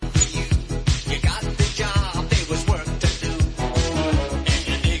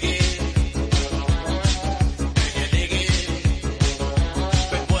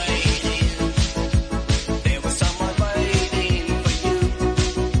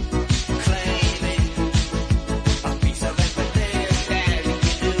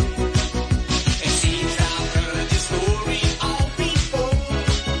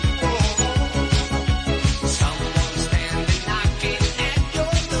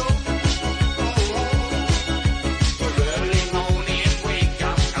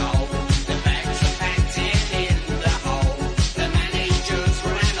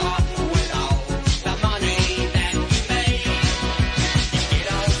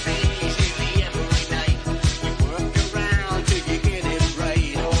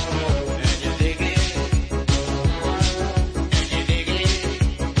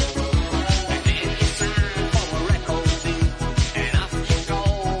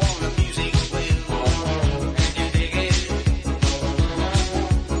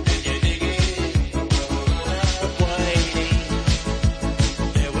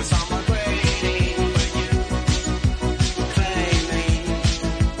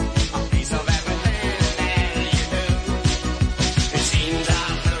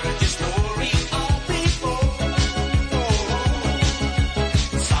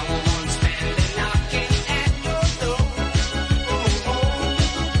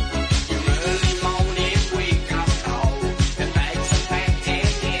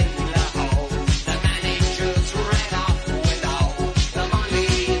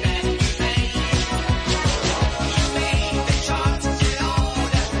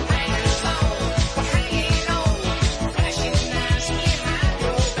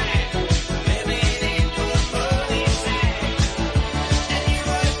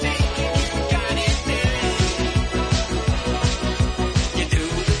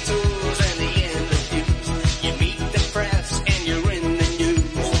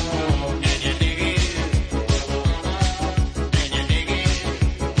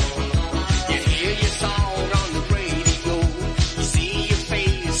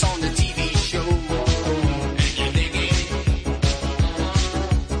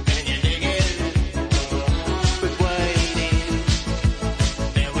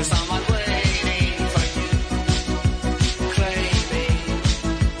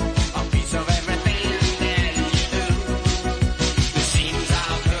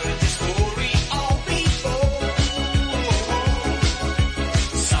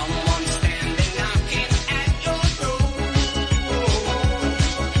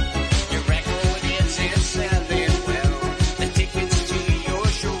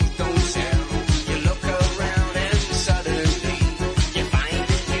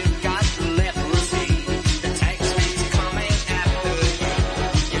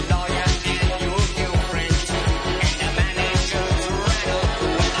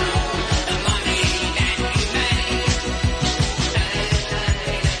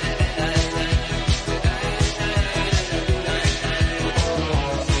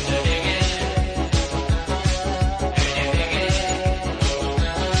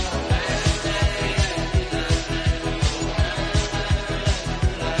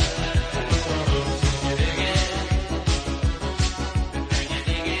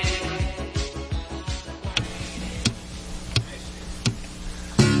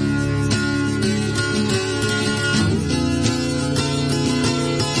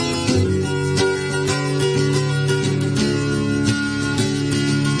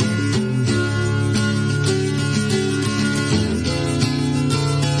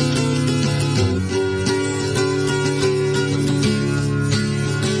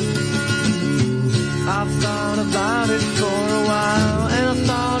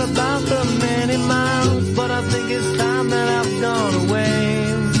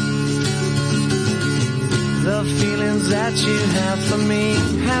that you have for me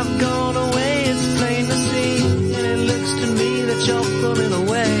have gone away, it's plain to see. And it looks to me that you're pulling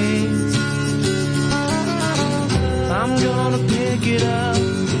away. I'm gonna pick it up,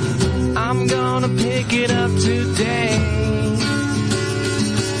 I'm gonna pick it up today.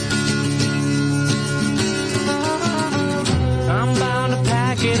 I'm bound to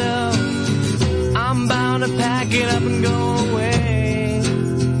pack it up, I'm bound to pack it up and go away.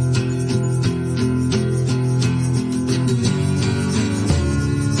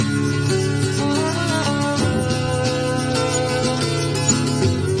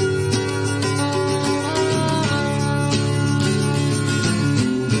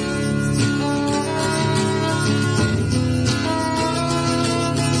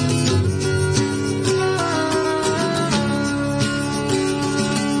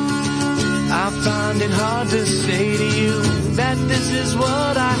 Hard to say to you that this is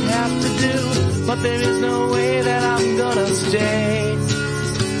what I have to do, but there is no way that I'm gonna stay.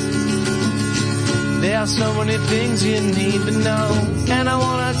 There are so many things you need to know, and I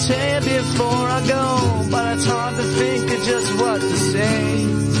wanna tell you before I go, but it's hard to think of just what to say.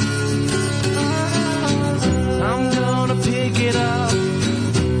 I'm gonna pick it up,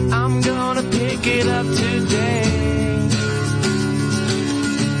 I'm gonna pick it up today.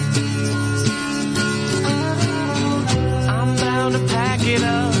 To pack it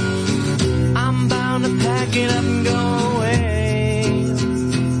up, I'm bound to pack it up and go away.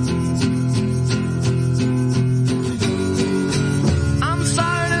 I'm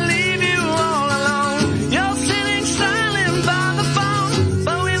sorry to leave you all alone. You're sitting silent by the phone,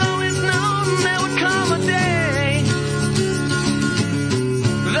 but we've always known there would come a day.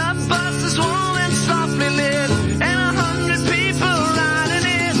 The bus is warm and softly lit, and 100 people riding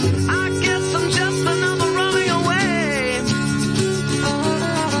it. I guess I'm just another running away.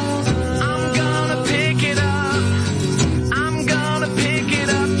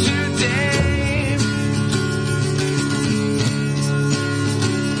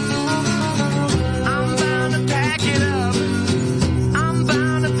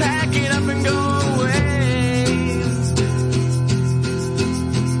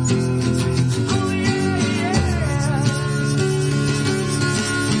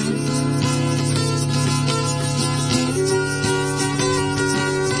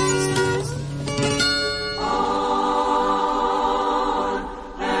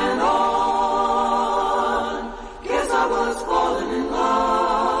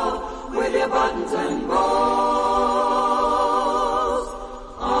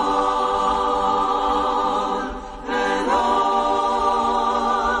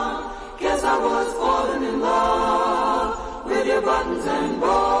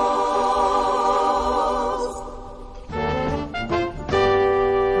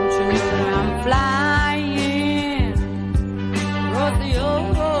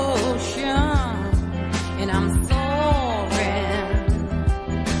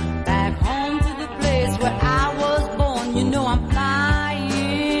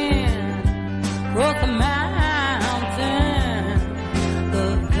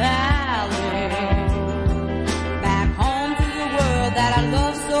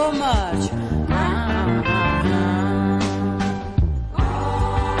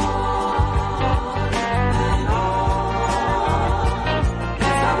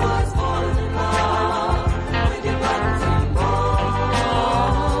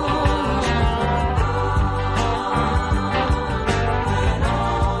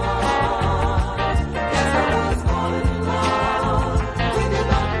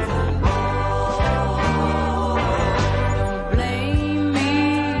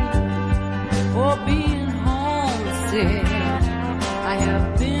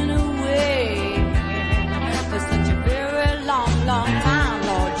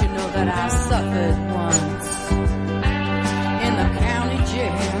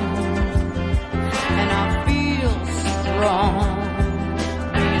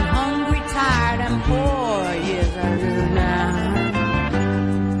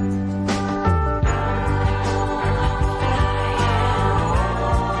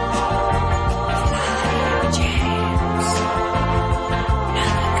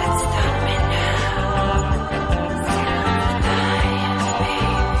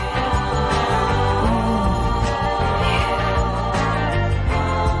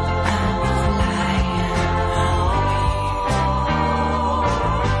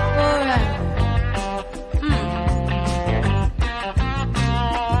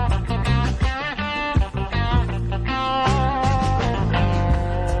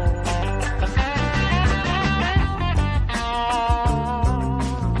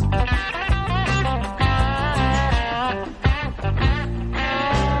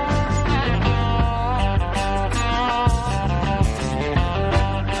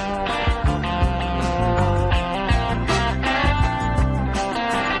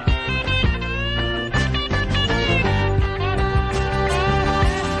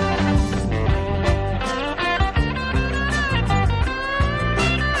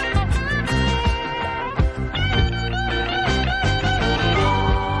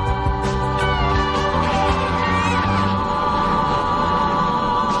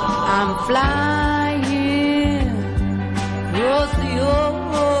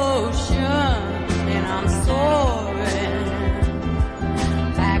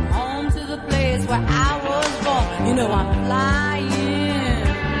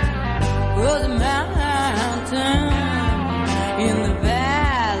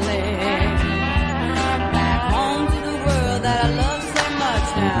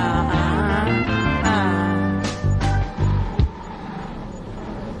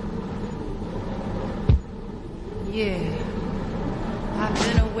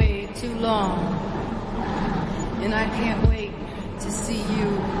 too long. And I can't wait to see you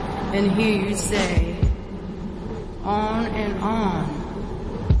and hear you say, on and on.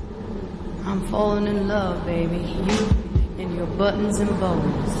 I'm falling in love, baby. You and your buttons and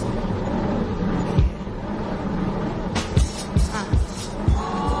bows.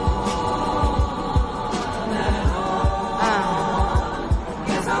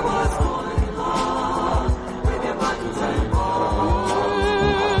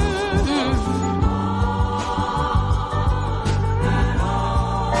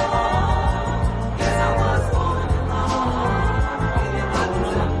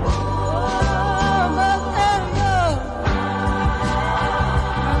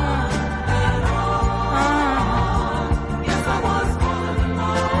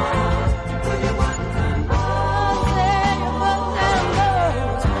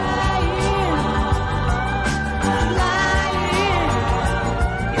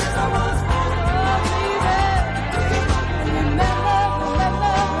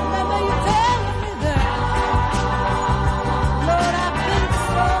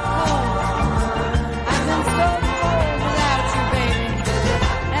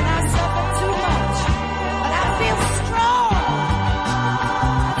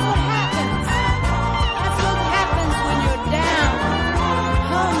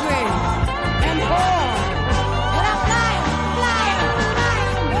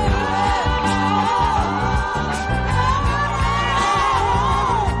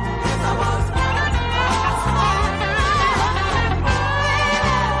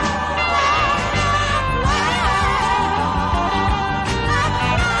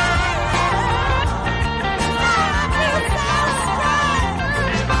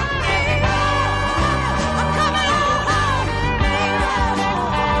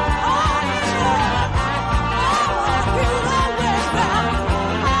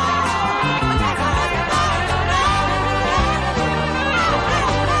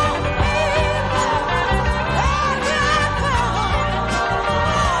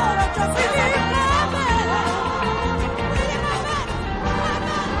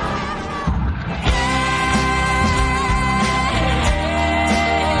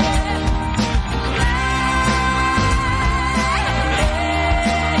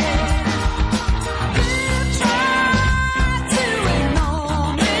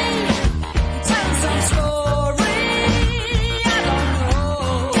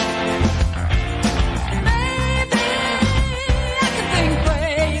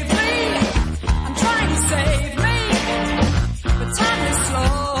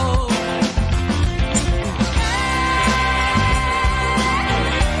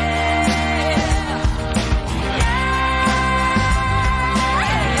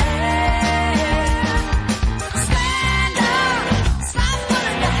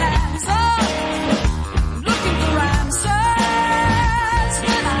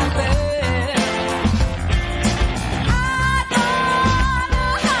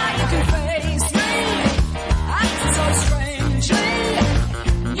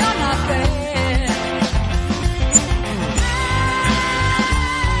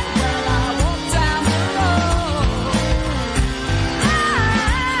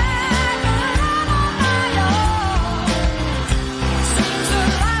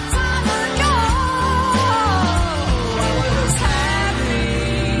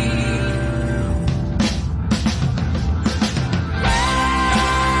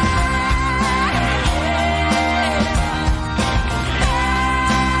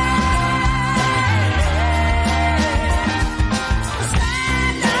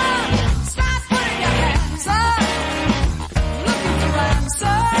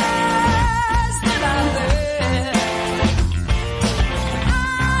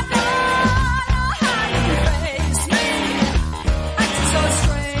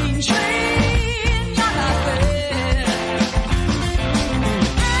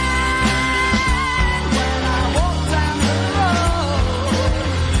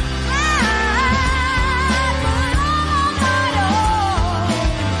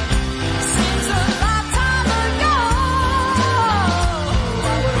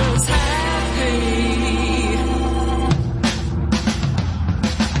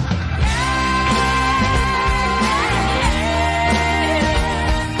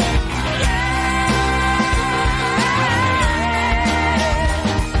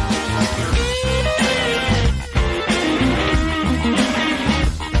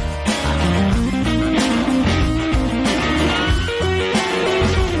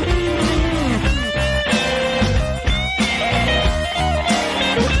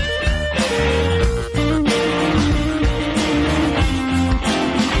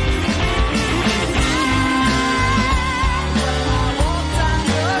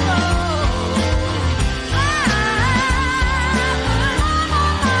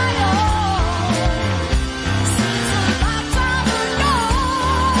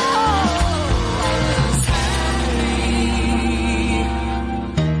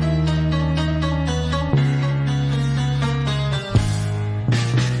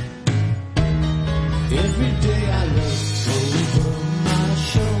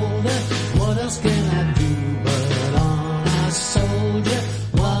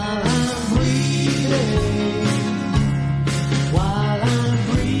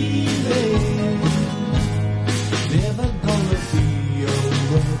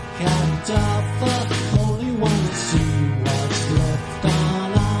 can't offer. Only wanna see what's left on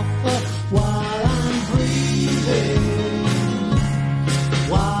offer while I'm breathing.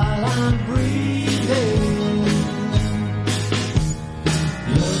 While I'm breathing.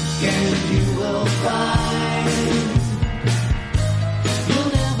 Look and you will find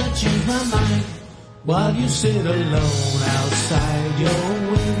you'll never change my mind. While you sit alone outside your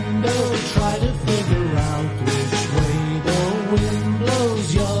window, try to figure out which way the wind blows.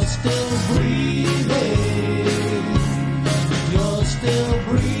 You're still breathing. You're still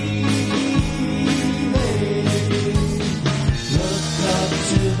breathing. Look up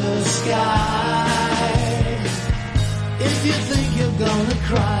to the sky if you think you're gonna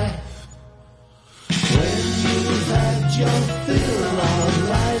cry. When you've had your fill of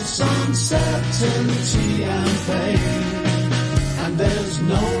life's uncertainty and pain, and there's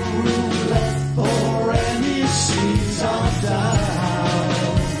no room left for any seeds of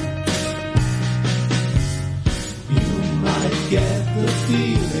doubt, you might get the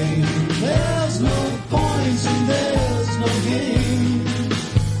feeling there's no point and there's no gain.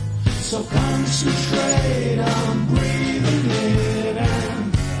 So concentrate on breathing in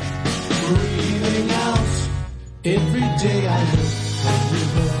and breathing out. Every day I look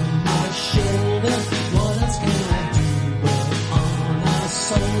over my shoulder. What else can I do but honor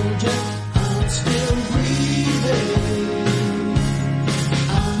soldier? I'm still breathing.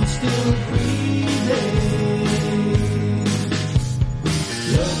 I'm still breathing.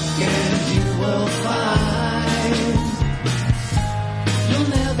 Look and you will find you'll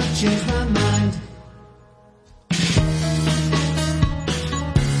never change my mind.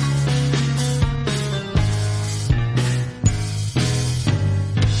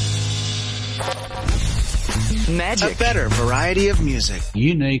 Magic. A better variety of music.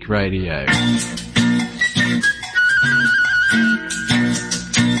 Unique radio.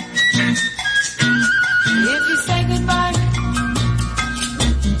 If you say goodbye,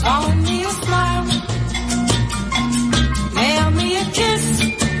 call me a smile, mail me a kiss,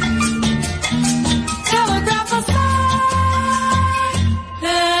 telegraph a sigh,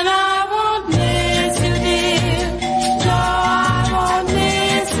 then I won't miss you, dear. No, I won't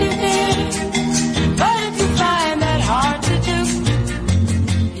miss you, dear. But if you find that hard to do,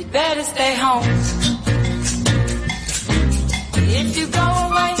 you better stay home. If you go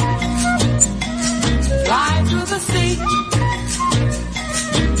away, fly through the sea,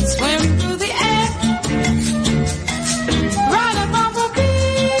 swim through the air, ride a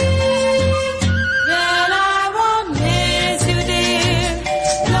bumblebee, then I won't miss you, dear.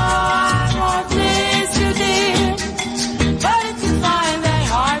 No, I won't miss you, dear. But if you find that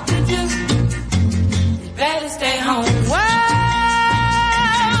hard to do, you better stay home. Well,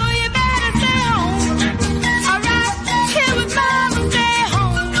 you better stay home. I'll ride here with mama, stay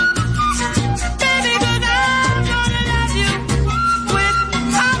home. Baby, 'cause I'm gonna love you with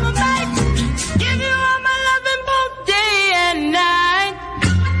all my might. Give you all my loving both day and night.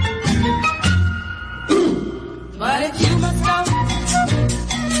 But if you must go,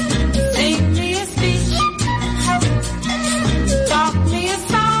 sing me a speech, talk me a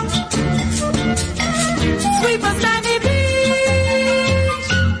song, sweep a sandy beach,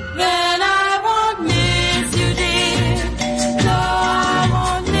 then I won't miss you, dear. No, I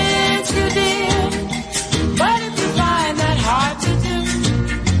won't miss you, dear. But if you find that hard to do,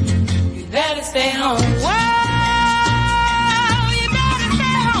 you better stay home. Well, you better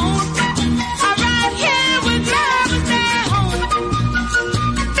stay home. I'm right here with mama, stay home.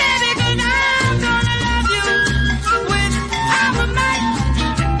 Baby, 'cause I'm gonna love you with all my might.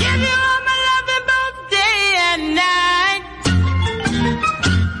 Give you all my loving both day and night.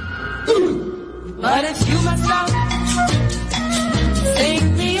 But if you must go, sing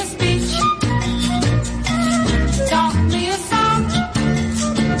me a speech, talk me a song,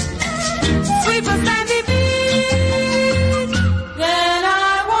 sweep a sandy beach, then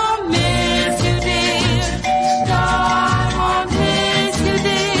I won't miss you, dear. No, I won't miss you,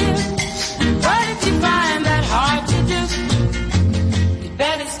 dear. But if you find that hard to do, you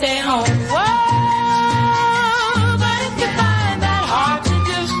better stay home. Whoa, but if you find that hard to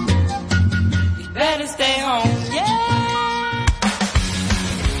do, you better stay home. Yeah.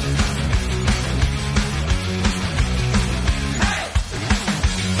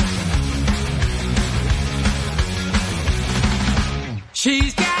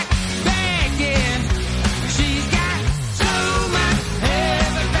 She's got bacon. She's got so much.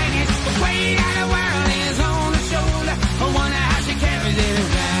 Everything is way out of the world is on her shoulder. I wonder how she carries it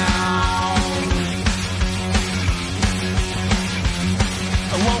around.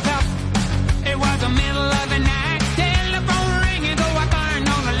 I woke up. It was the middle of the night. Telephone ringing, so I turned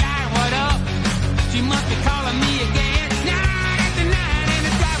on the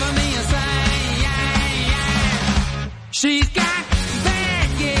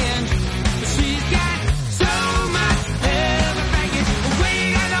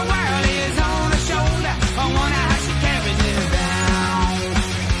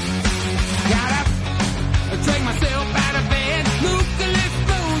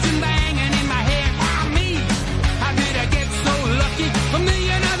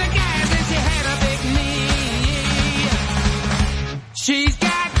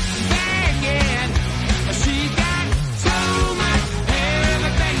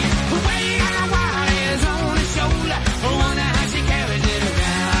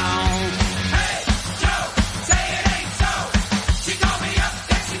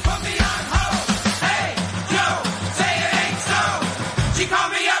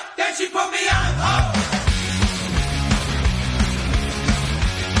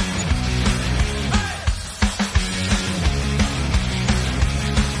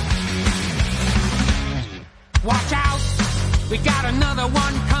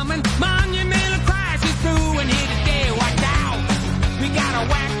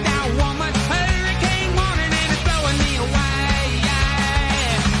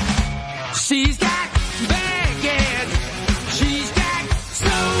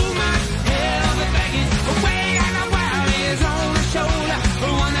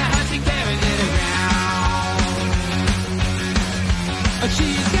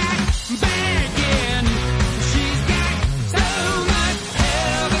She's got begging. She's got so much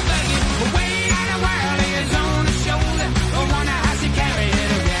everything. The weight of the world is on her shoulder. I wonder how she carried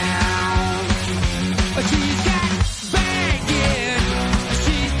it around. She's got begging.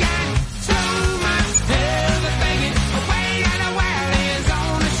 She's got so much everything. The weight of the world is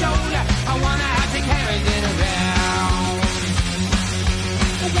on her shoulder. I wonder how she carries it around.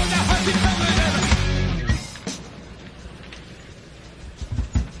 I wonder how she carries it around.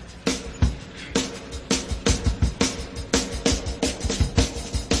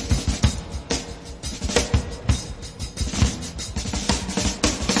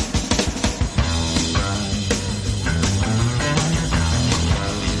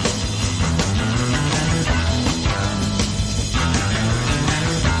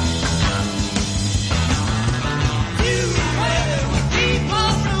 You will keep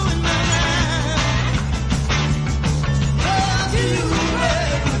on doing my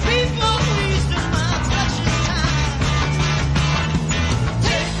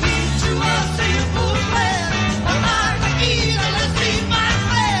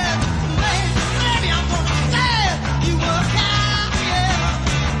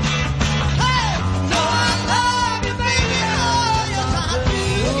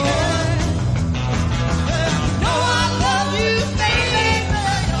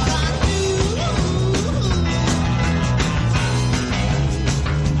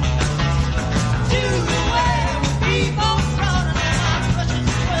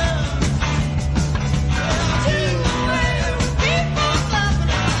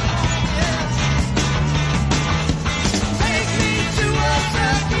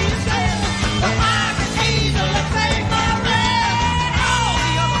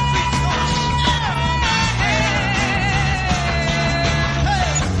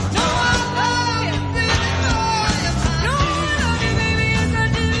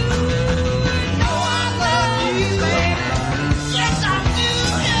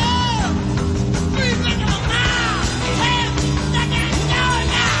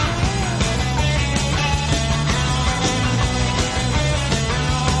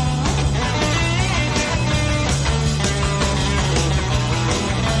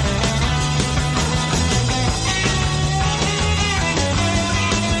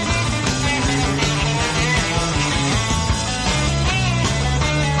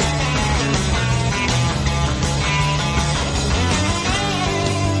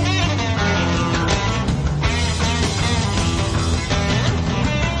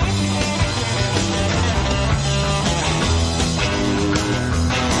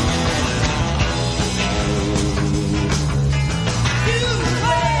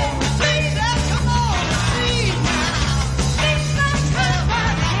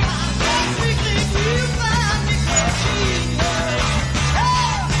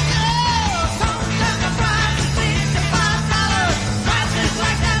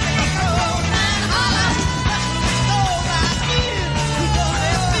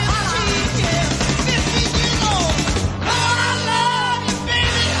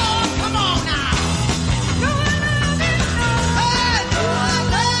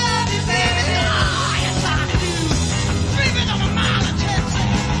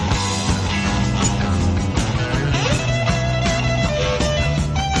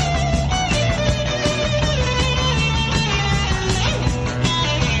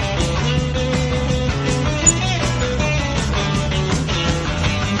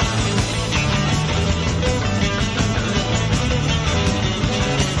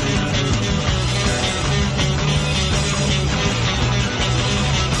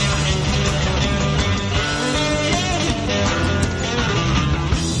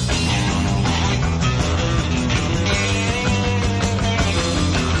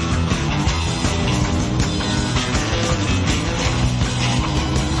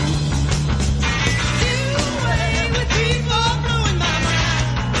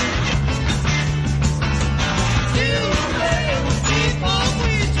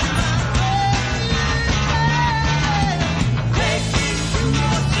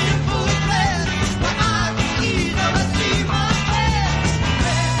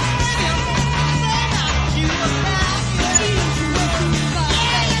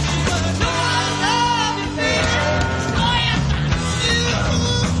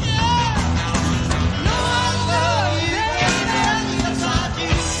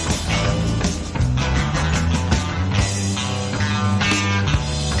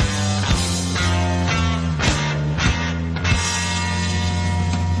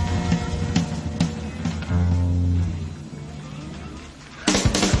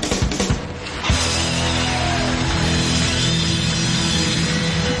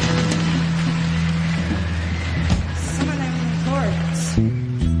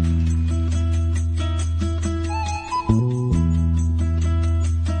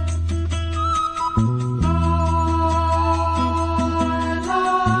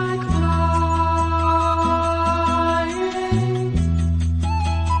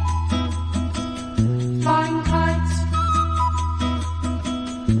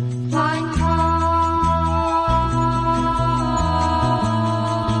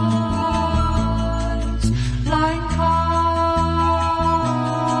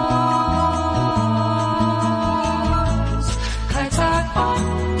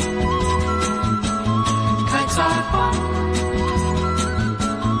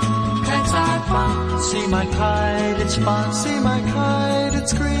my kite, it's fun. See my kite,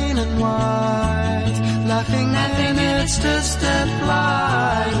 it's green and white. Laughing in its distant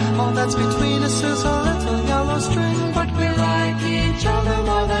flight. All that's between us is a little yellow string, but we like each other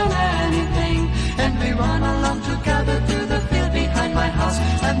more than anything. And we run along together through the field behind my house.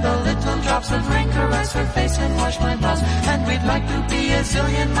 And the little drops of rain caress her face and wash my blouse. And we'd like to be a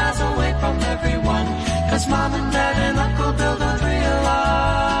zillion miles away from everyone, 'cause Mom and Dad and Uncle Bill don't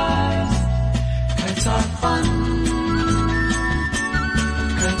realize kites are fun.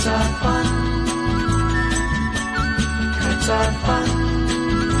 Kites are fun. Kites are fun.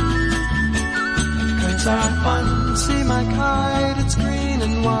 Kites are fun. See my kite, it's green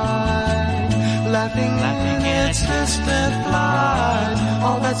and white. Laughing in its distant flight.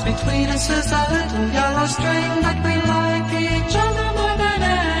 All that's between us is a little yellow string, but we like each other more than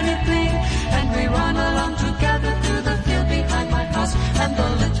anything. And we run along together through the field behind my house. And the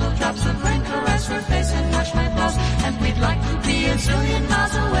little drops of rain caress her face and wash my blouse. And we'd like to be a zillion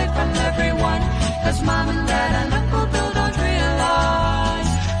miles away from everyone, 'cause Mom and Dad and Uncle Bill don't realize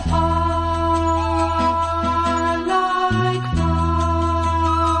I like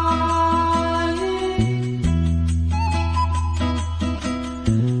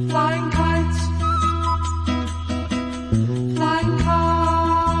flying kites. Flying kites.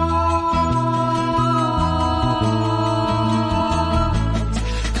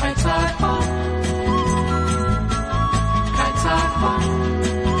 Kites are fun. Kites are fun.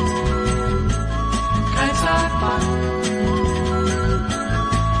 Kites are fun.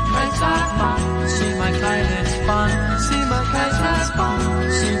 Kites are fun. See my kite, it's fun. See my kite, it's fun.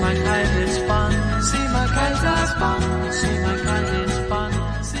 See my kite, it's fun. See my kite, it's fun. See my kite, it's fun.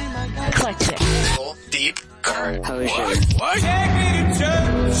 See my kite. Eclectic. Full, deep, current. Potion. Take me to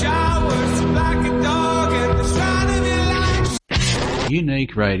showers like a dog at the sign of your life.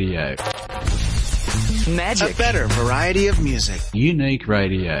 Unique Radio. A better variety of music. Unique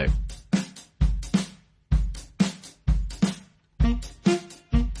Radio.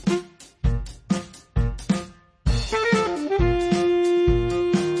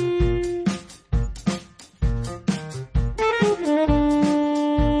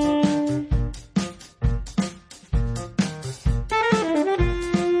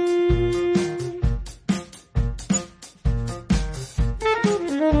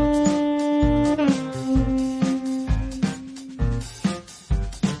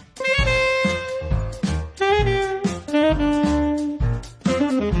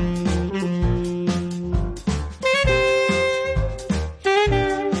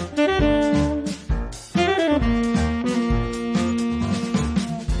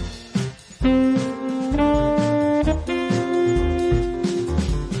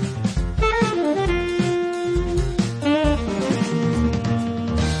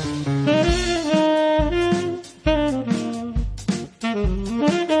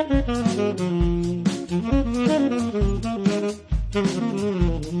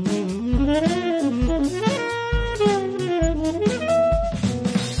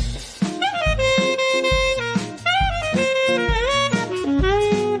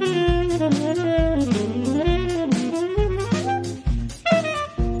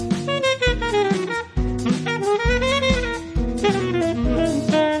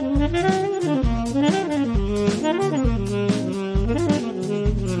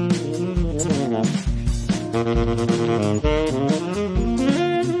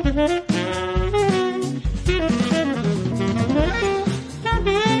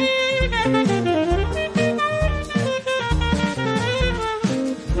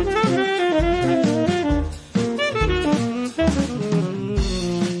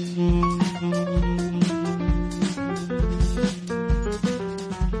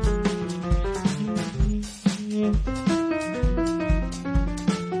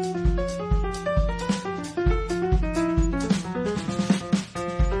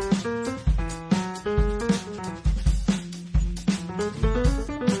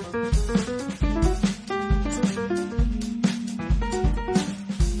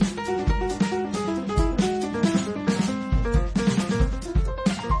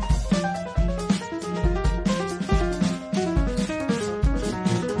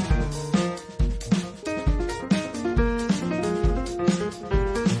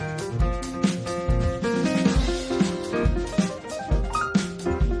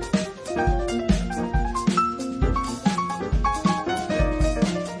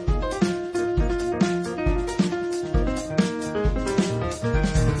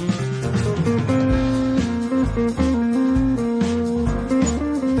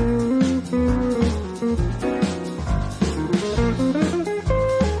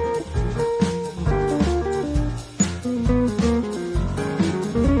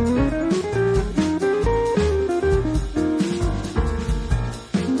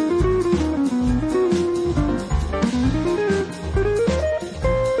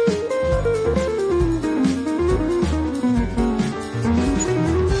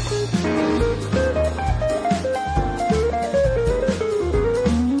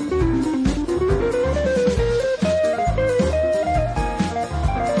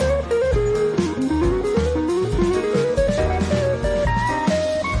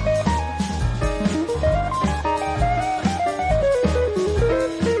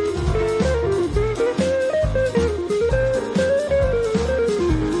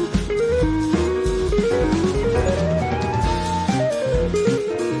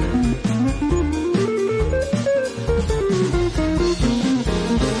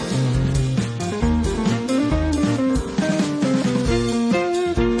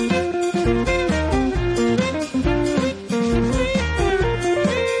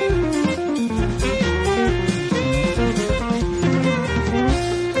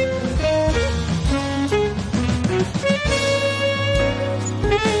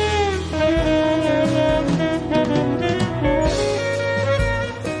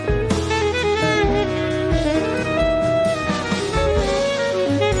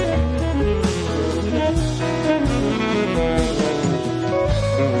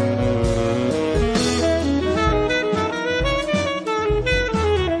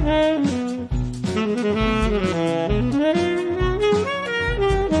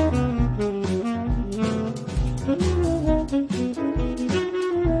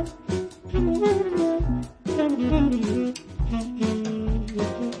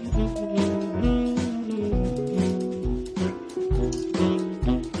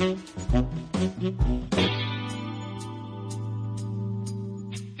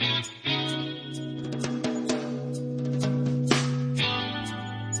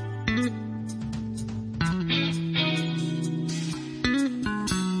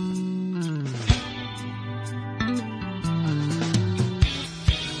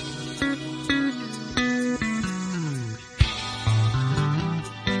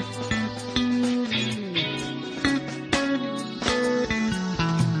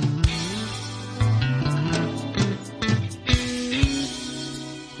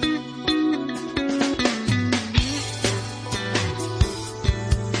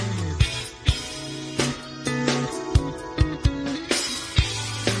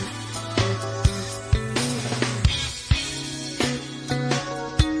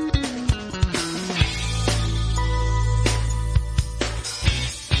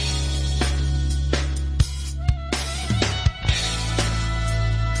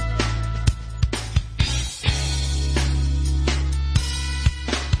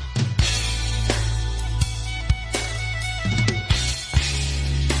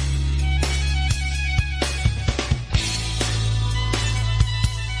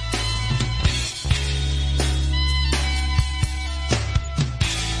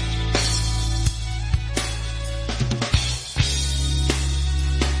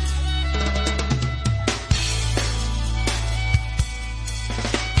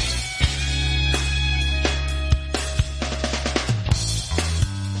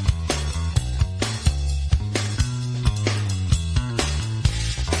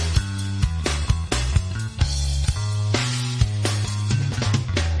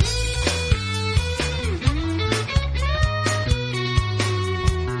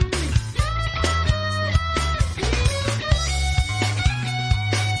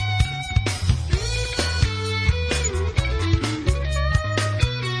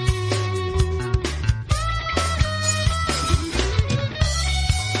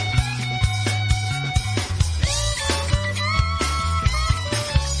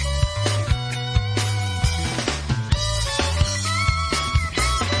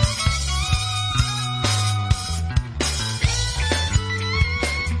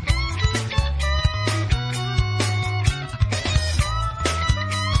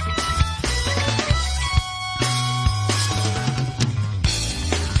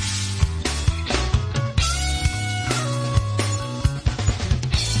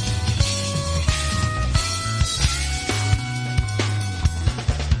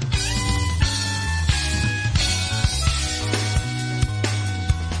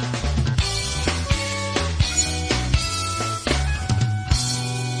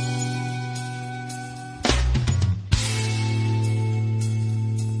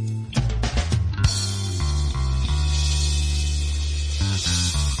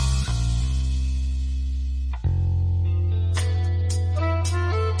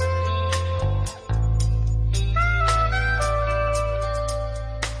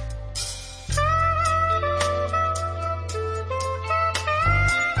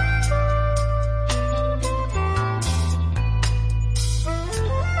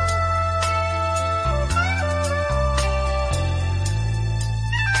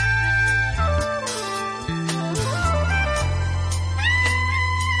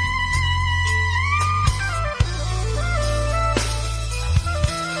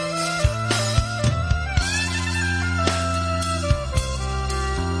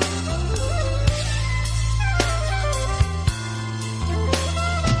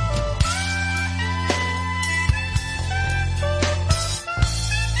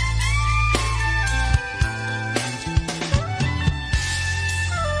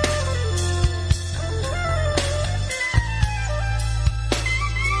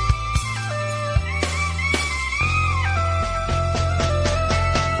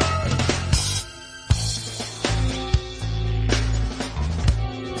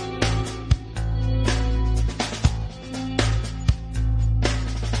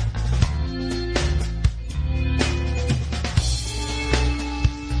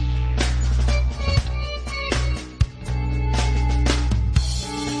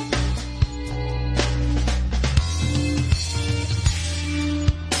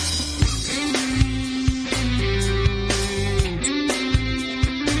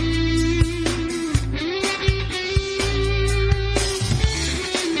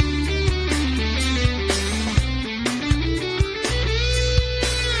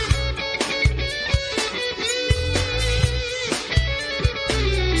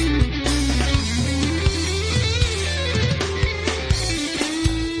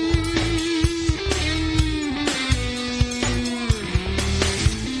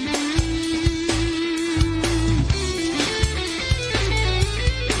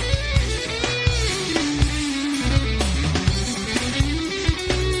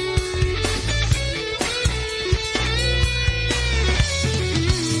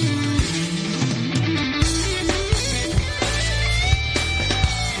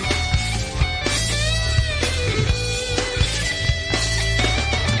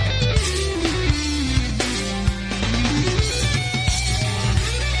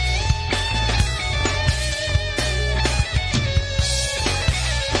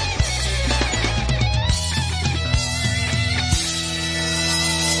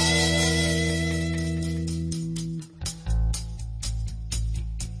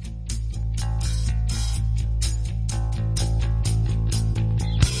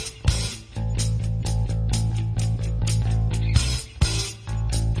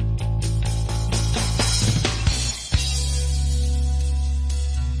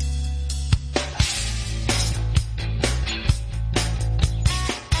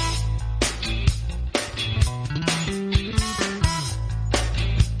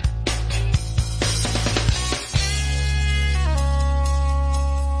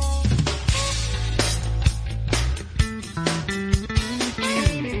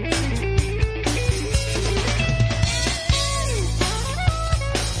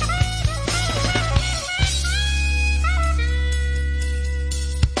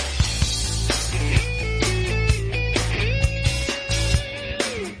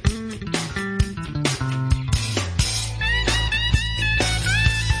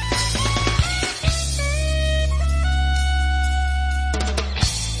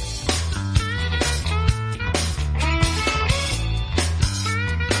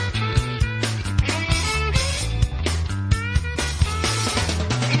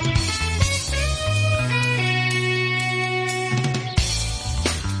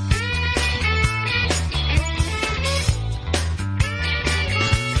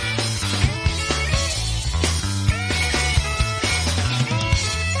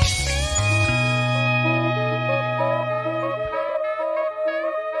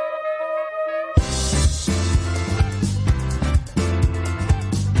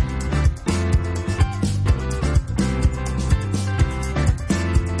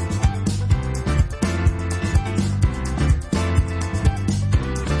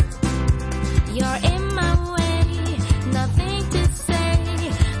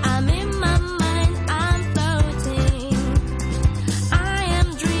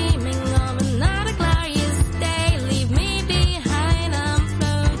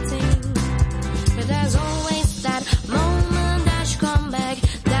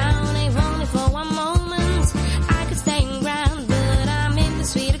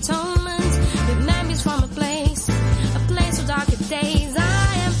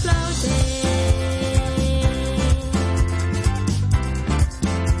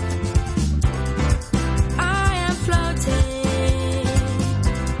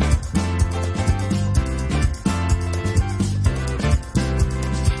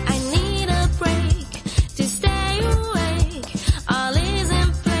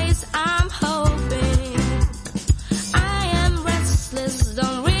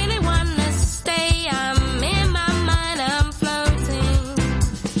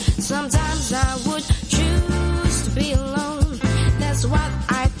 Sometimes I would choose to be alone. That's what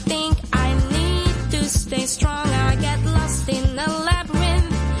I think I need to stay strong. I get lost in a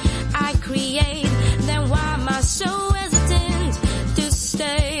labyrinth I create. Then why am I so hesitant to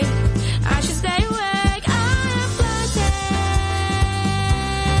stay? I should stay awake. I am floating.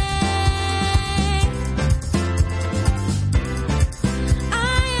 I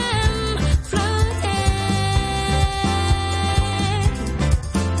am floating.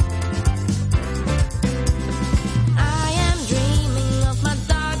 I am dreaming of my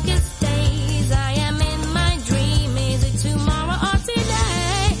darkest days. I am in my dream. Is it tomorrow or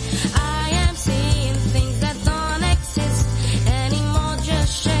today? I am seeing things that don't exist anymore,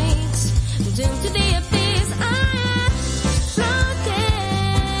 just shapes doomed to the abyss. I am floating.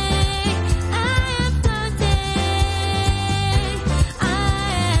 I am floating. I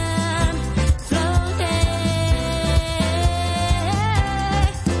am floating.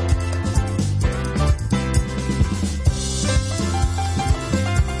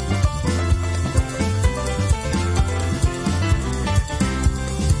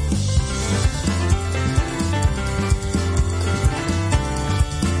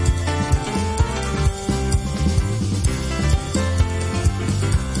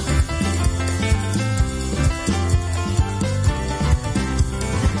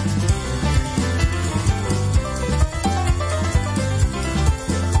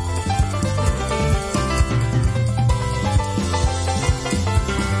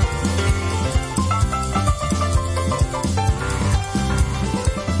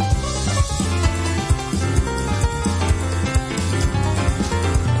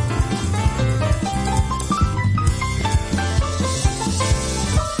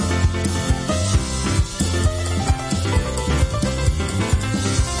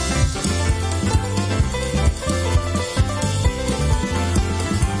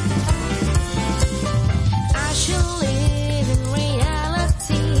 I should live in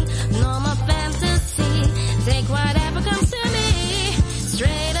reality, no more fantasy. Take whatever comes to me,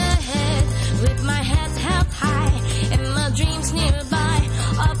 straight ahead with my head held high and my dreams nearby.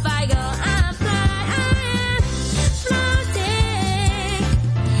 Off I go, I fly. I am floating.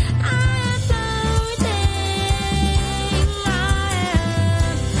 I am floating. I am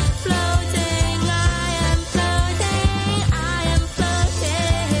floating. I am floating. I am floating.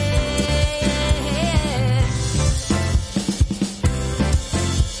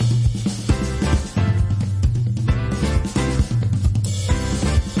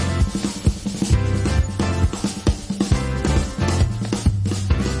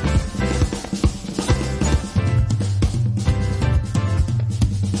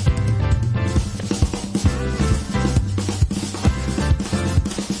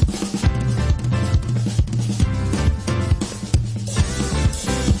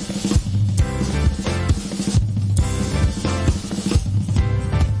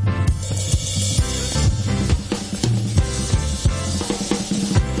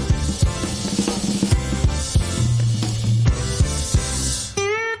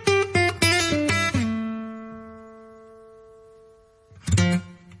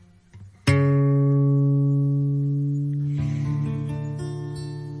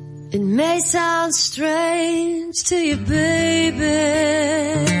 It may sound strange to you, baby.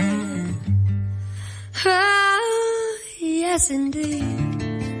 Oh, yes indeed.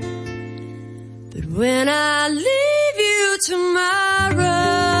 But when I leave you tomorrow,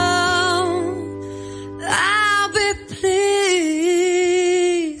 I'll be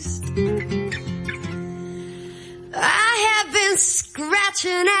pleased. I have been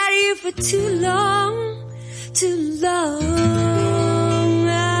scratching at you for too long, too long.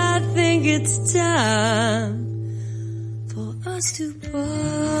 I think it's time for us to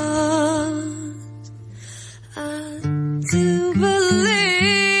part. I do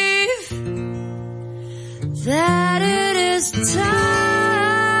believe that it is time.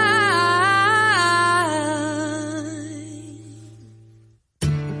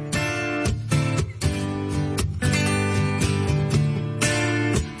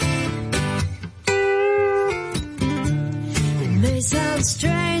 It may sound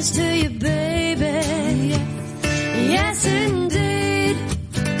strange to you, baby. Yes, indeed.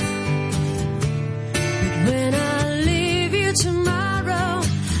 But when I leave you tomorrow,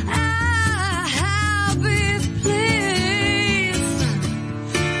 I'll be pleased.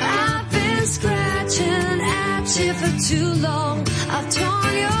 I've been scratching at you for too long. I've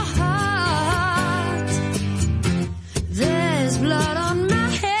torn your heart. There's blood on my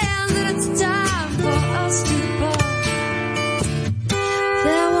hands and it's time for us to part.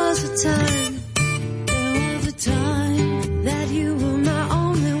 There was a time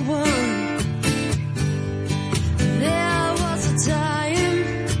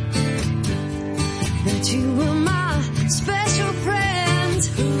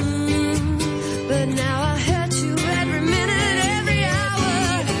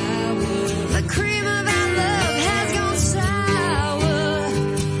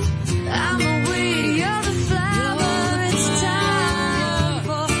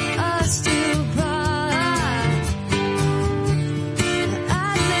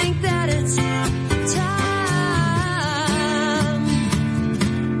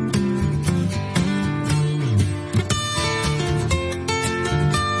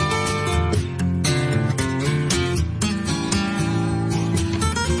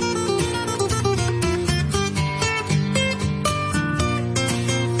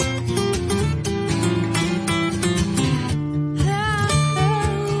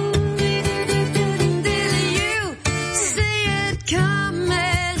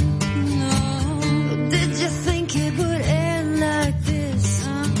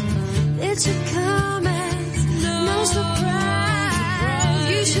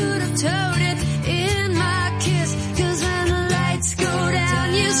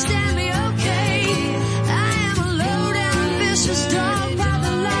understand me, okay? I am a low-down, vicious dog by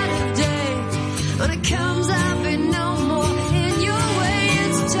the light of day. When it comes, I'll be no more in your way.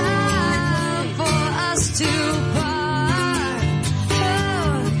 It's time for us to part.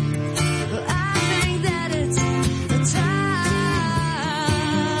 Oh, well, I think that it's the time,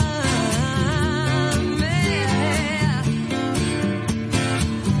 yeah.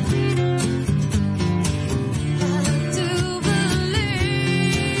 I do believe,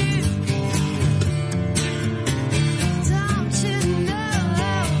 don't you know,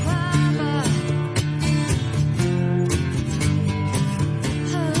 Papa?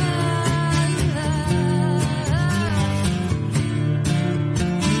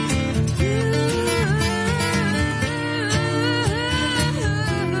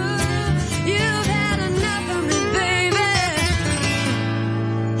 You've had enough of me, baby.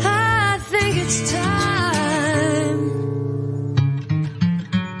 I think it's time.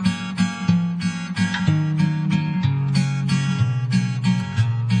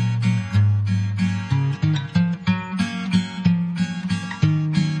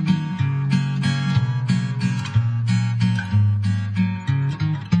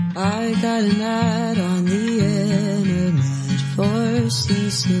 I got an ad on the internet for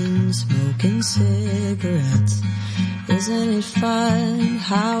ceasing smoking cigarettes. Isn't it fun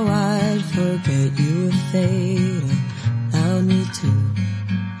how I'd forget you if they'd allowed me to?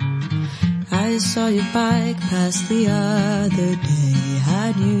 I saw your bike pass the other day.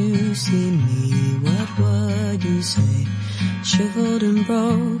 Had you seen me, what would you say? Shriveled and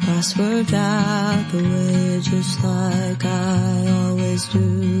broke, I swerved out the way just like I always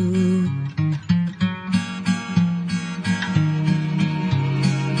do.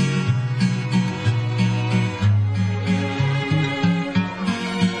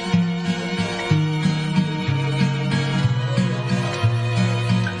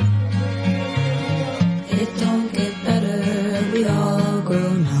 It don't get better, we all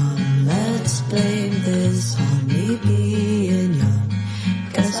grow numb. Let's blame this on me being young.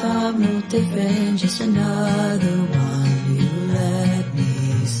 Guess I'm no different, just another one. You let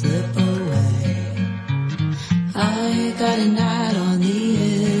me slip away. I got an ad on the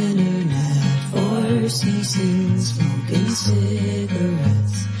internet for ceasing smoking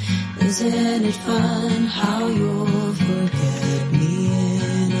cigarettes. Isn't it fun how you'll forget me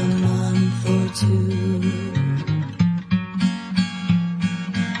in a month or two?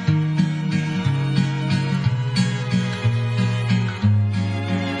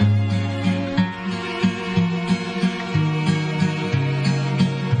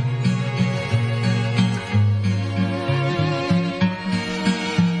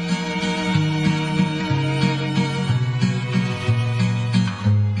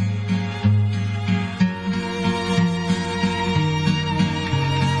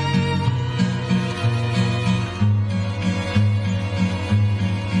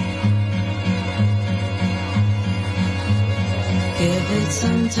 Give it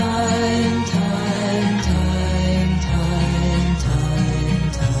some time, time, time, time, time,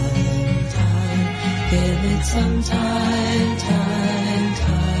 time, time. Give it some time, time,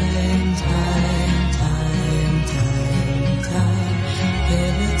 time, time, time, time, time.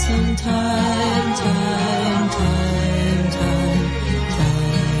 Give it some time, time, time, time, time,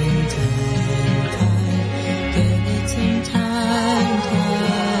 time, time. Give it some time, time, time, time,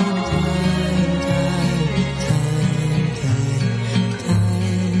 time, time.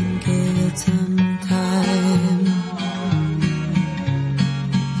 Give it some time.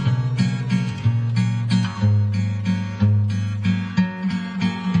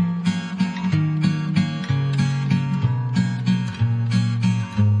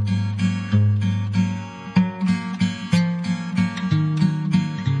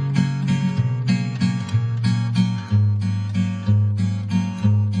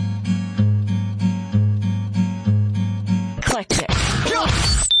 Eclectic.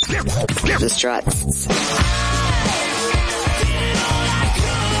 The Struts.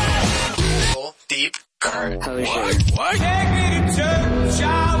 Deep Hosier.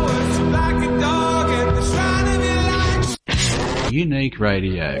 Unique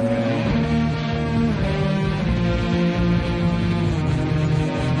Radio.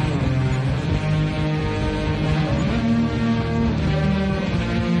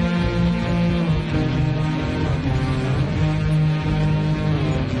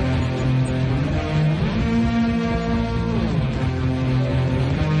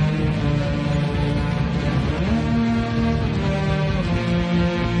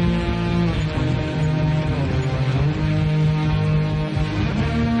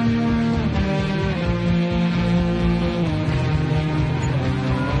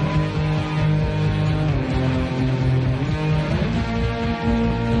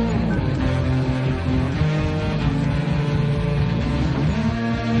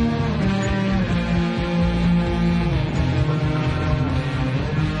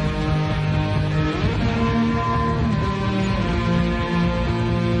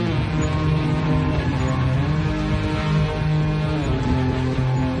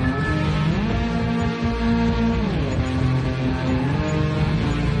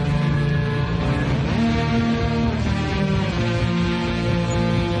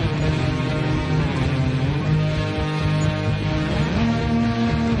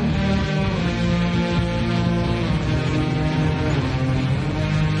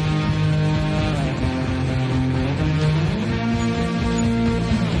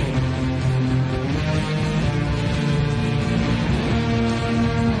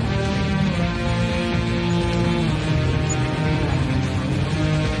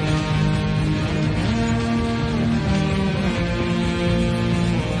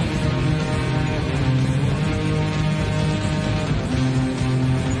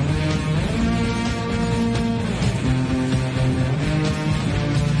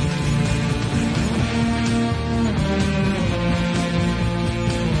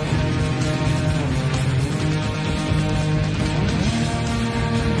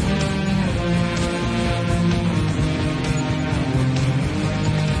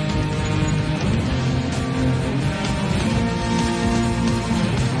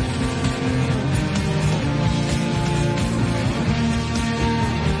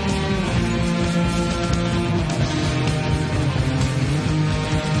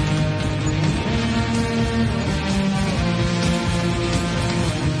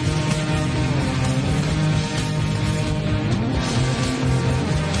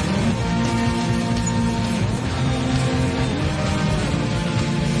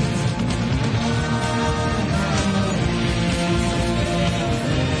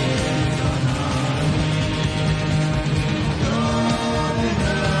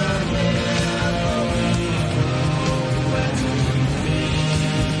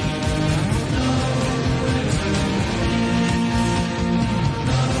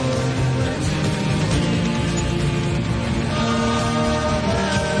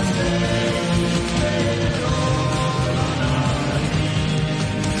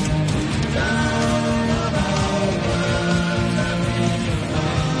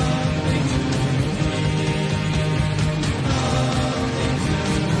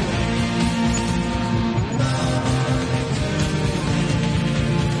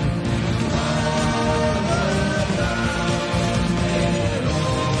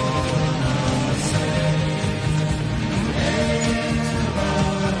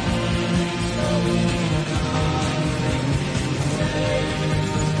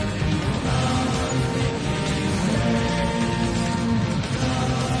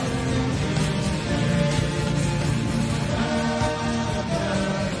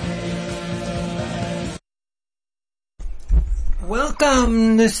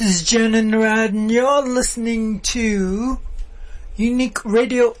 Welcome, this is Jen In The Rad, and you're listening to Unique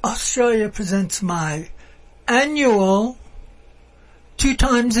Radio Australia presents my annual, 2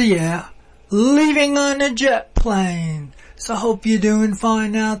 times a year, leaving on a jet plane. So I hope you're doing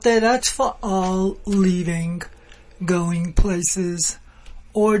fine out there. That's for all leaving, going places,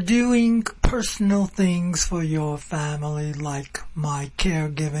 or doing personal things for your family, like my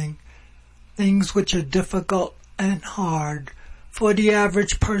caregiving, things which are difficult and hard for the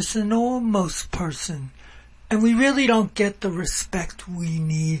average person or most person. And we really don't get the respect we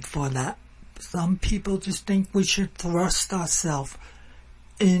need for that. Some people just think we should thrust ourselves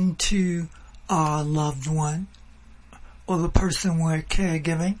into our loved one or the person we're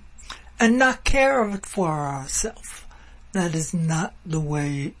caregiving and not care for ourselves. That is not the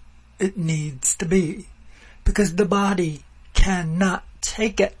way it needs to be, because the body cannot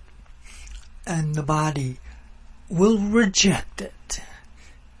take it, and the body will reject it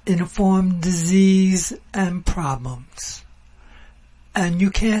in a form of disease and problems. And you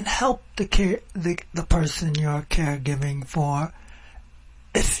can't help the person you're caregiving for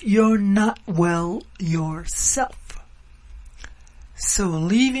if you're not well yourself. So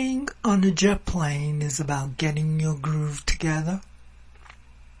leaving on a jet plane is about getting your groove together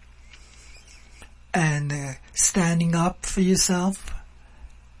and standing up for yourself,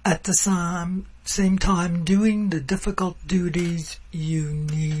 at the same time doing the difficult duties you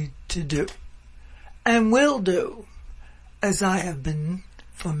need to do and will do, as I have been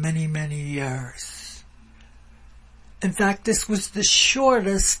for many, many years. In fact, this was the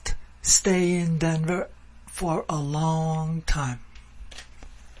shortest stay in Denver for a long time.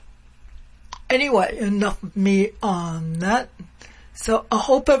 Anyway, enough of me on that. So I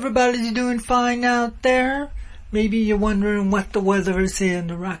hope everybody's doing fine out there. Maybe you're wondering what the weather is here in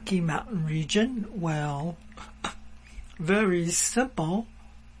the Rocky Mountain region. Well, very simple.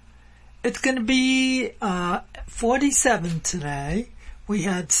 It's going to be 47 today. We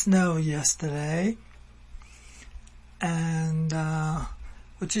had snow yesterday, and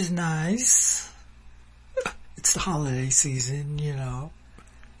which is nice. It's the holiday season, you know.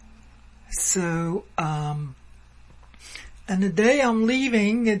 So, and the day I'm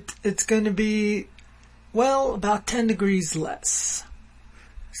leaving, it's going to be, well, about 10 degrees less.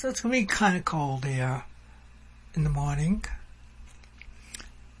 So it's going to be kind of cold here in the morning.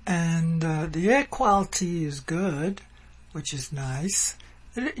 And the air quality is good, which is nice.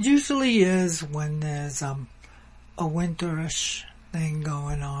 It usually is when there's a winterish thing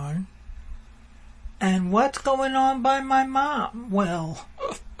going on. And what's going on by my mom? Well,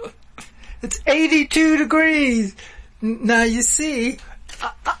 it's 82 degrees. Now you see,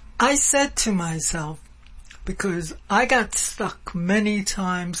 I said to myself, because I got stuck many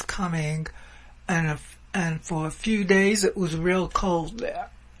times coming, and for a few days it was real cold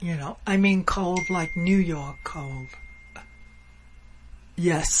there. You know, I mean cold like New York cold.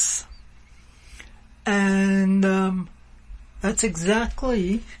 Yes. And that's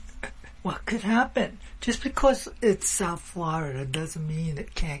exactly what could happen. Just because it's South Florida doesn't mean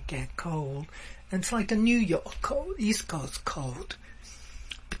it can't get cold. And it's like a New York cold, East Coast cold,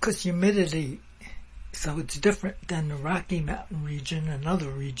 because humidity. So it's different than the Rocky Mountain region and other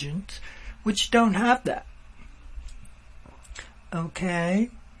regions which don't have that. Okay.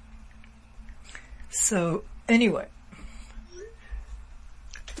 So anyway,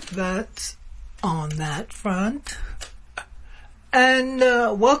 that's on that front. And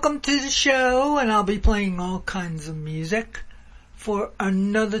welcome to the show, and I'll be playing all kinds of music for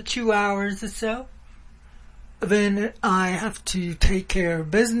another 2 hours or so. Then I have to take care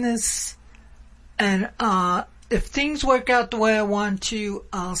of business, and if things work out the way I want to,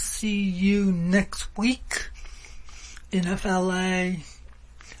 I'll see you next week in FLA.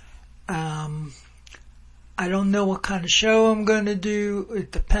 I don't know what kind of show I'm going to do.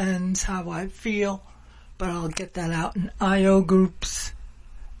 It depends how I feel. But I'll get that out in IO groups.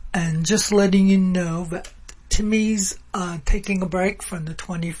 And just letting you know that Timmy's taking a break from the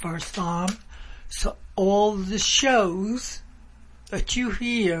 21st on. So all the shows that you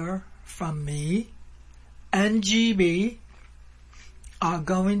hear from me and GB are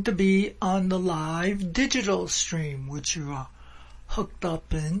going to be on the live digital stream, which you are hooked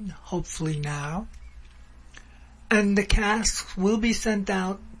up in, hopefully now. And the cast will be sent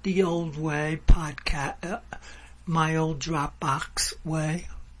out the old way, podcast, my old Dropbox way.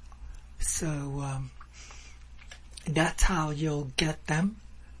 So that's how you'll get them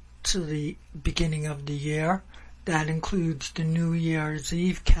to the beginning of the year. That includes the New Year's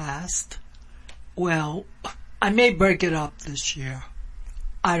Eve cast. Well, I may break it up this year.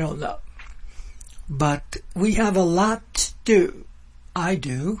 I don't know. But we have a lot to do I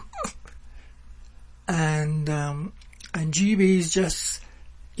do. And GB's just,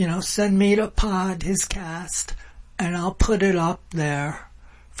 send me the pod, his cast, and I'll put it up there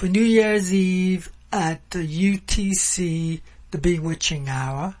for New Year's Eve at the UTC, the Bewitching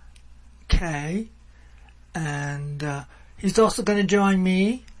Hour. Okay. And, he's also going to join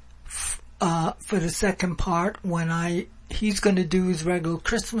me, for the second part when he's going to do his regular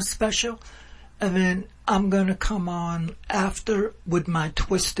Christmas special. And then I'm going to come on after with my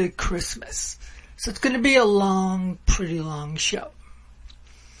Twisted Christmas. So it's going to be a pretty long show.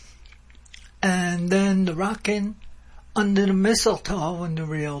 And then the Rockin' Under the Mistletoe and the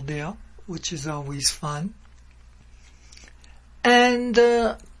Real Deal, which is always fun. And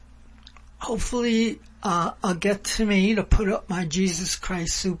hopefully I'll get to me to put up my Jesus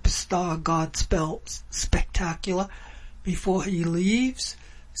Christ Superstar Godspell Spectacular before he leaves.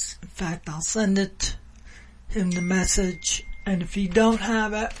 In fact, I'll send him the message, and if he don't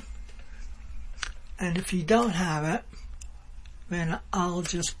have it, then I'll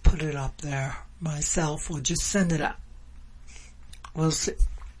just put it up there myself, or just send it out. We'll see.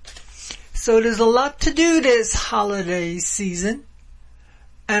 So there's a lot to do this holiday season.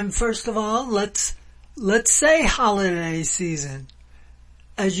 And first of all, let's say holiday season.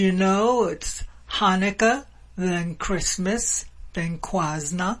 As you know, it's Hanukkah, then Christmas, then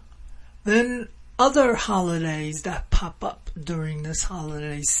Kwanzaa, then other holidays that pop up during this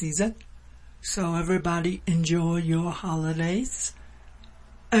holiday season. So everybody enjoy your holidays.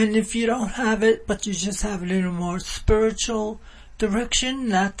 And if you don't have it, but you just have it in a more spiritual direction,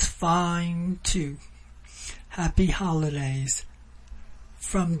 that's fine too. Happy holidays.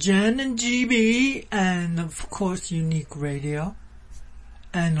 From Jen and GB, and of course Unique Radio,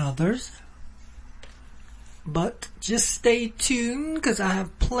 and others. But just stay tuned, because I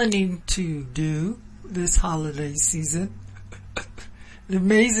have plenty to do this holiday season. It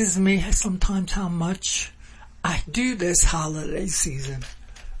amazes me sometimes how much I do this holiday season.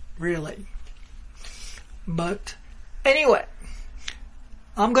 Really. But anyway,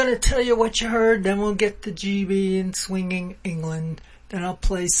 I'm going to tell you what you heard, then we'll get to GB and Swinging England, then I'll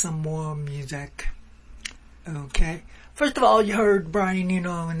play some more music. Okay. First of all, you heard Brian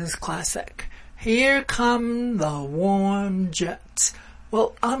Eno in his classic, Here Come the Warm Jets.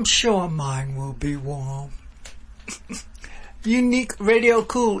 Well, I'm sure mine will be warm. Unique Radio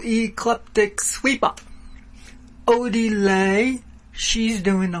Kool Eclectic Sweeper. Odie Lay, she's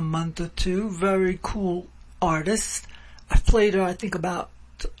doing a month or two. Very cool artist. I played her, I think, about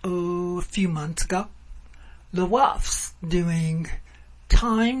a few months ago. The Wafts doing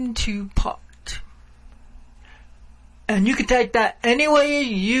Time to Part. And you can take that any way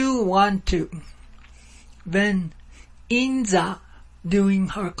you want to. Then Inza doing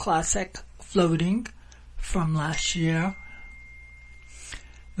her classic Floating from last year.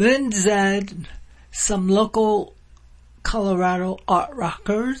 Then Zed, some local Colorado art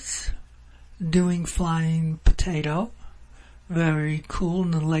rockers doing Flying Potato. Very cool,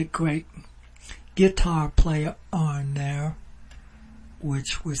 and the late great guitar player on there,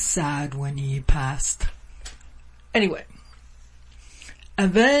 which was sad when he passed. Anyway,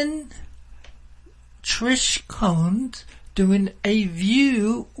 and then Trish Cones doing A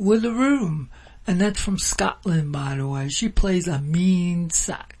View with a Room, and that's from Scotland, by the way. She plays a mean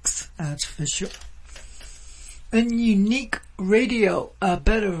sax, that's for sure. And Unique Radio, a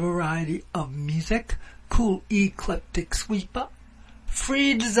better variety of music. Kool Eclectic Sweeper.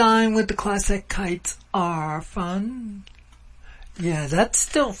 Free design with the classic kites are fun. Yeah, that's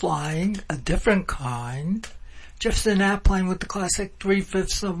still flying, a different kind. Jefferson Airplane with the classic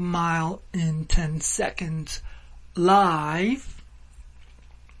 3/5 of a mile in 10 seconds live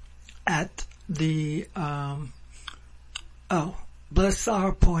at the, bless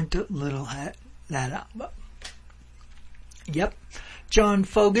our pointed little hat, that album. Yep. John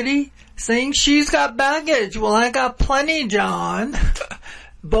Fogerty saying she's got baggage. Well, I got plenty, John.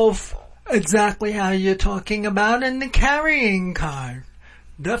 Both exactly how you're talking about and the carrying kind.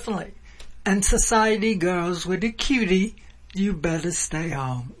 Definitely. And Society Girls with a cutie, you better stay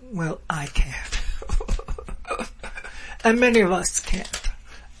home. Well, I can't. And many of us can't.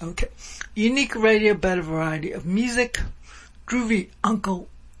 Okay. Unique Radio, better variety of music. Groovy Uncle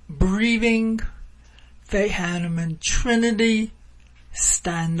Breathing. Faye Hanneman, Trinity.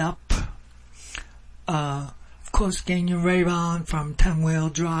 Stand Up. Of course, Ganya Rayvon from 10 Wheel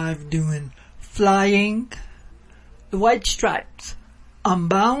Drive doing Flying. The White Stripes, I'm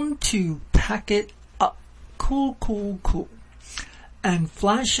Bound to Pack It Up. Cool, cool, cool. And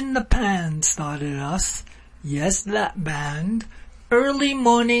Flash in the Pan started us. Yes, that band. Early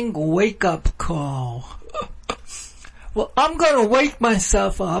Morning Wake Up Call. Well, I'm gonna wake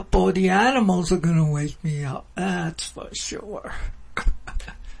myself up, or the animals are gonna wake me up. That's for sure.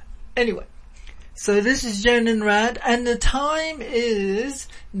 Anyway, so this is Jen In The Rad, and the time is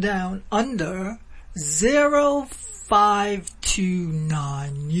down under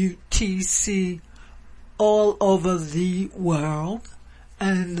 0529 UTC all over the world.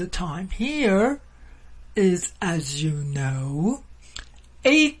 And the time here is, as you know,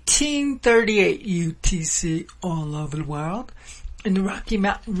 1838 UTC all over the world. In the Rocky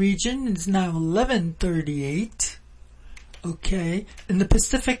Mountain region, it's now 1138. Okay. In the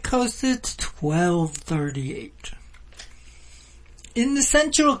Pacific Coast, it's 1238. In the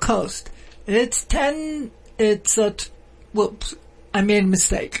Central Coast, it's whoops, I made a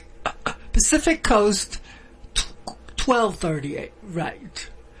mistake. Pacific Coast, 1238, right.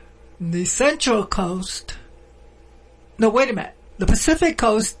 The Central Coast, no, wait a minute. The Pacific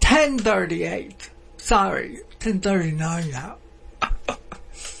Coast, 1038. Sorry, 1039 now.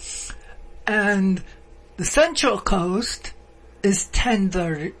 And the Central Coast is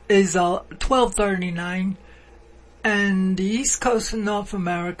 1239. And the East Coast of North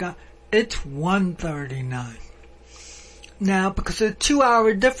America, it's 139. Now, because of the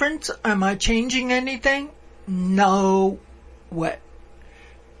 2-hour difference, am I changing anything? No way.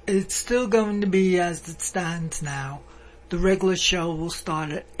 It's still going to be as it stands now. The regular show will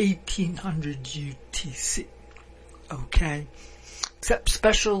start at 1800 UTC. Okay? Except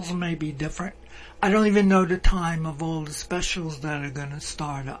specials may be different. I don't even know the time of all the specials that are going to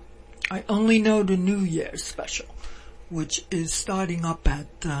start up. I only know the New Year's special, which is starting up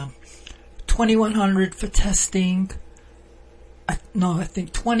at 2100 for testing. I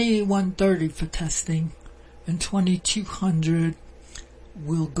think 2130 for testing, and 2200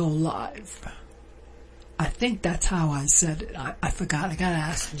 will go live. I think that's how I said it. I forgot. I gotta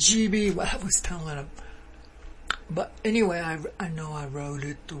ask GB what I was telling him. But anyway, I know I wrote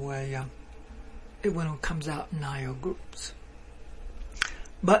it the way when it comes out in IO groups.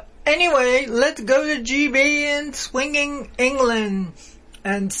 But anyway, let's go to GB in swinging England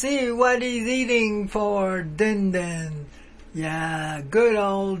and see what he's eating for din din. Yeah, good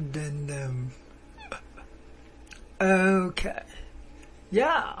old din din. Okay.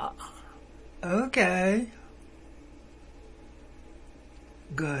 Yeah. Okay.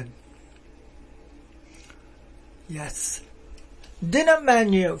 Good. Yes. Dinner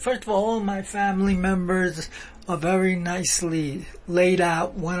menu. First of all my family members are very nicely laid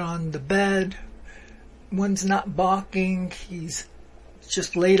out. One on the bed. One's not barking. He's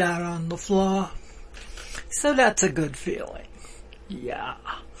just laid out on the floor. So that's a good feeling. Yeah.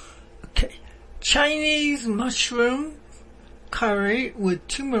 Okay. Chinese mushroom curry with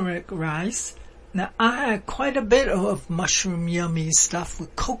turmeric rice. Now, I had quite a bit of mushroom yummy stuff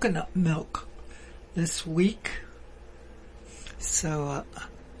with coconut milk this week. So,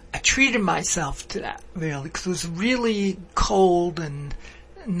 I treated myself to that, really, because it was really cold and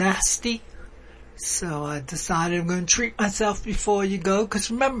nasty. So, I decided I'm going to treat myself before you go, because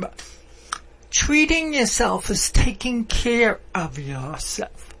remember, treating yourself is taking care of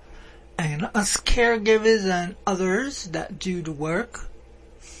yourself. And us caregivers and others that do the work,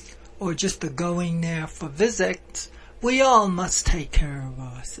 or just the going there for visits, we all must take care of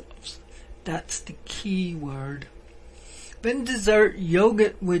ourselves. That's the key word. Then dessert,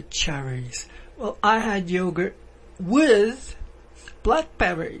 yogurt with cherries. Well, I had yogurt with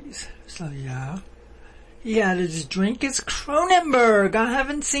blackberries. So yeah. He had his drink is Kronenberg. I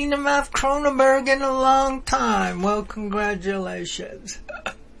haven't seen him have Kronenberg in a long time. Well, congratulations.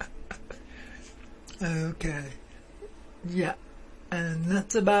 Okay. Yeah. And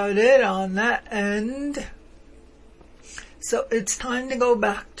that's about it on that end. So it's time to go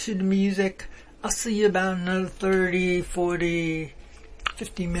back to the music. I'll see you about another 30, 40,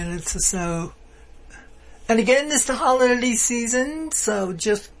 50 minutes or so. And again, it's the holiday season, so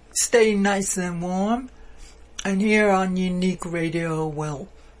just stay nice and warm. And here on Unique Radio, we'll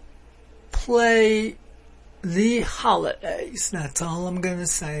play the holidays. That's all I'm going to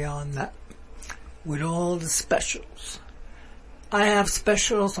say on that. With all the specials. I have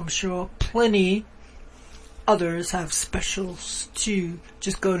specials, I'm sure plenty others have specials too.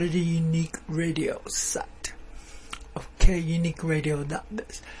 Just go to the Unique Radio site. Okay,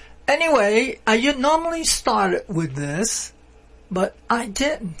 uniqueradio.biz. Anyway, I normally start it with this, but I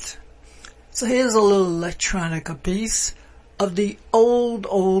didn't. So here's a little electronica piece of the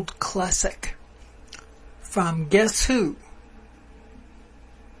old classic from Guess Who?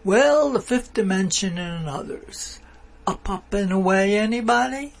 Well, the Fifth Dimension and others. Up and away,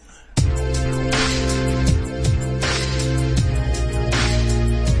 anybody?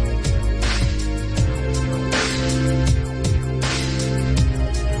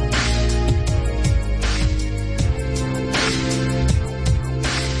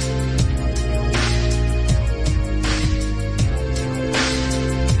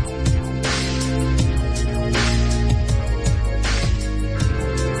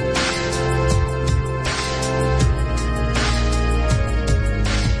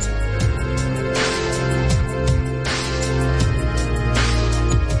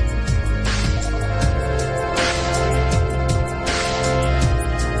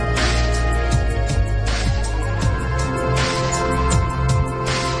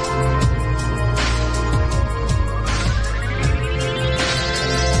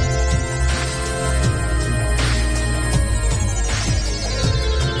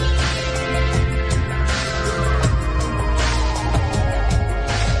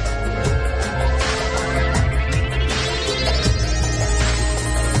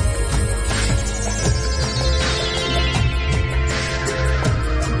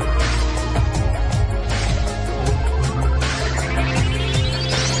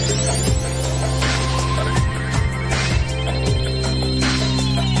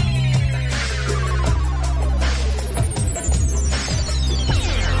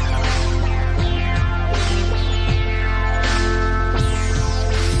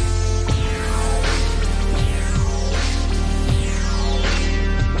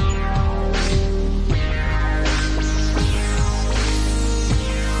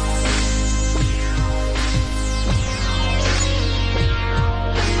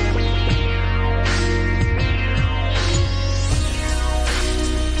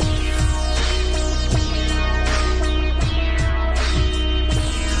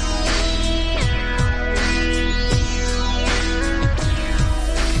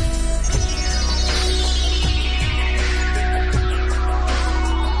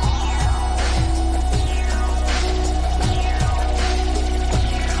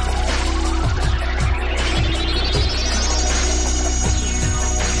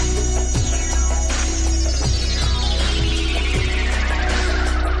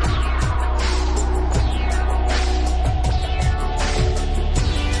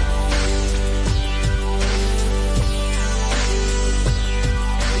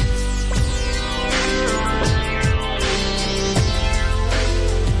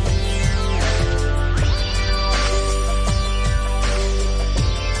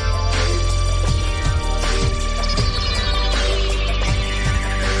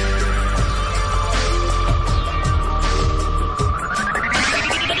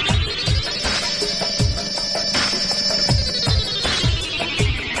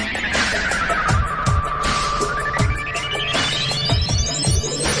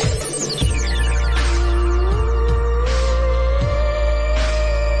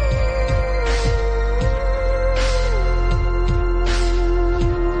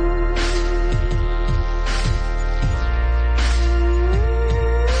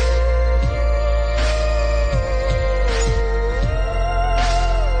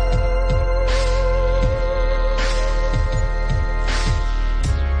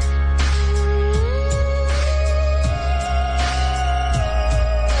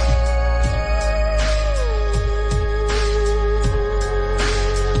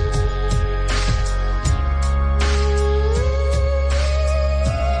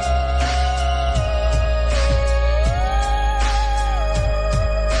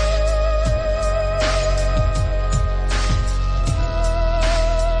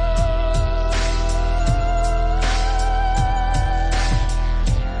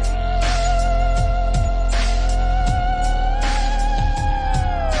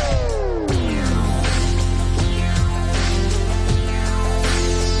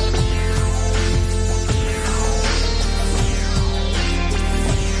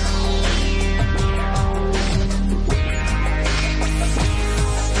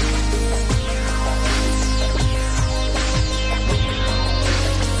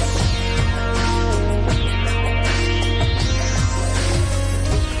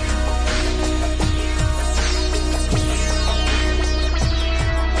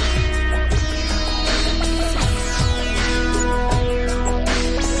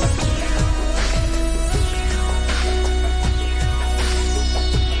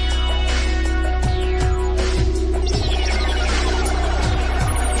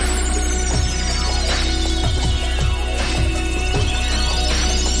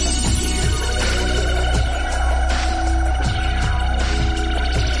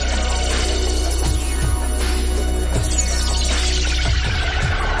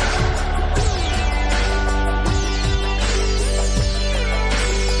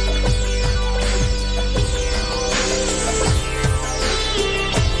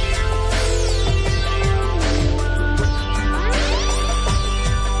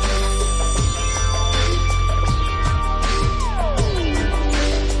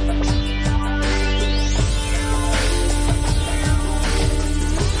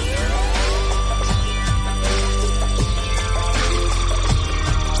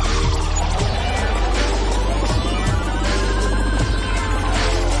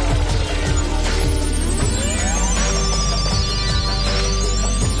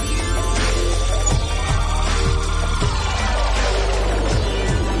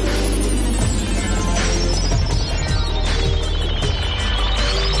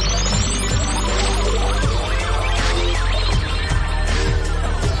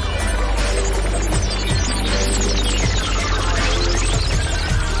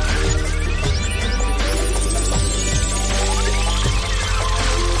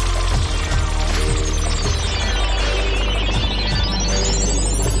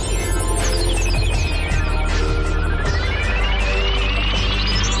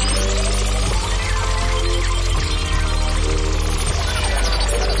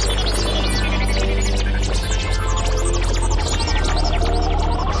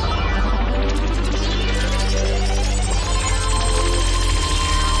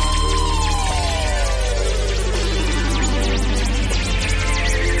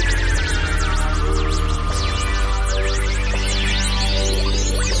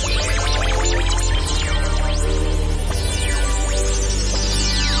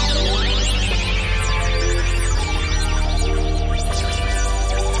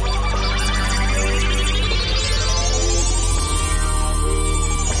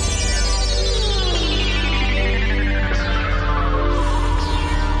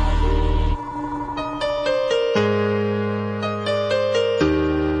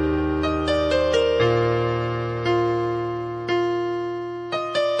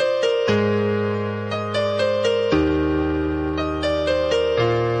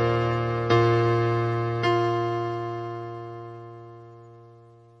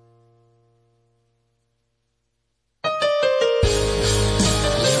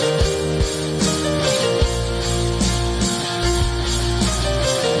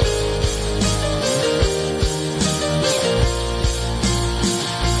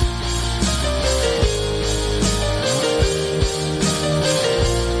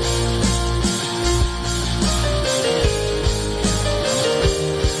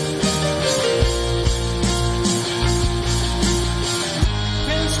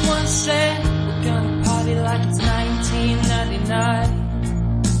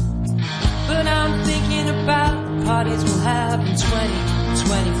 parties will have in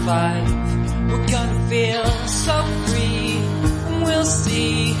 2025. We're gonna feel so free, and we'll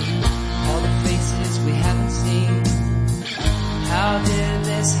see all the faces we haven't seen. How did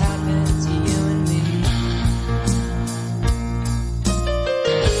this happen to you and me?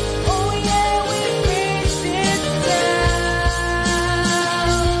 Oh yeah, we faced it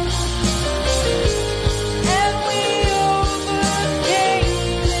down, and we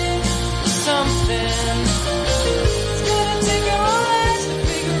overcame it. Something. It's gonna take our lives to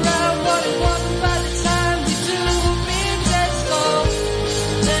figure out what it was, and by the time we do, we'll be dead slow.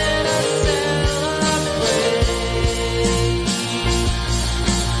 Let us celebrate.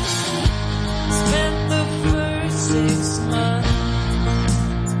 Spent the first 6 months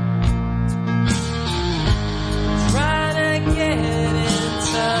trying to get in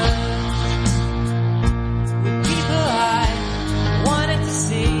touch with people I wanted to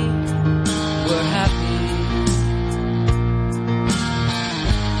see were happy.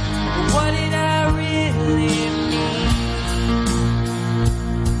 But what did I really mean?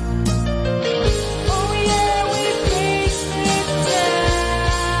 Oh yeah, we faced it down,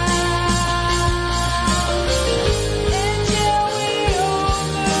 and yeah, we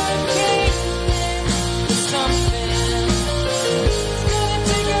overcame it. Something. It's gonna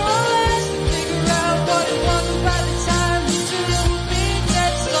take our lives to figure out what it was, and by the time we do, we'll be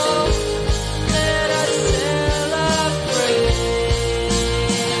dead slow. Let us celebrate.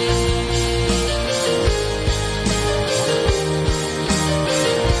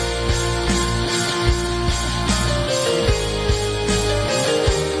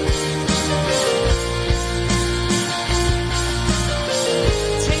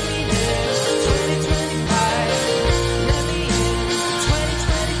 Take me there, 2025. Let me in,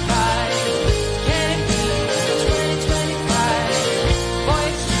 2025. Can it be 2025? Boy,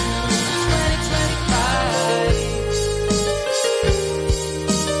 it's true, 2025.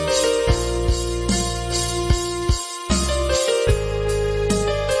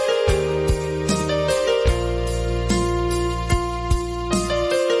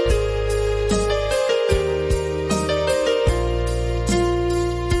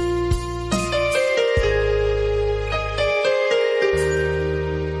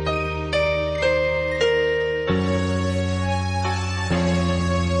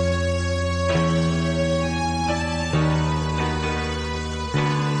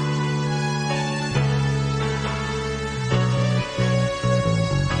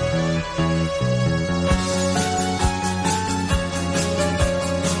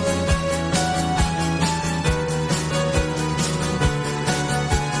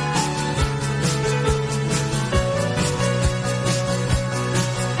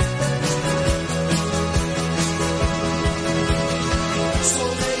 So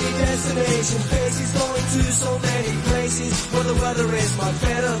many destinations, faces going to so many places where the weather is much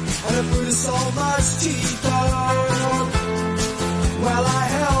better and the food is so much cheaper. Well, I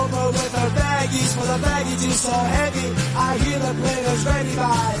help her with her baggies, for the baggage is so heavy. I hear the players ready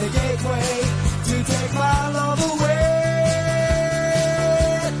by the gateway to take my love away.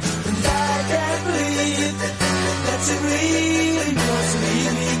 And I can't believe that she really wants to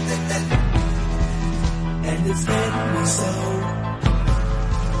leave me. And it's getting me so.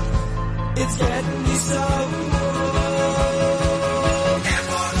 It's getting me so.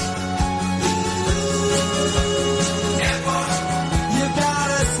 You got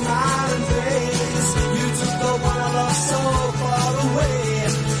a smiling face. You took the one I love so far away.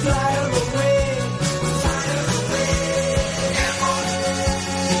 Fly her away. Fly her away.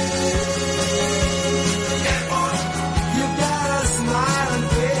 You got a smiling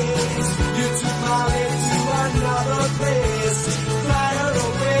face. You took my lady to another place. Fly her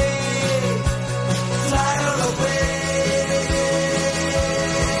away. Fly her away.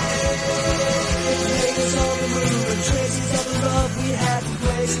 Pictures on the moon and traces of the love we had in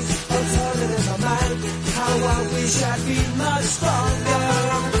places. I'm turning in my mind how I wish I'd been much stronger.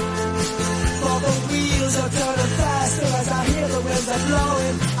 For the wheels are turning faster as I hear the winds are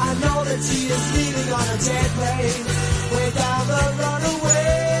blowing. I know that she is leaving on a jet plane way down the runaway.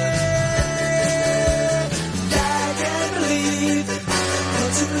 I can't believe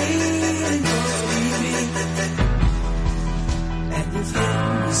that you really want to leave me. And it's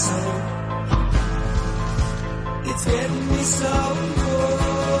getting me so. It's getting me so.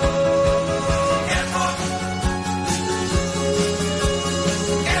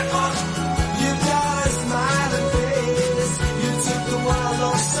 You got a smiling face. You took the wild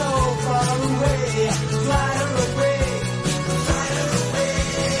love so far away. Fly her away. Fly her away.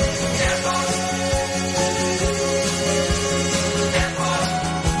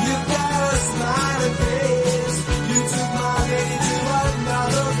 You got a smiling face. You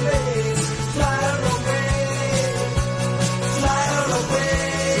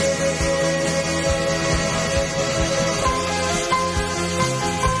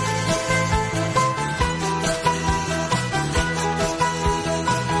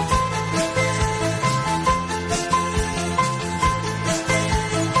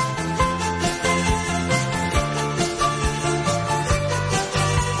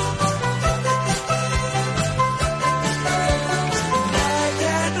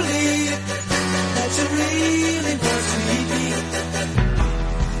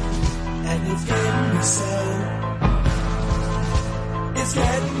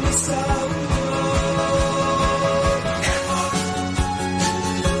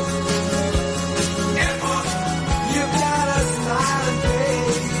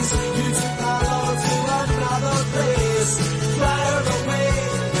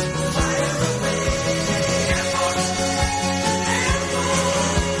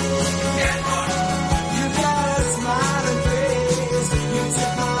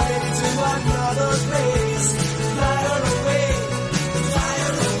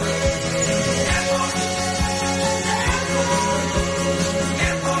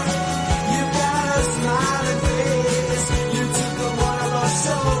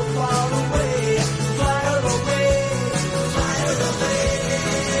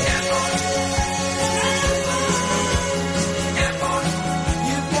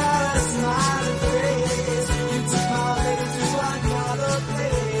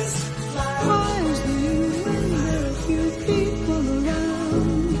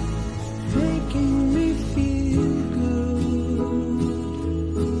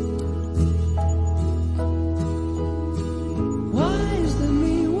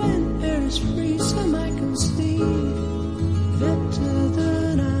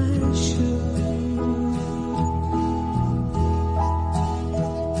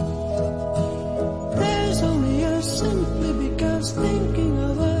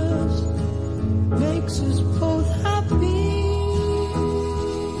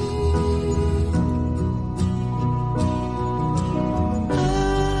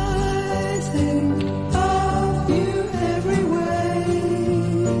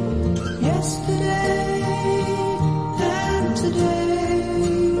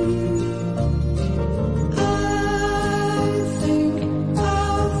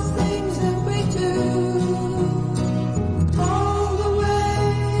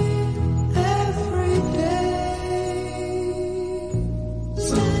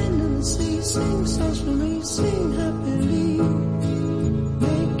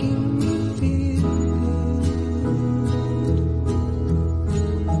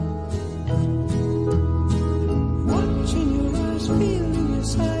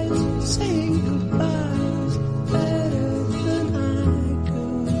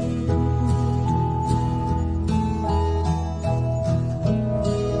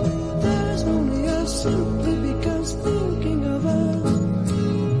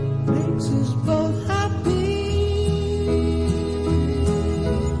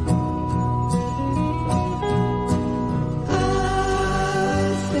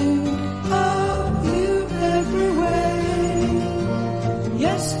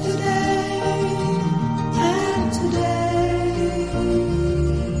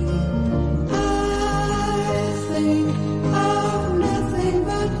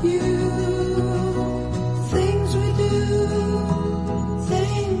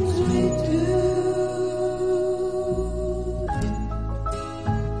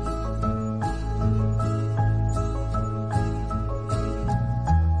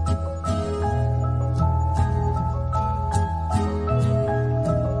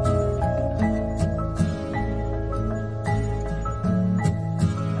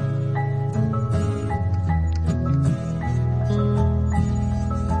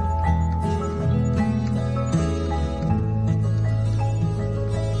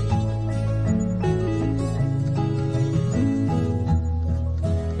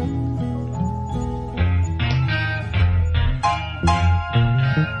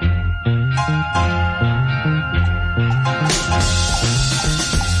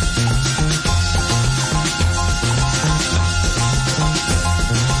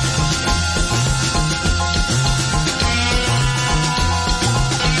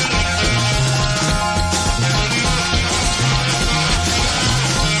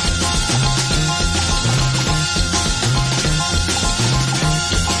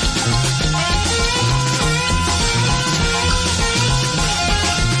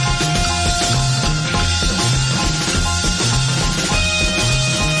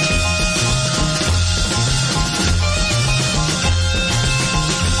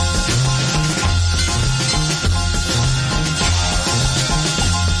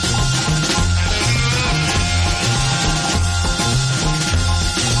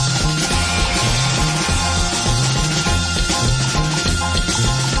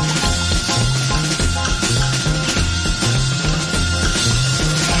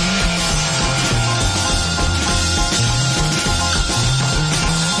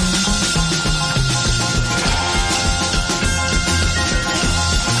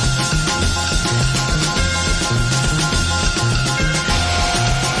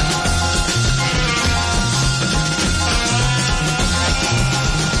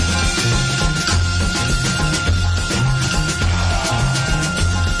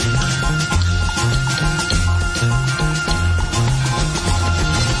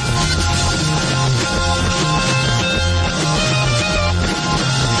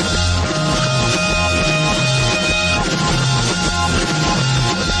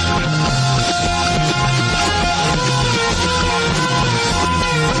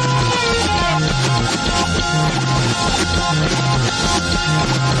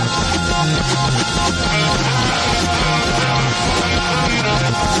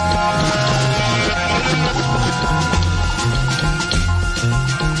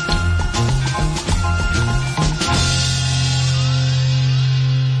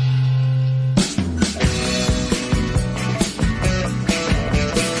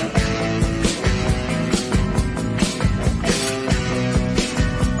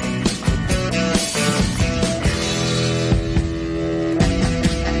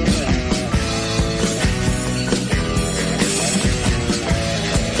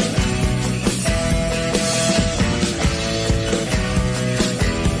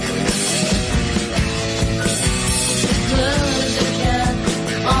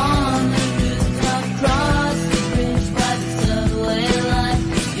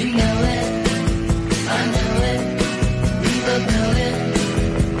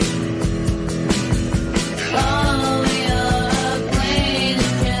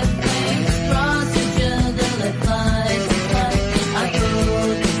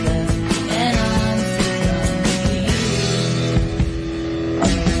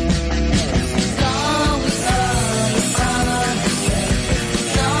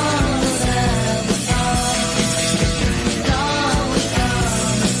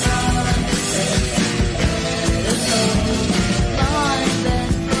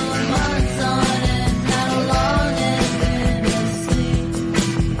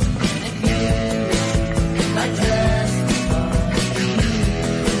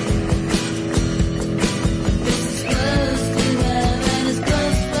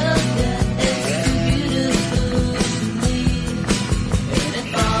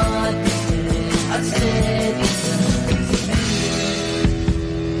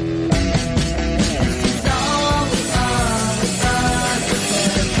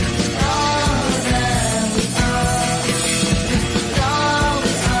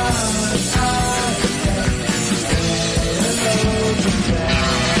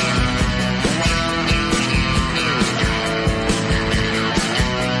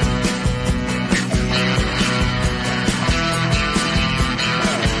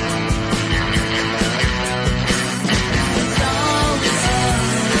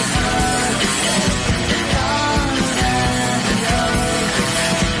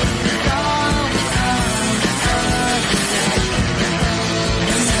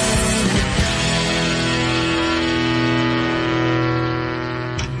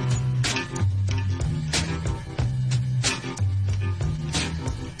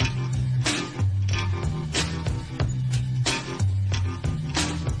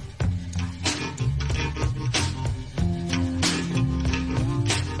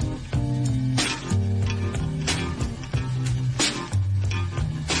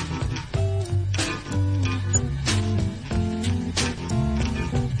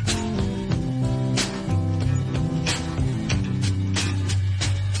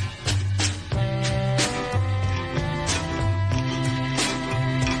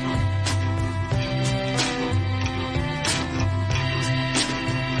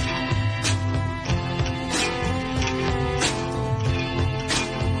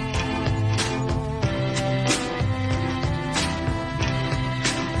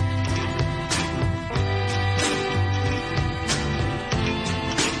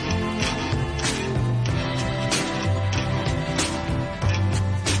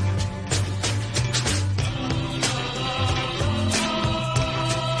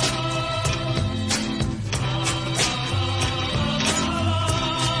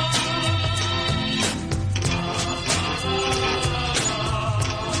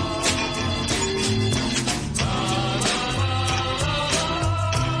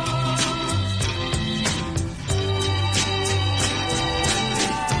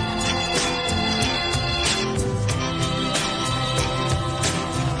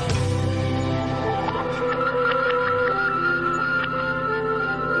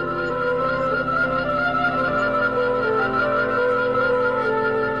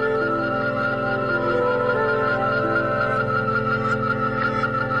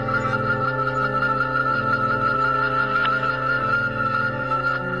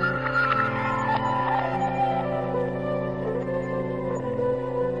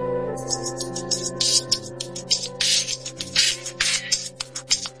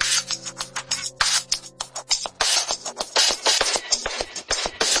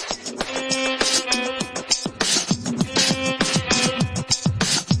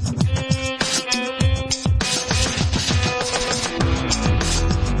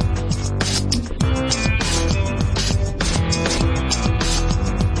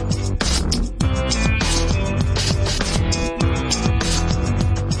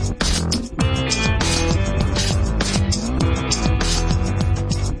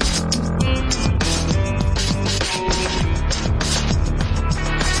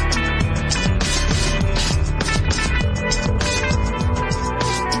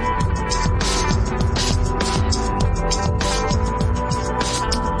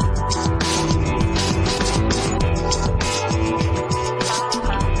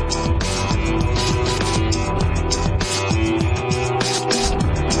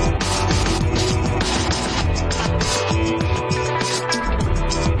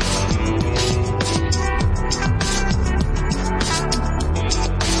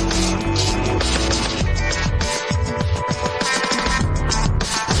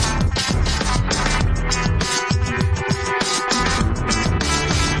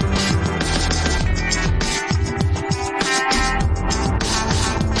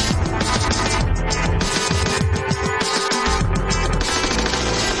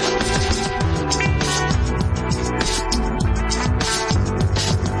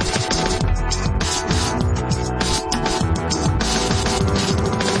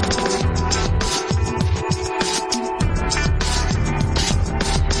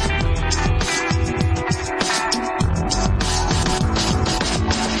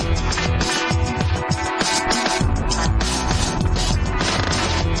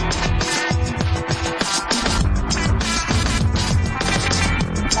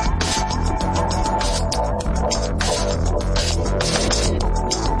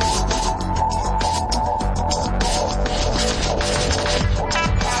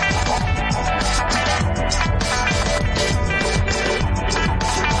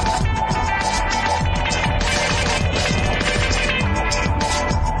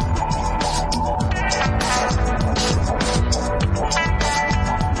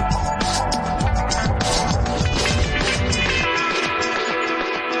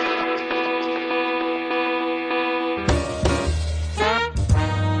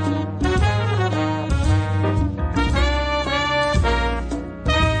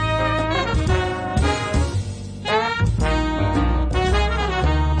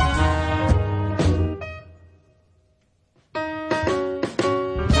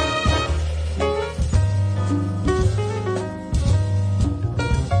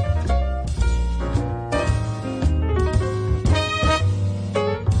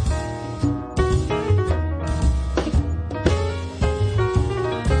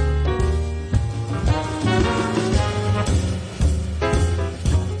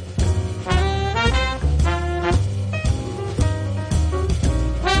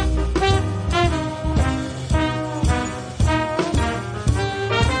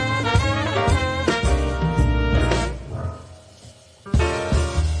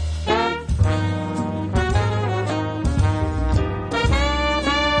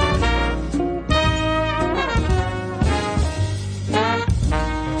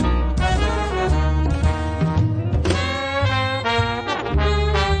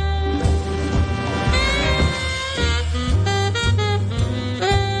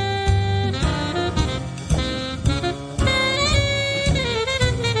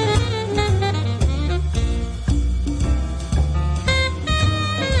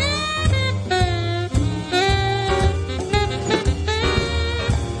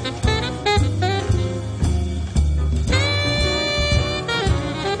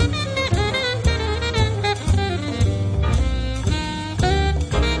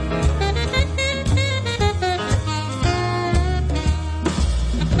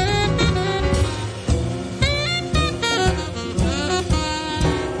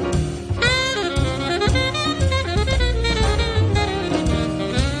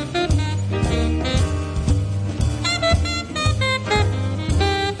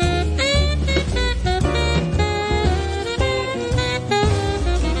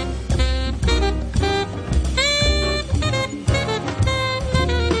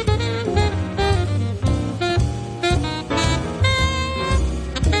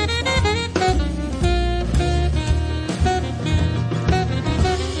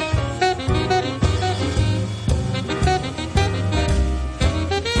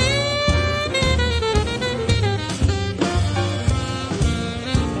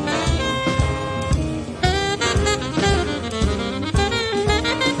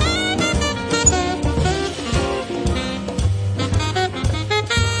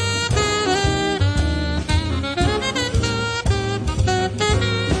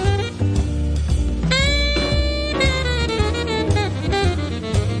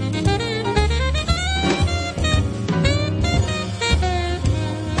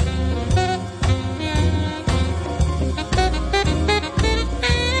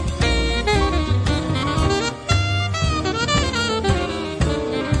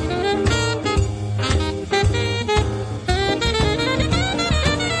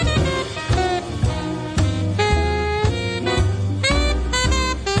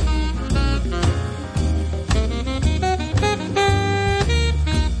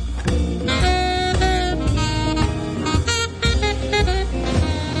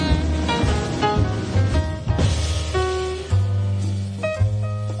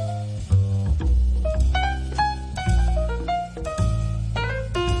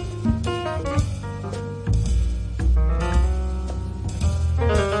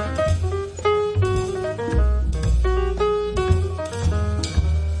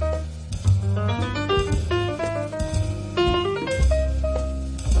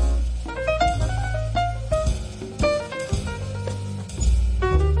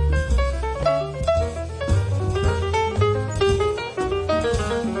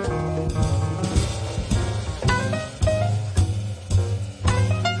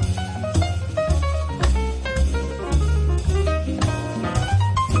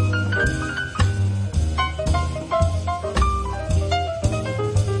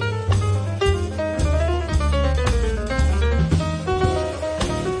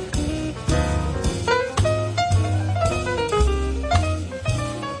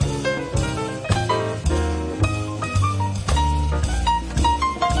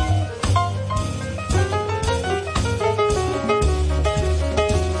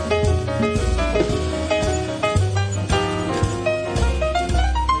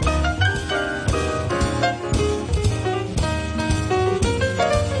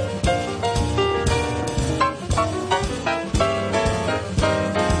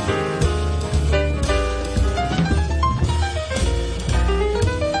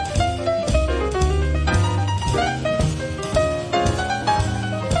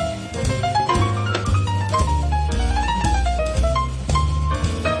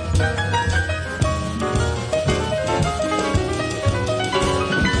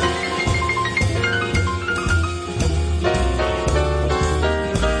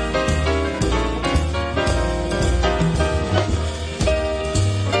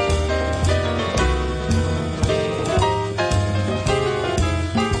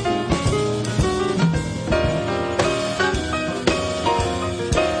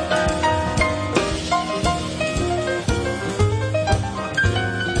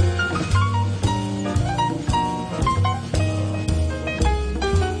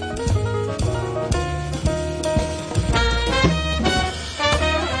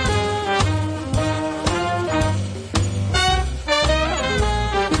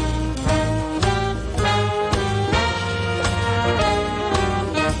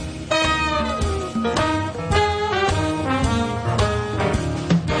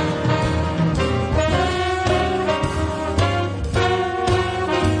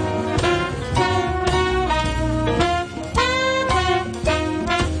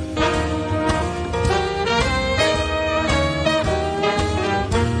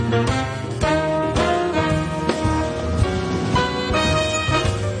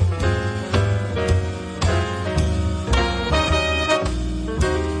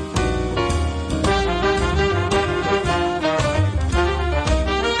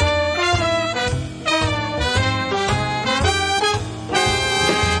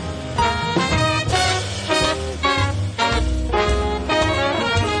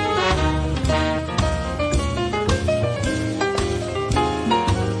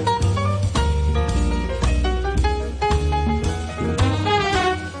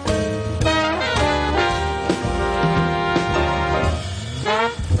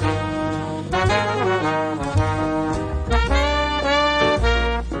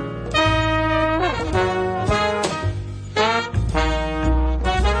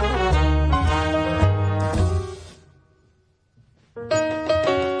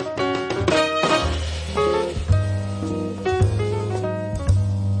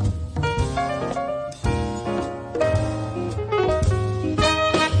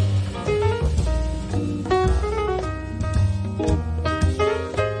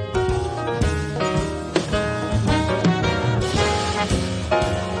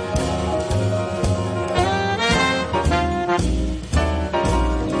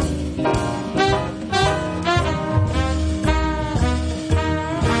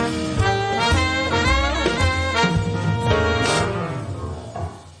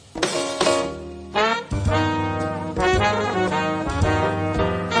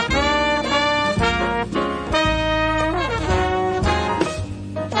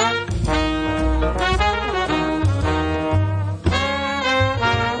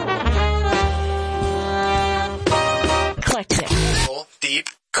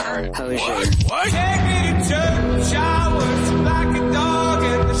Kosher. Taking a turn, showers like a dog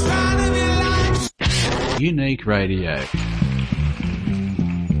and the shrine of your life. Unique Radio.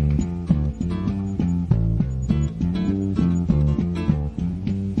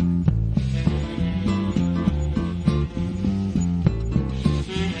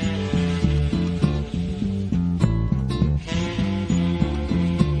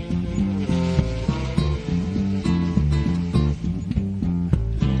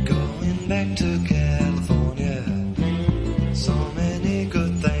 Back to California, so many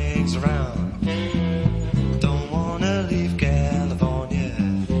good things around. Don't wanna leave California.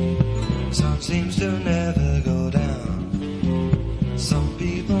 Sun seems to never go down. Some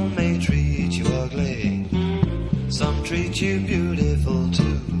people may treat you ugly, some treat you beautiful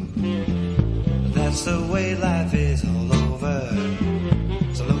too. That's the way life is all over.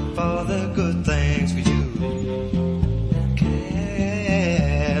 So look for the good things for you.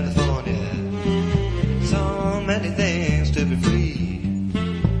 Many things to be free.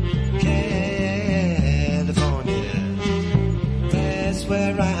 California, that's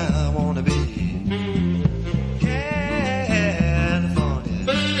where I wanna be. California,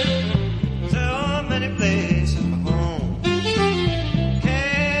 so many places for home.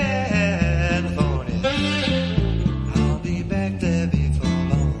 California, I'll be back there before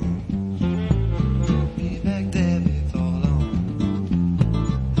long. Be back there before long.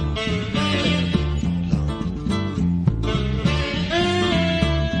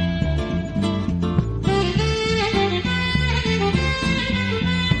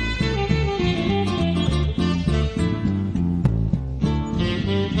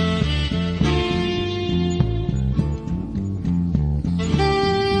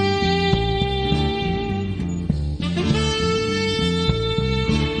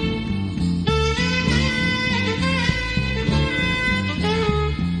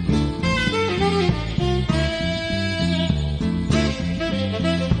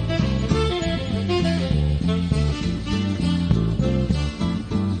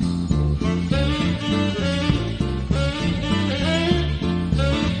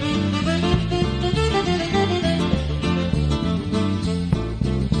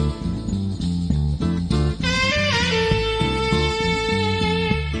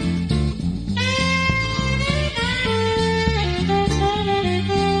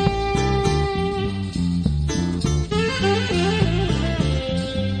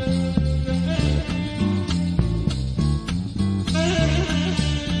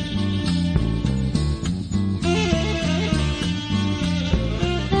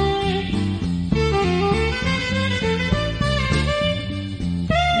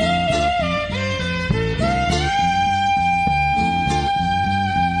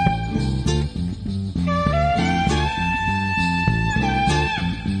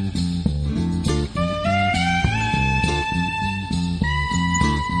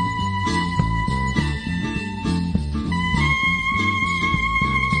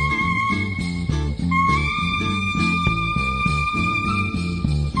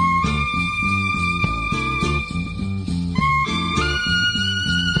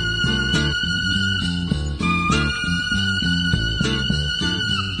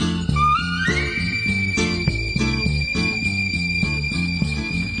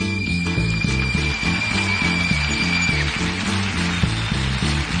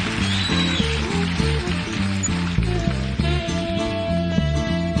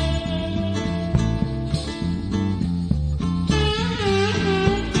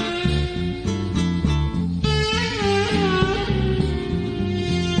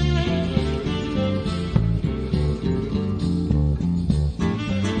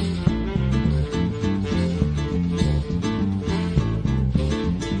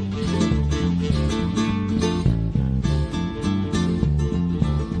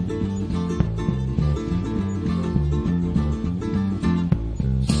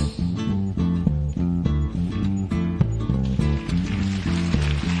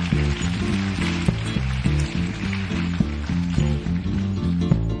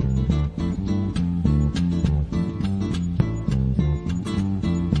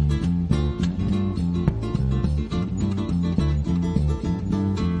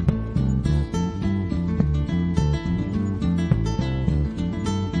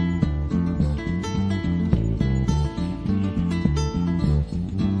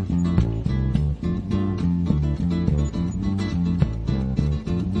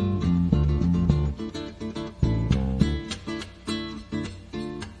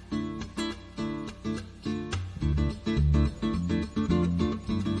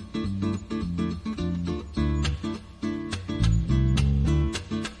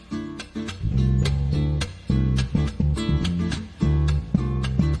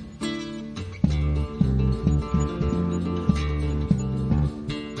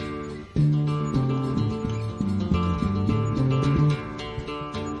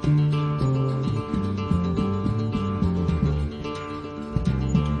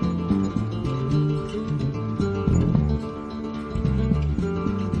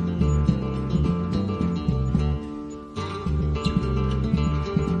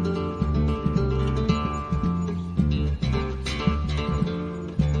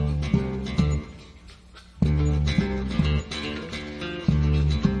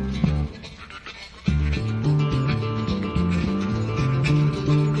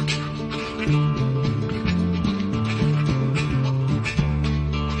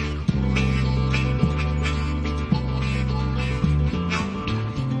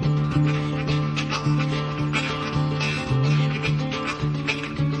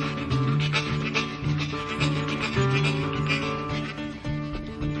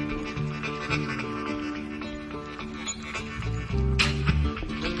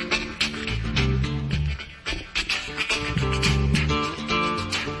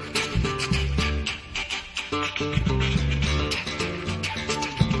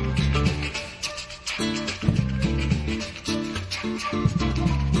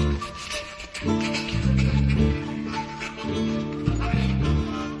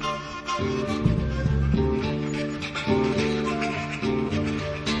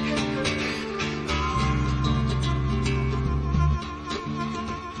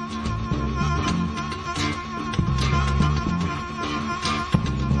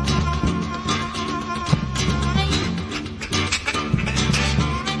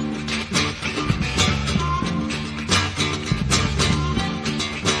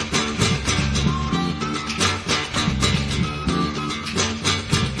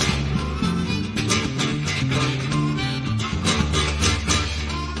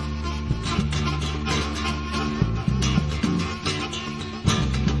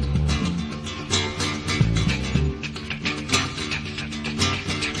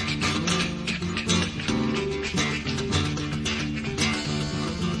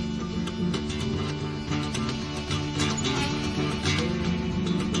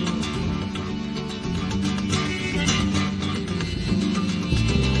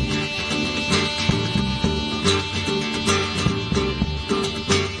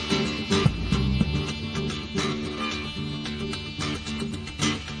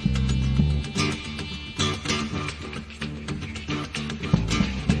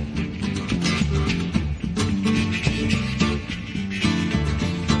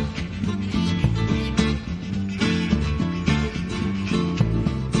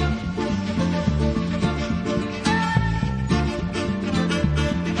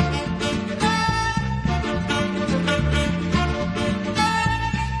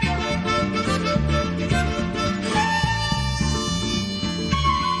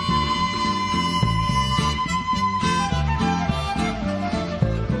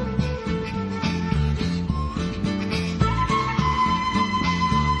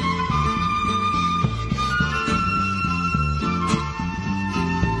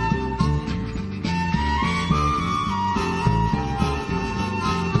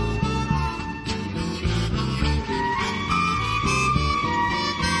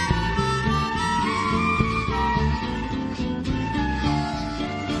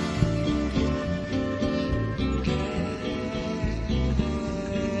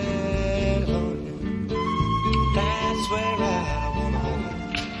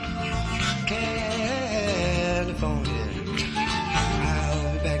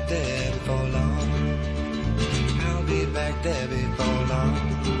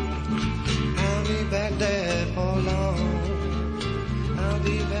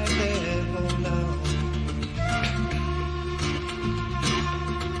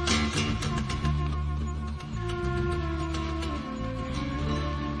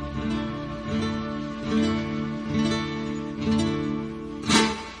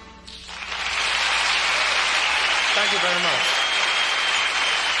 Thank you very much.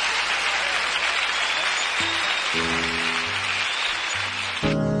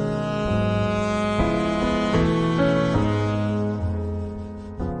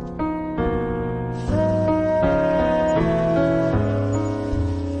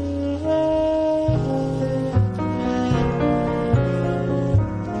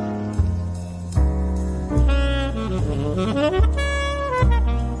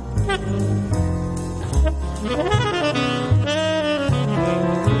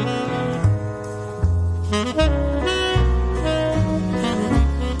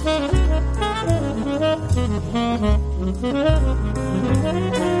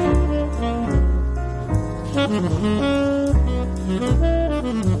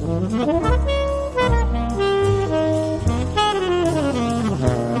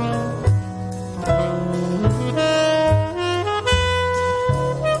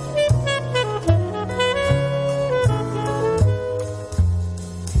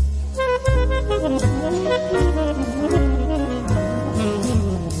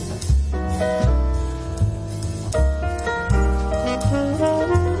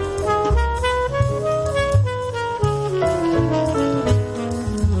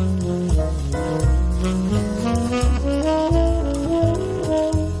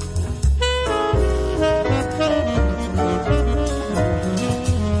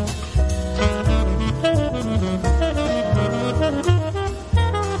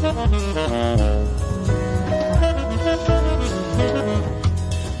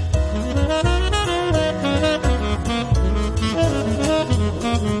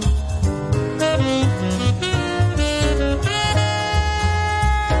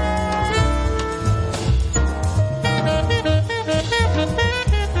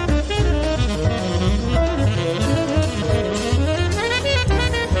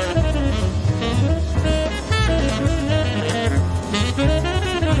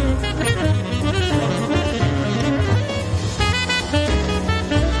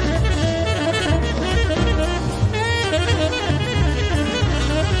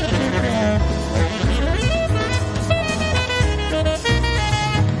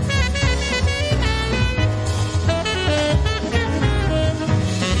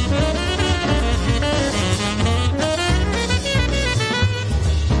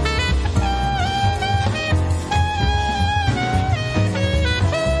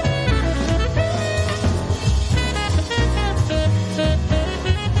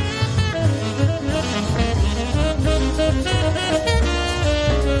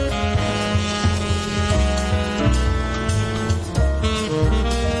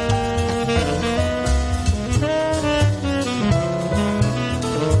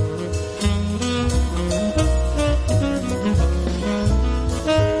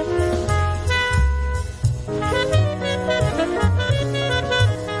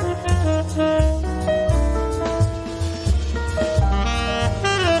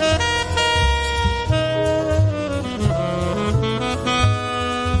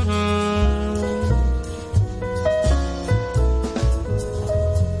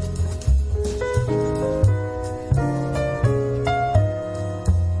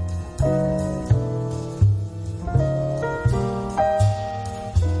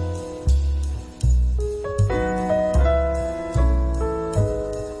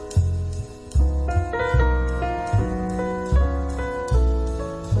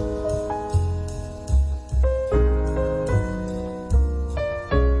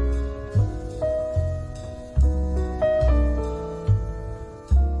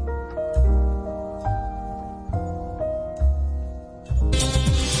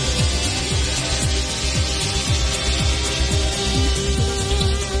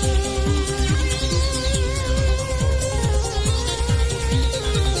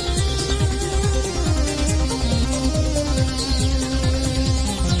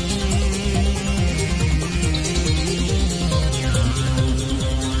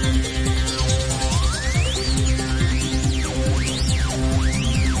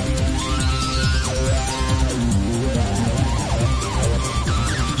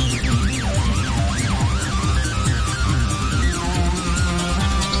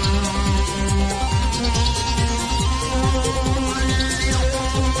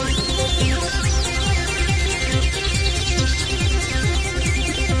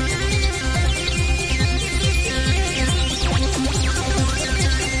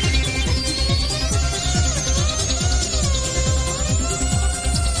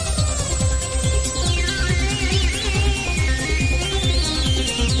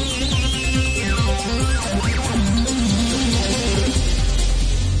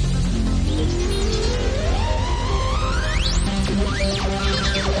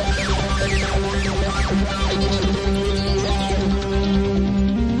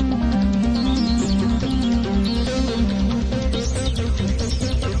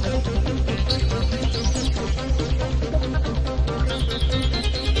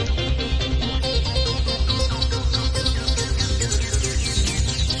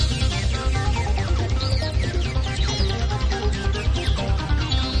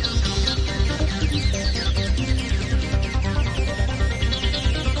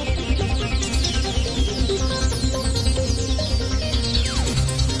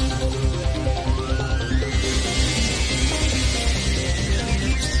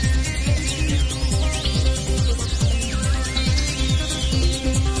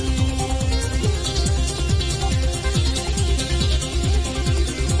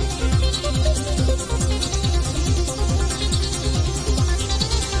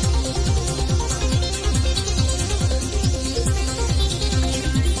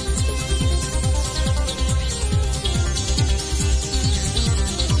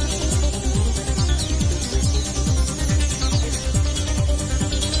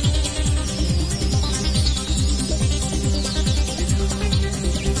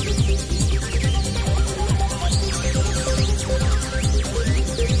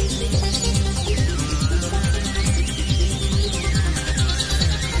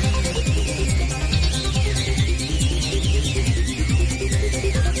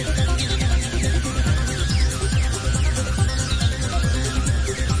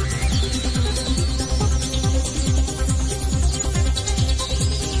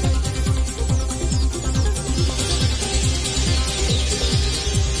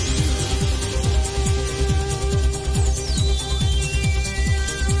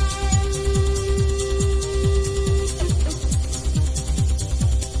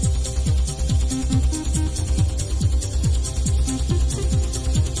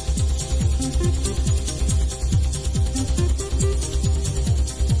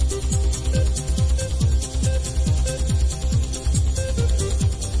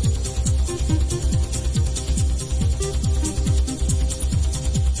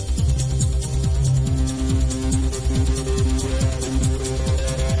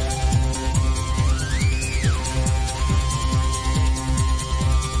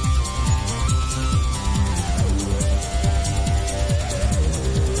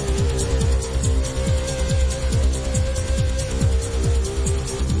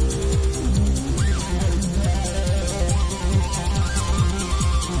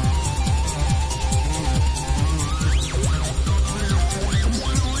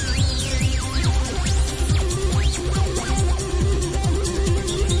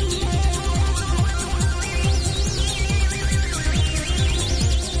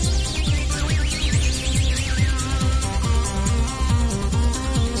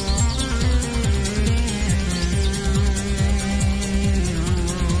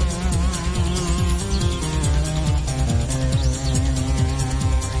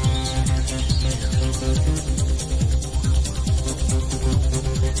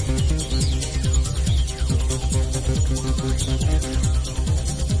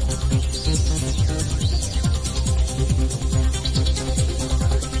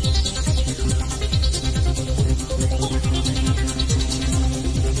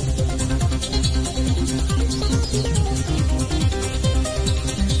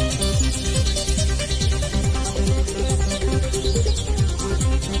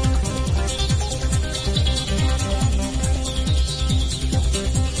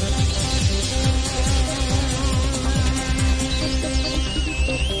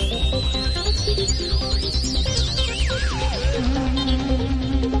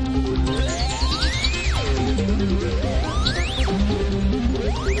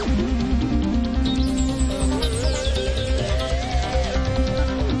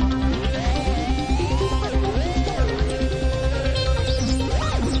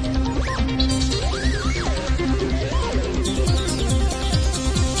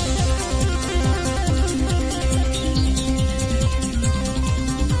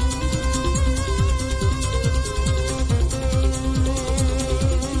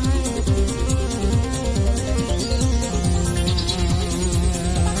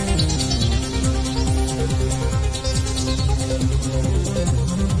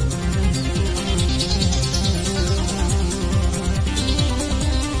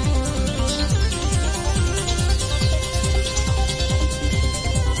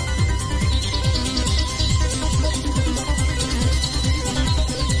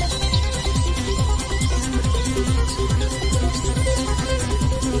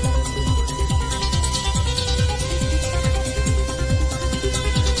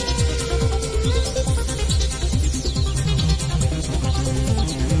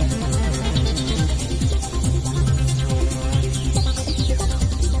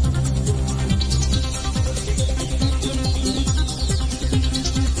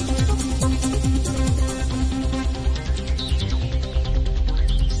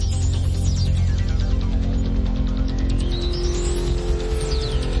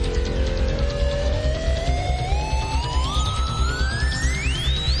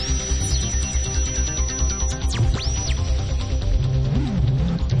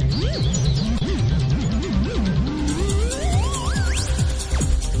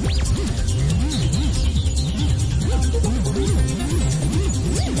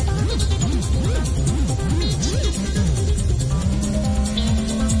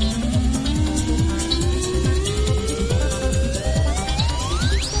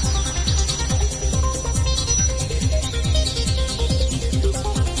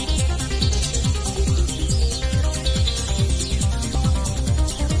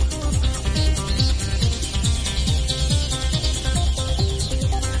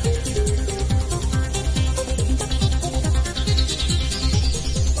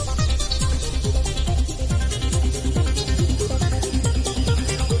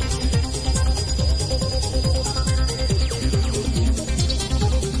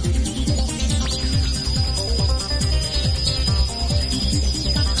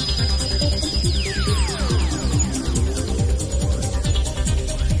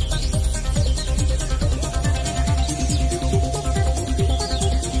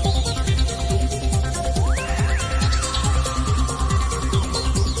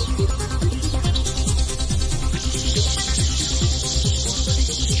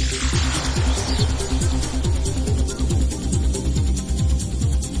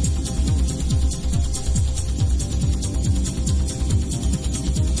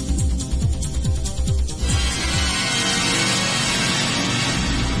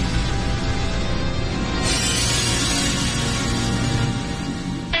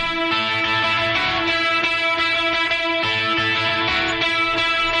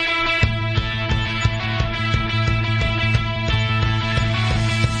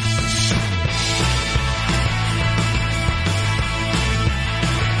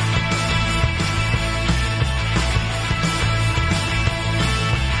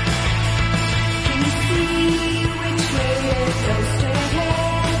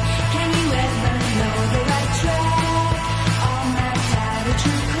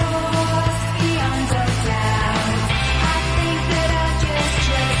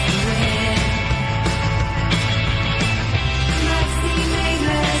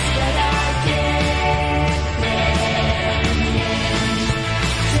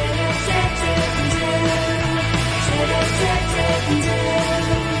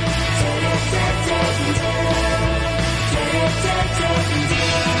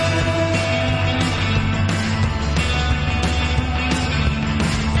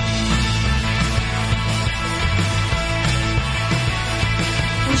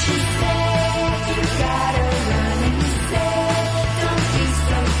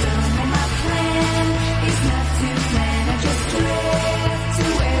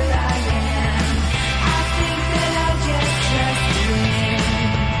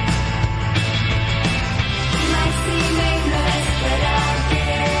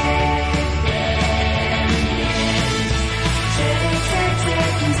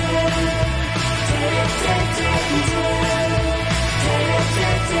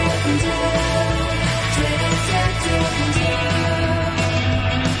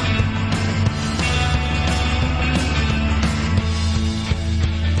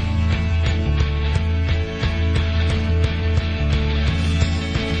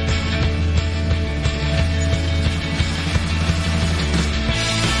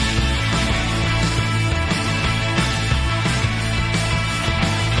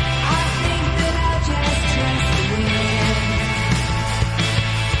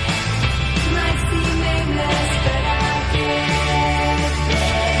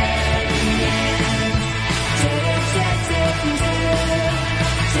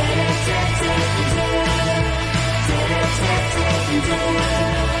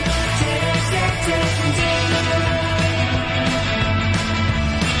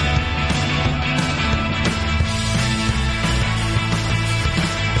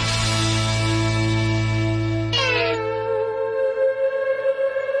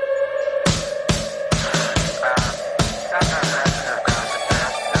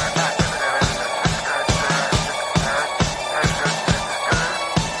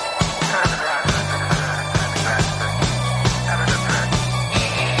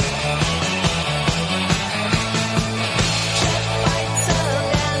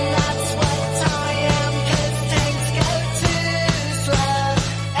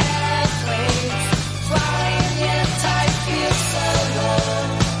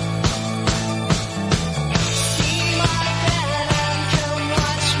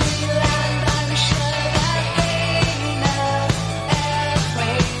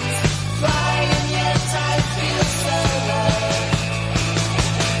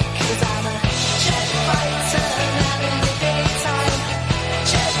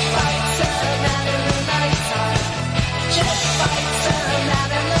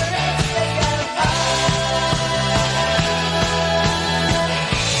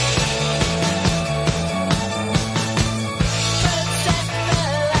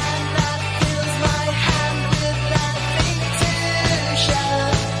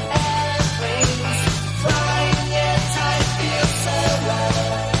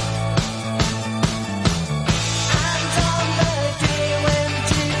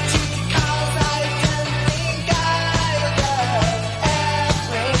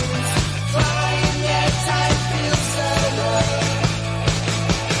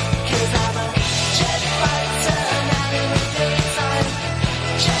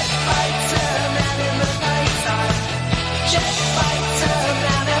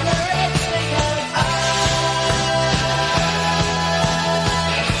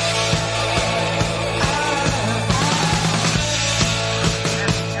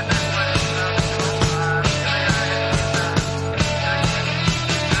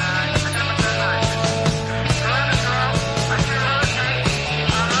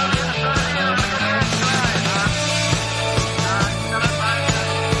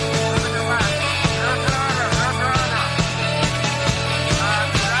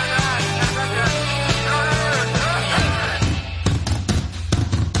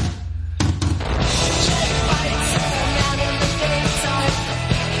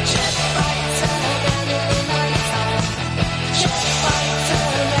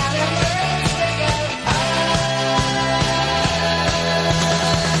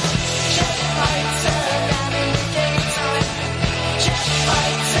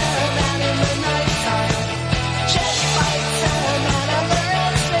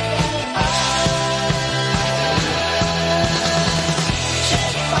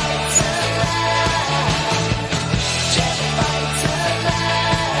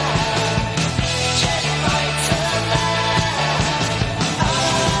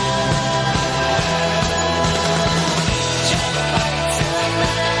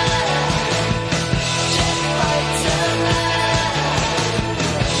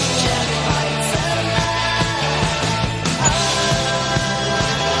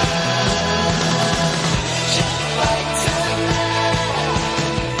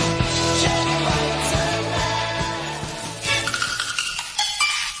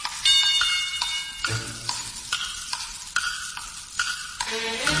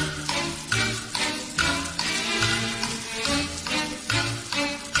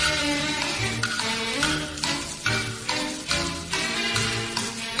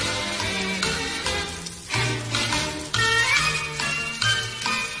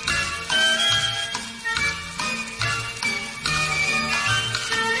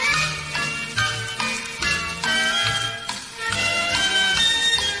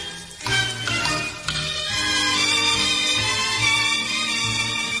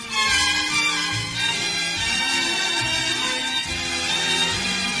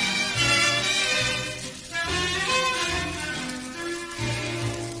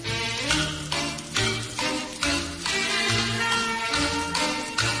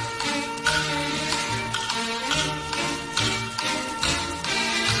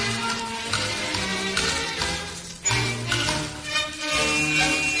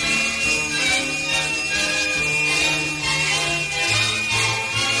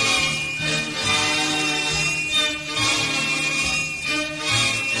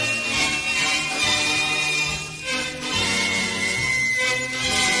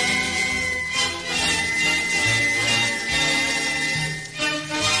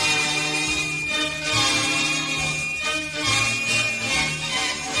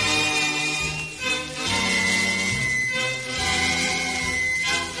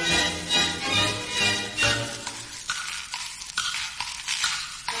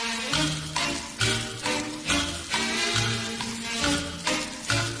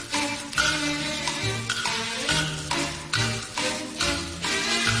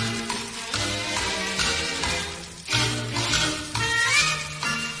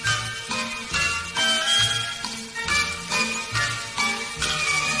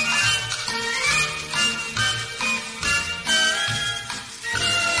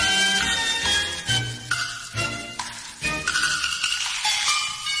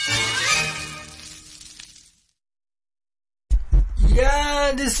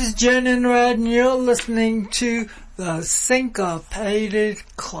 is Jen In The Rad, and you're listening to the Syncopated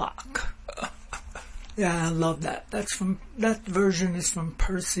Clock. Yeah, I love that. That version is from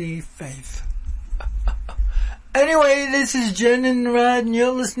Percy Faith. Anyway, this is Jen In The Rad, and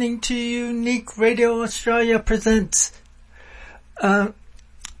you're listening to Unique Radio Australia presents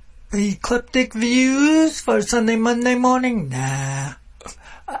Ecliptic Views for Sunday, Monday morning. Nah.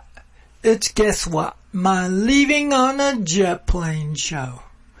 It's, guess what? My Leaving on a Jet Plane show.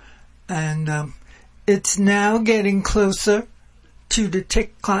 And it's now getting closer to the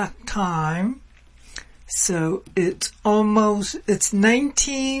tick-clock time. So it's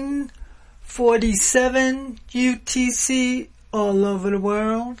 1947 UTC all over the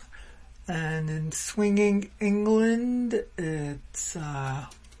world. And in swinging England, it's, no,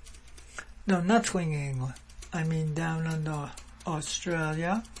 not swinging England. I mean down under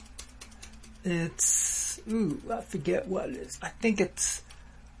Australia. It's, I forget what it is. I think it's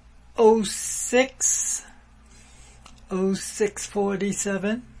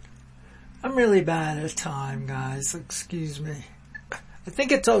 0647. I'm really bad at time, guys. Excuse me. I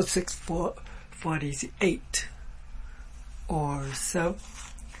think it's 0648 or so.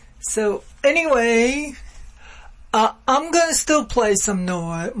 So anyway, I'm gonna still play some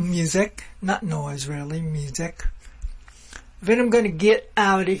music. Not noise, really, music. Then I'm gonna get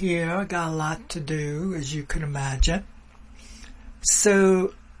out of here. I got a lot to do, as you can imagine.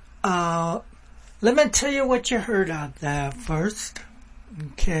 So, let me tell you what you heard out there first.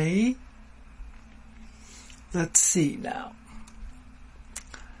 Okay. Let's see now.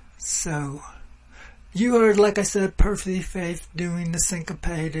 So, you heard, like I said, Percy Faith doing the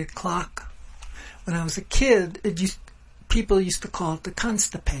Syncopated Clock. When I was a kid, people used to call it the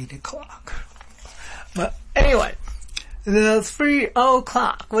Constipated Clock. But anyway, the 3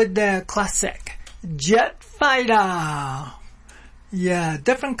 o'clock with their classic Jet Fighter. Yeah,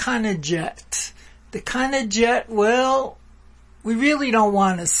 different kind of jet. The kind of jet, well, we really don't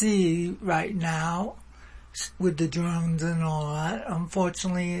want to see right now with the drones and all that.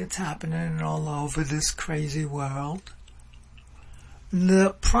 Unfortunately, it's happening all over this crazy world.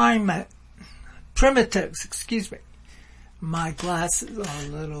 The primitives, excuse me. My glasses are a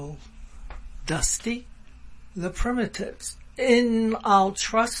little dusty. The primitives. I'll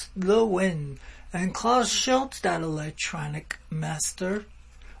trust the wind. And Klaus Schultz, that electronic master.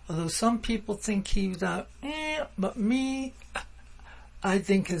 Although some people think he's out, but me, I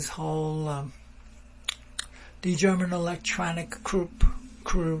think his whole, the German electronic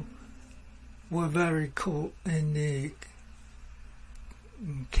crew were very cool indeed.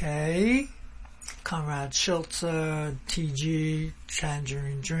 Okay. Konrad Schulze, TG,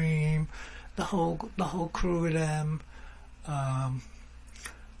 Tangerine Dream, the whole crew of them.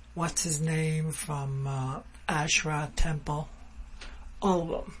 What's his name from Ashra Temple? All of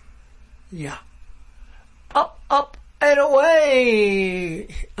them. Yeah. Up and away!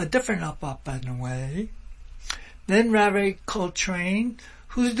 A different up and away. Then Ravi Coltrane,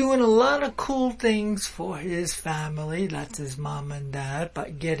 who's doing a lot of cool things for his family, that's his mom and dad, by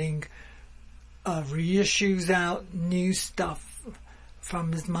getting reissues out, new stuff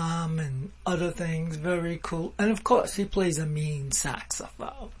from his mom and other things. Very cool. And of course, he plays a mean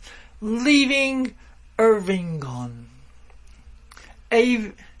saxophone. Leaving Irvingon.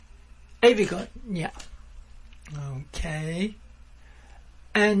 Avigon, yeah. Okay.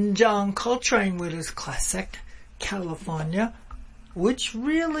 And John Coltrane with his classic, California, which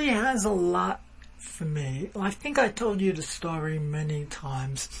really has a lot for me. I think I told you the story many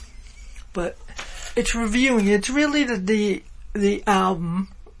times, but it's reviewing. It's really the album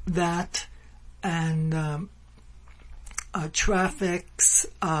that, and Traffic's,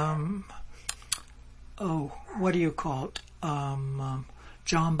 what do you call it?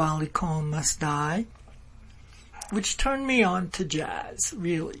 John Barleycorn Must Die, which turned me on to jazz,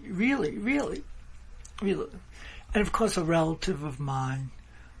 really. And of course, a relative of mine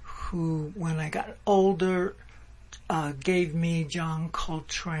who, when I got older, gave me John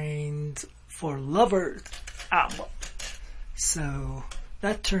Coltrane's For Lovers album. So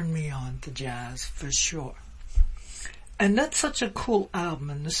that turned me on to jazz for sure. And that's such a cool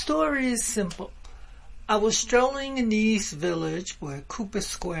album. And the story is simple. I was strolling in the East Village where Cooper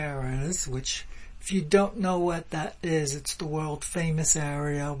Square is, which, if you don't know what that is, it's the world famous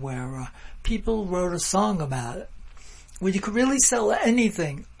area where people wrote a song about it. Where you could really sell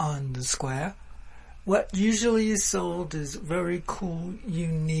anything on the square. What usually is sold is very cool,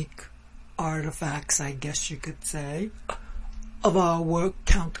 unique artifacts, I guess you could say, of our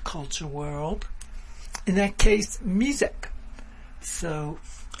counterculture world. In that case, music. So,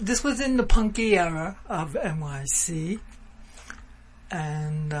 this was in the punky era of NYC.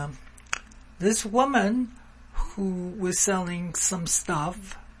 And this woman who was selling some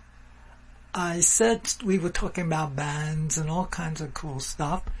stuff, I said we were talking about bands and all kinds of cool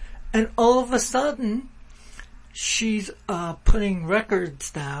stuff, and all of a sudden she's putting records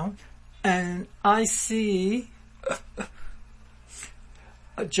down, and I see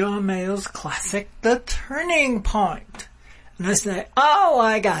John Mayall's classic, The Turning Point. And I say, oh,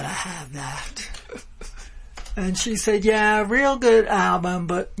 I gotta have that. And she said, yeah, real good album,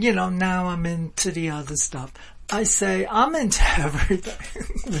 but, now I'm into the other stuff. I say, I'm into everything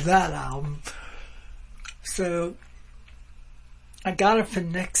with that album. So, I got it for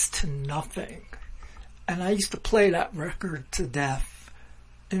next to nothing. And I used to play that record to death.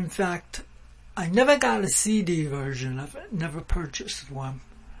 In fact, I never got a CD version of it, never purchased one,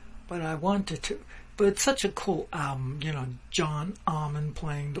 but I wanted to. But it's such a cool album, John Almond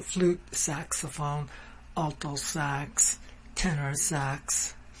playing the flute, saxophone, alto sax, tenor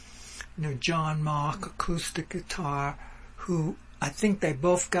sax, John Mark, acoustic guitar, who I think they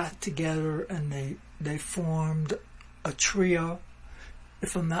both got together and they formed a trio,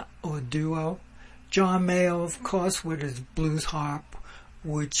 if I'm not, or a duo. John Mayall, of course, with his blues harp,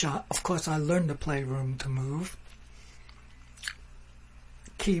 which, of course, I learned to play Room to Move.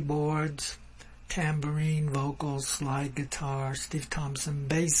 Keyboards, tambourine, vocals, slide guitar, Steve Thompson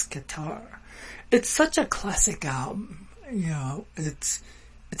bass guitar. It's such a classic album.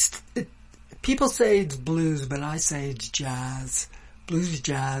 People say it's blues, but I say it's jazz. Blues,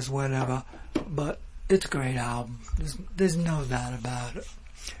 jazz, whatever. But it's a great album. There's no doubt about it.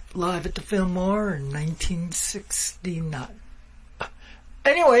 Live at the Fillmore in 1969.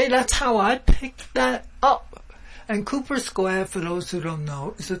 Anyway, that's how I picked that up. And Cooper Square, for those who don't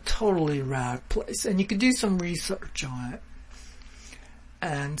know, is a totally rad place. And you can do some research on it.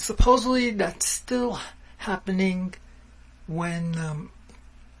 And supposedly that's still happening when,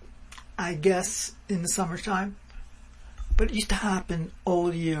 I guess, in the summertime. But it used to happen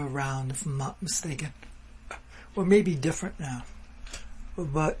all year round, if I'm not mistaken. Or maybe different now.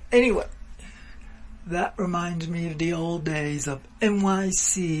 But anyway, that reminds me of the old days of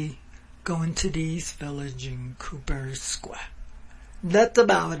NYC going to the East Village in Cooper Square. That's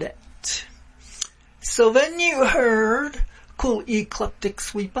about it. So then you heard Cool Eclectic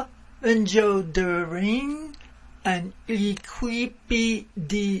Sweeper and Joe Doreen and Equipe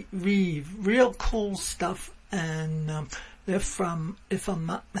de Rive. Real cool stuff. And they're from, if I'm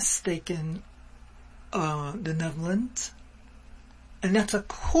not mistaken, the Netherlands. And that's a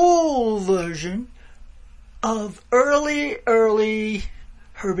cool version of early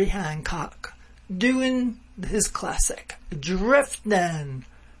Herbie Hancock doing his classic Driftin'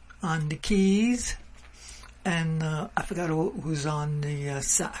 on the keys, and I forgot who's on the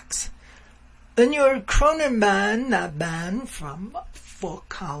sax. Then your Cronin band, that band from Fort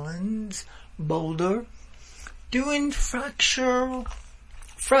Collins, Boulder, doing fractural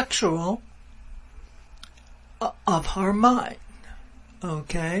of her mind.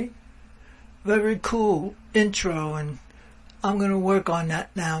 Okay, very cool intro, and I'm going to work on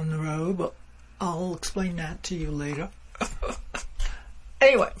that down the road, but I'll explain that to you later.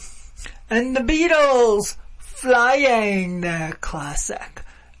 Anyway, and the Beatles, Flying, their classic.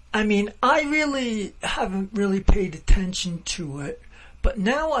 I mean, I really haven't really paid attention to it, but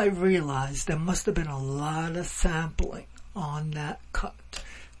now I realize there must have been a lot of sampling on that cut.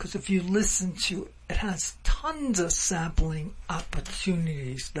 Because if you listen to it, it has tons of sampling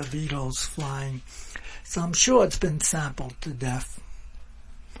opportunities, the Beatles Flying. So I'm sure it's been sampled to death.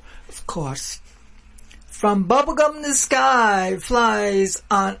 Of course. From Bubblegum in the Sky flies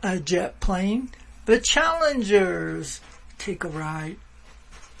on a jet plane. The Challengers take a ride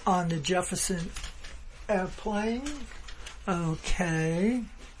on the Jefferson airplane. Okay.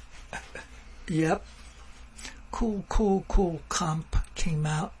 Yep. Cool comp came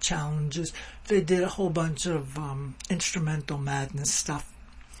out, Challenges. They did a whole bunch of instrumental madness stuff.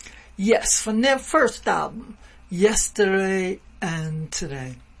 Yes, from their first album, Yesterday and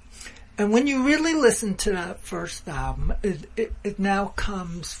Today. And when you really listen to that first album, it now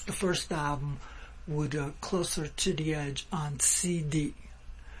comes, the first album, with Closer to the Edge on CD.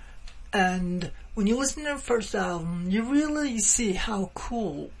 And when you listen to the first album, you really see how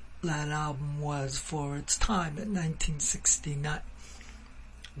cool that album was for its time in 1969.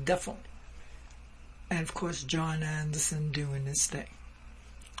 Definitely. And of course, John Anderson doing his thing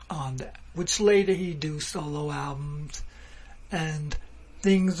on that, which later he'd do solo albums and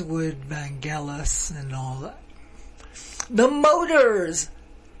things with Vangelis and all that. The Motors,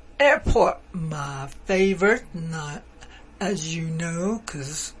 Airport, my favorite, not as you know,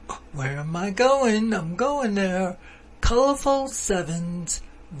 because where am I going? I'm going there. Colorful Sevens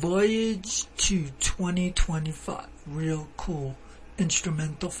Voyage to 2025. Real cool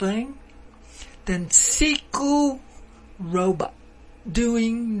instrumental thing. Then Siku Robot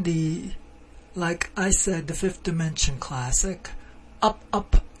doing the, like I said, the Fifth Dimension classic, Up,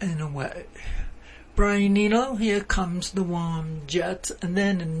 Up and Away. Brian Eno, Here Comes the Warm Jets, and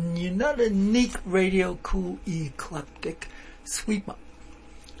then another unique radio cool eclectic sweep up.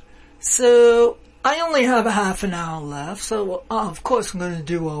 So I only have a half an hour left, so of course I'm going to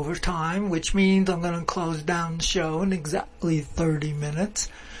do overtime, which means I'm going to close down the show in exactly 30 minutes.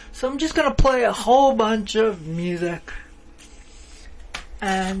 So I'm just going to play a whole bunch of music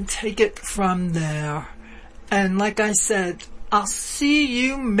and take it from there. And like I said, I'll see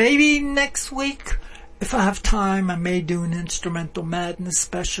you maybe next week. If I have time, I may do an Instrumental Madness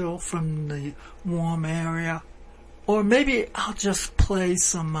special from the warm area. Or maybe I'll just play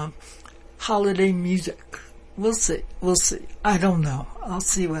some holiday music. We'll see. I don't know. I'll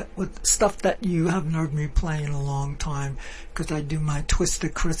see what stuff that you haven't heard me play in a long time, because I do my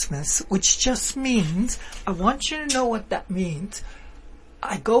Twisted Christmas, which just means, I want you to know what that means.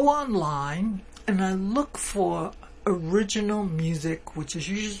 I go online and I look for original music, which is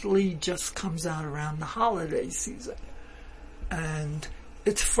usually just comes out around the holiday season. And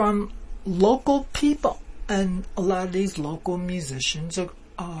it's from local people. And a lot of these local musicians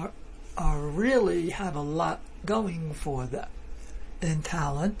are really have a lot going for them in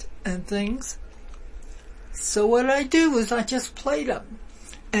talent and things. So what I do is I just play them.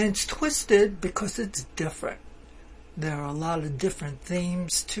 And it's twisted because it's different. There are a lot of different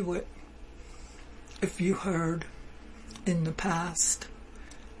themes to it, if you heard in the past.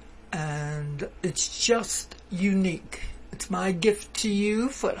 And it's just unique. It's my gift to you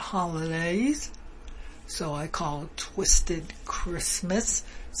for the holidays. So I call it Twisted Christmas.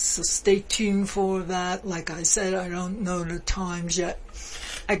 So stay tuned for that. Like I said, I don't know the times yet.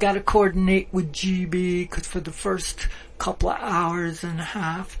 I got to coordinate with GB, because for the first couple of hours and a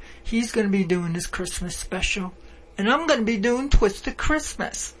half, he's going to be doing his Christmas special. And I'm going to be doing Twisted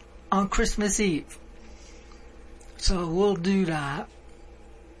Christmas on Christmas Eve. So we'll do that.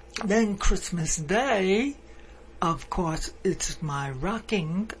 Then Christmas Day, of course, it's my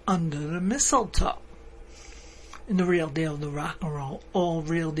rocking under the mistletoe. In the real deal, the rock and roll, all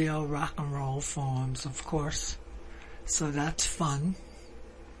real deal rock and roll forms, of course. So that's fun.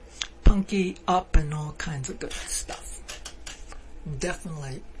 Punky up and all kinds of good stuff.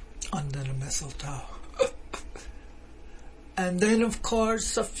 Definitely under the mistletoe. And then, of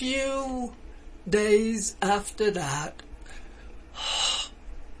course, a few days after that,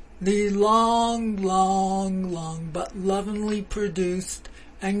 the long, but lovingly produced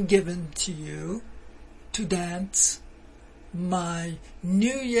and given to you to dance my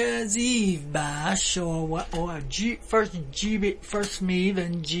New Year's Eve bash, first me,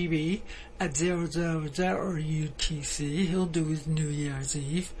 then GB at 000 UTC. He'll do his New Year's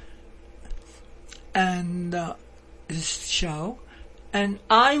Eve and his show, and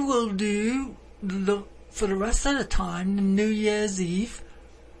I will do for the rest of the time the New Year's Eve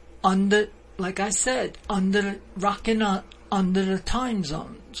under, like I said, rocking under the time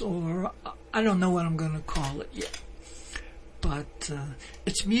zones, or I don't know what I'm going to call it yet. But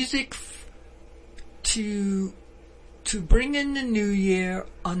it's music to bring in the new year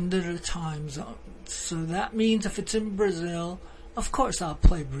under the time zones. So that means if it's in Brazil, of course I'll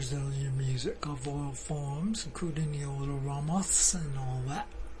play Brazilian music of all forms, including the Ouro Ramos and all that.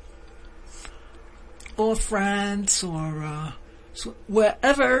 Or France, or so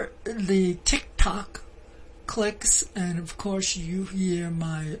wherever the TikTok clicks, and of course you hear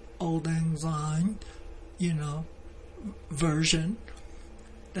my old Lang Syne, version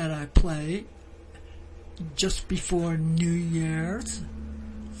that I play just before New Year's.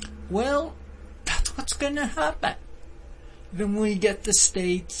 Well, that's what's gonna happen. Then when we get the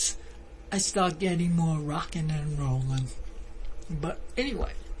States, I start getting more rocking and rolling. But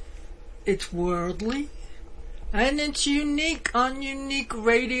anyway, it's worldly. And it's unique on Unique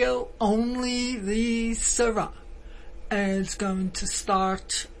Radio, only the Sarah. And it's going to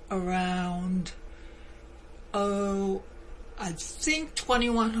start around, I think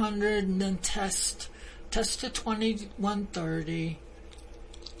 2100, and then test to 2130,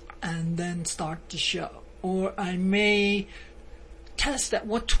 and then start the show. Or I may test at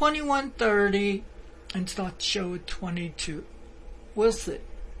 2130 and start the show at 22. We'll see.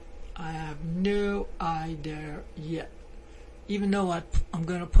 I have no idea yet. Even though I'm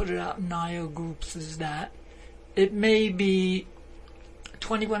going to put it out in IO groups as that. It may be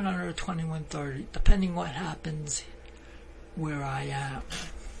 2100 or 2130, depending what happens where I am.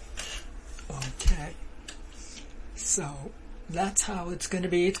 Okay. So that's how it's going to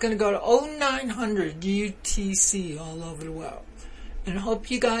be. It's going to go to 0900 UTC all over the world. And I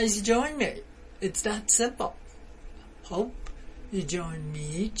hope you guys join me. It's that simple. Hope you join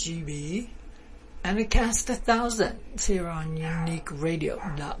me, GB, and a cast of thousands here on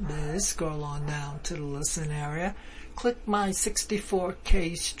uniqueradio.biz. Scroll on down to the listen area. Click my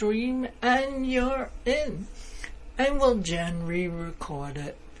 64K stream and you're in. And we'll Jen re-record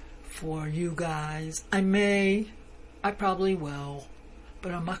it for you guys. I probably will,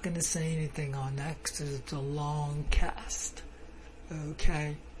 but I'm not going to say anything on that because it's a long cast.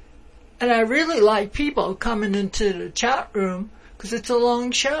 Okay? And I really like people coming into the chat room because it's a long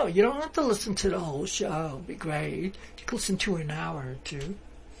show. You don't have to listen to the whole show. It'll be great. You can listen to an hour or two.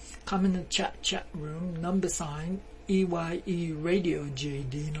 Come in the chat room, number sign, EYE Radio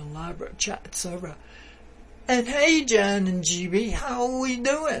JD in a elaborate chat server. And hey, Jen and GB, how are we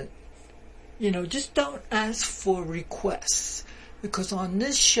doing? Just don't ask for requests. Because on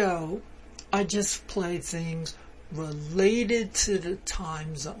this show, I just play things related to the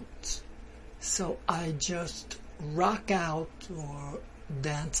time zones. So I just rock out or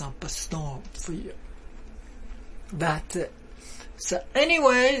dance up a storm for you. That's it. So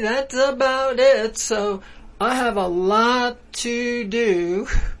anyway, that's about it. So I have a lot to do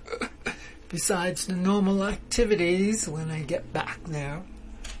besides the normal activities when I get back there.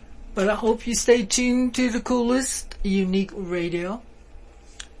 But I hope you stay tuned to the coolest unique radio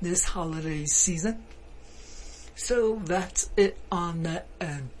this holiday season. So that's it on that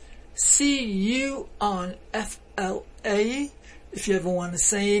end. See you on FLA. If you ever want to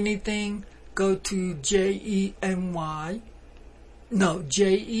say anything, go to JenUR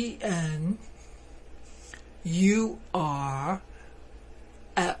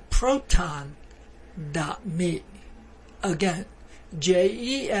at proton.me. Again,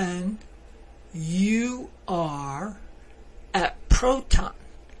 JenUR at proton.me.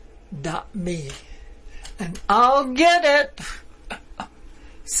 And I'll get it.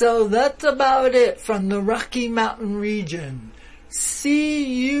 So that's about it from the Rocky Mountain region. See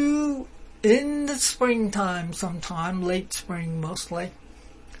you in the springtime sometime, late spring mostly.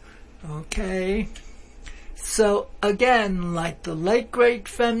 Okay. So again, like the late great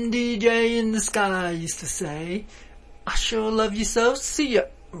femme DJ in the sky used to say, I sure love you so. See ya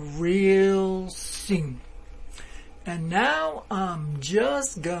real soon. And now I'm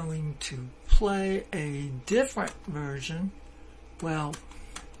just going to play a different version. Well,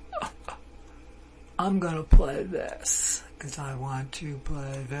 I'm going to play this because I want to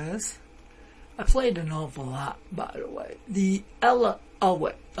play this. I played an awful lot, by the way. The Ella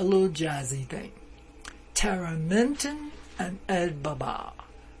Elwitt, a little jazzy thing. Tara Minton and Ed Baba.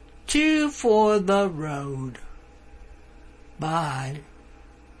 2 for the road. Bye.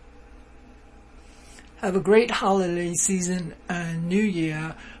 Have a great holiday season and New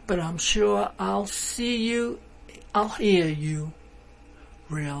Year, but I'm sure I'll hear you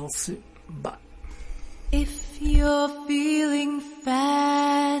real soon. Bye. If you're feeling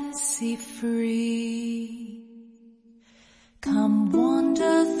fancy free, come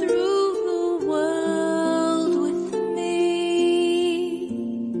wander through the world with me,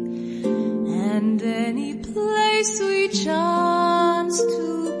 and any place we chance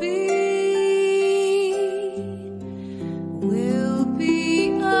to be will be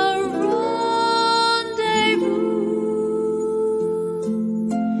a rendezvous.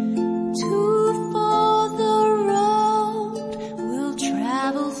 Two for the road, we'll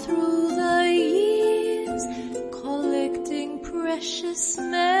travel through the years, collecting precious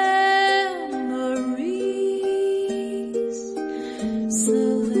memories,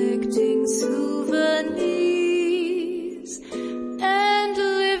 selecting souvenirs, and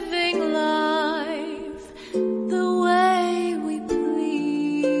living life the way we please.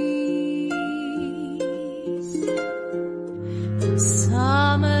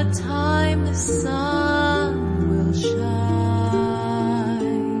 Summertime, the sun will shine.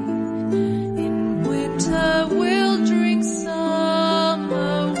 In winter, we'll drink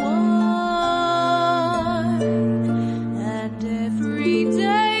summer wine. And every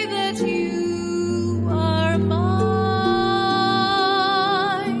day that you are mine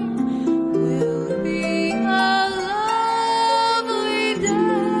will be a lovely day.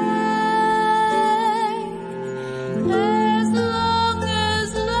 As long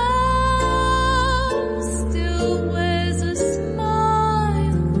as love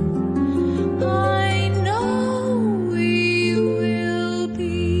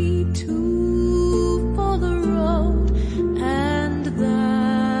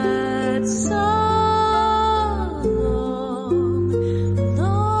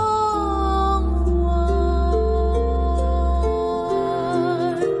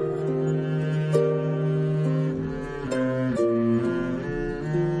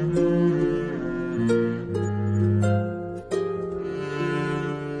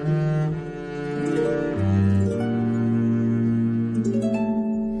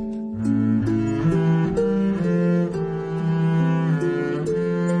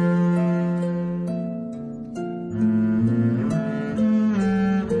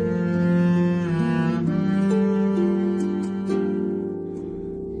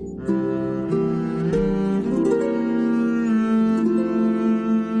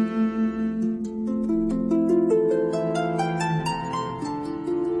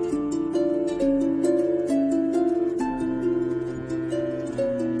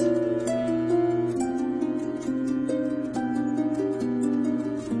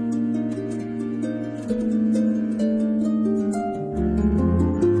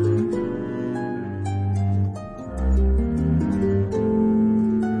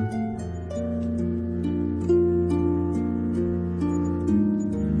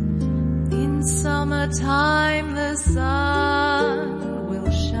summertime the sun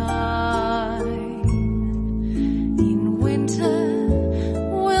will shine. In winter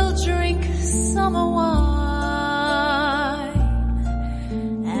we'll drink summer wine.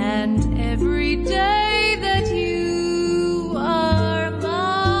 And every day that you are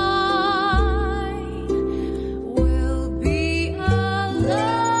mine will be a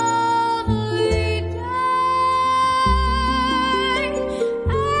lovely day.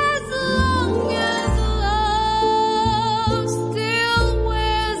 As long as love still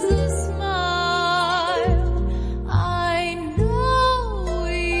wears a smile, I know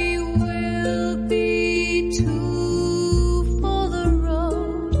we will be two for the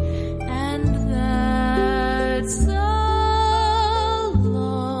road, and that's a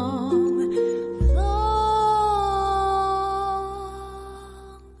long,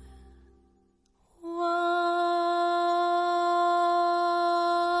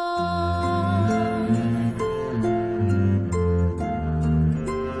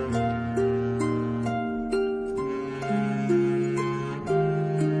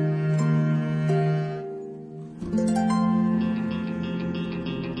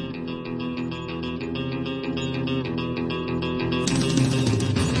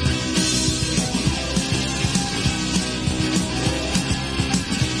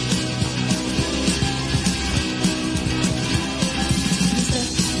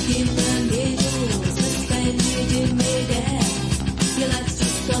 in the middle, suspended in midair. Your life's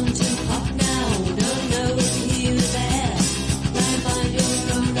just gone too hot now, don't know if here or there. Try and find your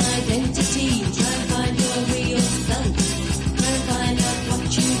own identity, try and find your real self. Try and find out what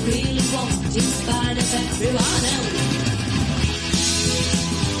you really want, in spite of everyone else.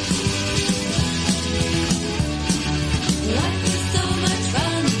 Life is so much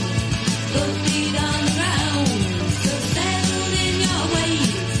fun, both feet on the ground, so settled in your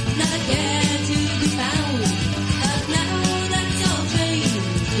ways, not a care to be found. But now that's all changed,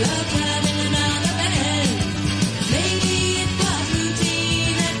 you're turning another bend. Maybe it was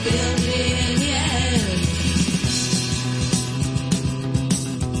routine that killed me in the end.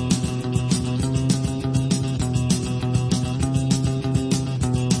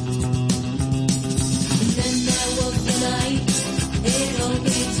 And then there was the night, it all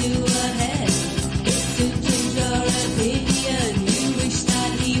came to a head. It took your opinion, you wish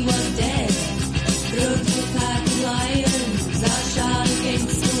that he was dead. Throws the pack of lions, are shot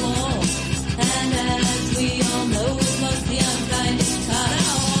against the wall. And as we all know, it was the unkindest cut of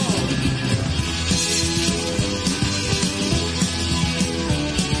all.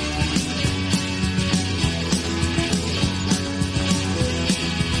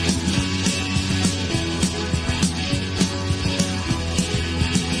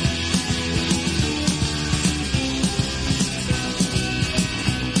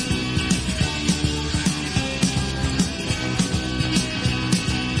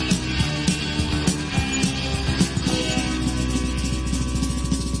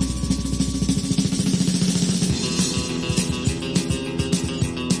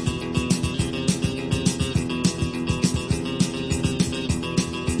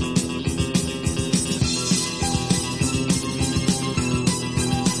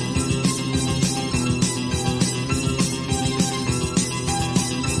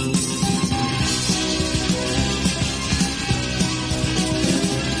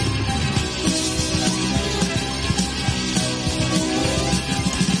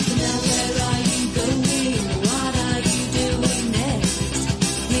 Now where are you going? What are you doing next?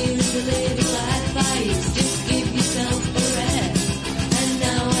 Here's a little advice, just give yourself a rest. And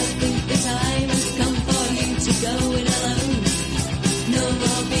now I think the time has come for you to go it alone. No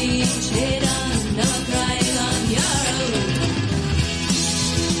more being cheered on, no more crying on your own.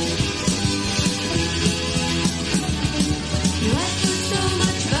 Life was so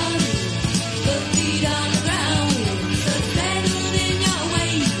much fun, both feet on the ground, so settled in your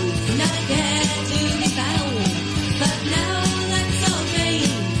ways, not a care to be found. But now that's all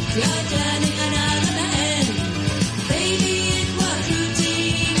changed, you're turning another bend. Baby, it was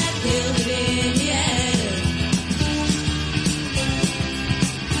routine that killed it in the end.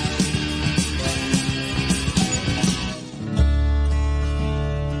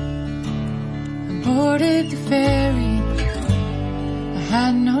 I boarded the ferry, I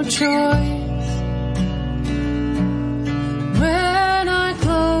had no choice. When I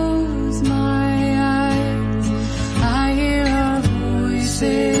close my eyes, I hear our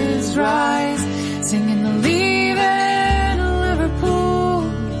voices rise, singing the Leaving Liverpool.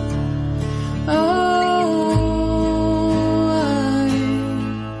 Oh,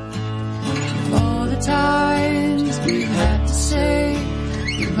 of all the times we've had to say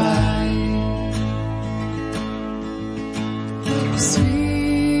goodbye.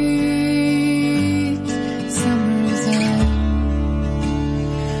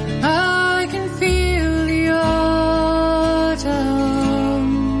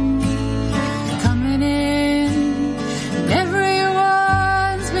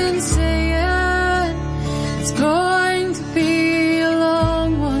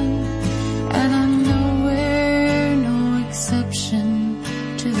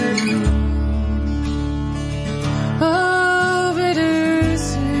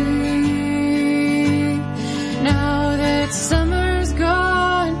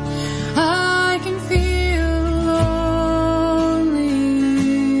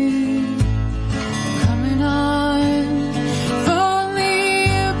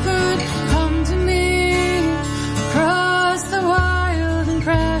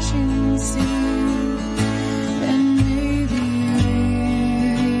 crashing sea, then maybe I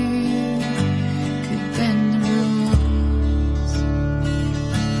could bend the rules.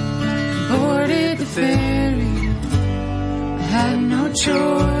 Boarded the ferry, had no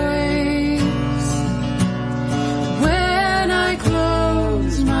choice. When I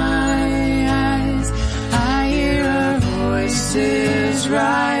close my eyes, I hear our voices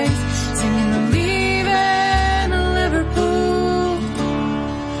rise, singing the leaving Liverpool.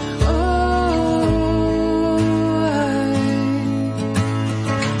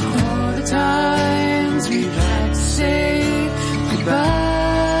 All the times we've had to say goodbye.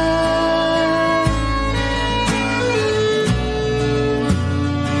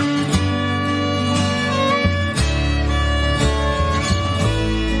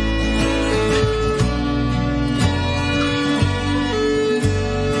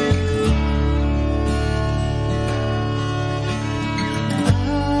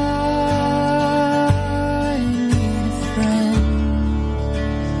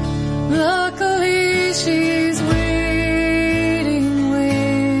 Luckily she's waiting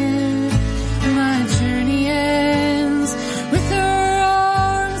where my journey ends, with her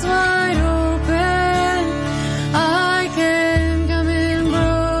arms wide open. I can come in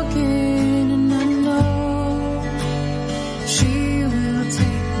broken, and I know she will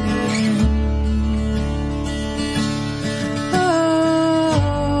take me in. Oh,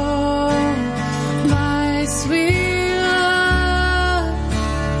 my sweet love,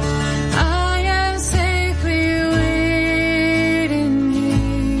 I am safely waiting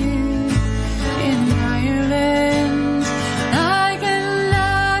here in Ireland. I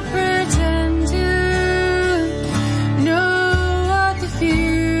cannot pretend to know what the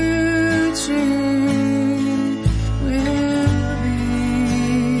future will be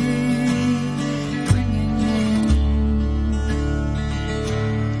bringing in.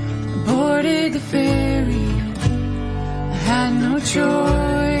 Boarded the ferry, I had no choice.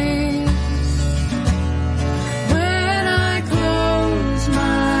 When I close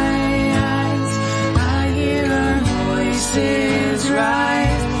my eyes, I hear our voices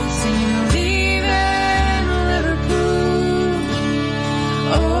rise, singing leaving Liverpool.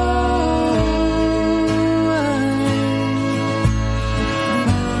 All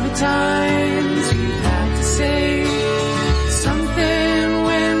the times we've had to say something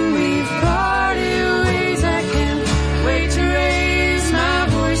when we've parted ways, I can't wait to raise my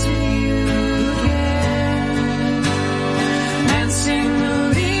voice with you again and sing the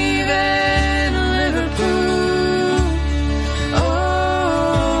leaving Liverpool.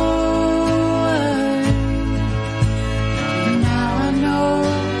 Now I know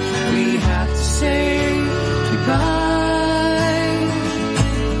we have to say goodbye.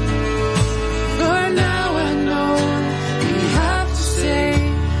 For now I know we have to say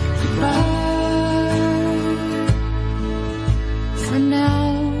goodbye. For now.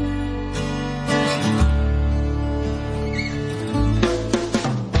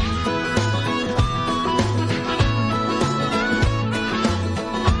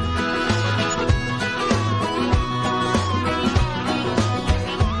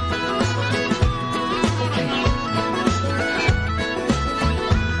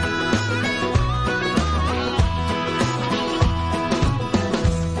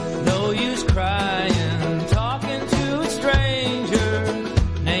 No use crying, talking to a stranger,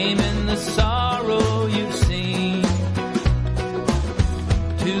 naming the sorrow you've seen.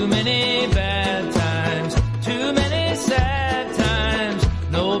 Too many bad times, too many sad times,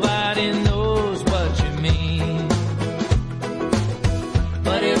 nobody knows what you mean.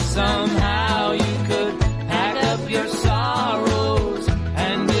 But if somehow you could pack up your sorrows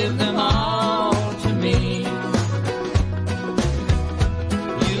and give them all to me,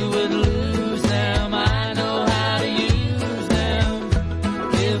 you would lose them. I know how to use them.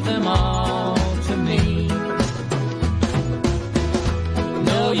 Give them all to me.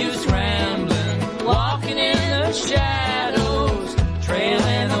 No use rambling, walking in the shadows,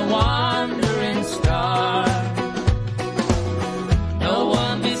 trailing a wandering star. No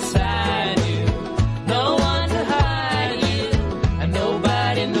one beside you, no one to hide you, and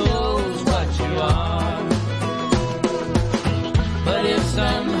nobody knows what you are. But if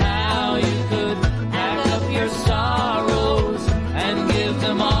somehow you could pack up your sorrows and give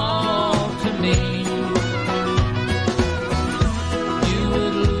them all to me, you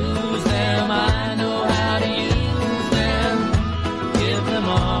would lose them. I know how to use them. Give them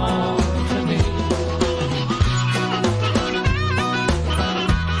all to me.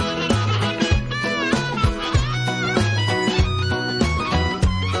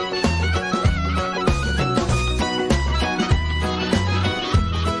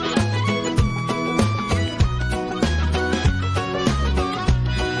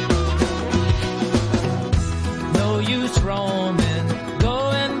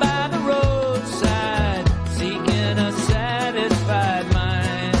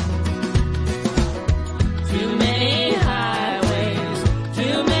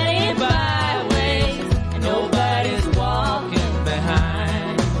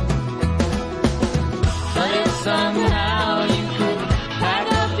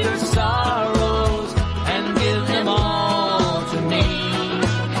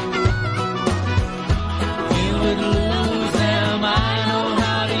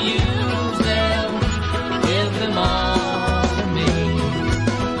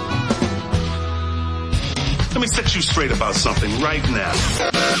 Let me set you straight about something right now.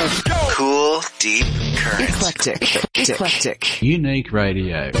 Cool, deep, current. Eclectic. Unique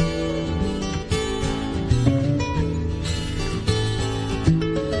Radio.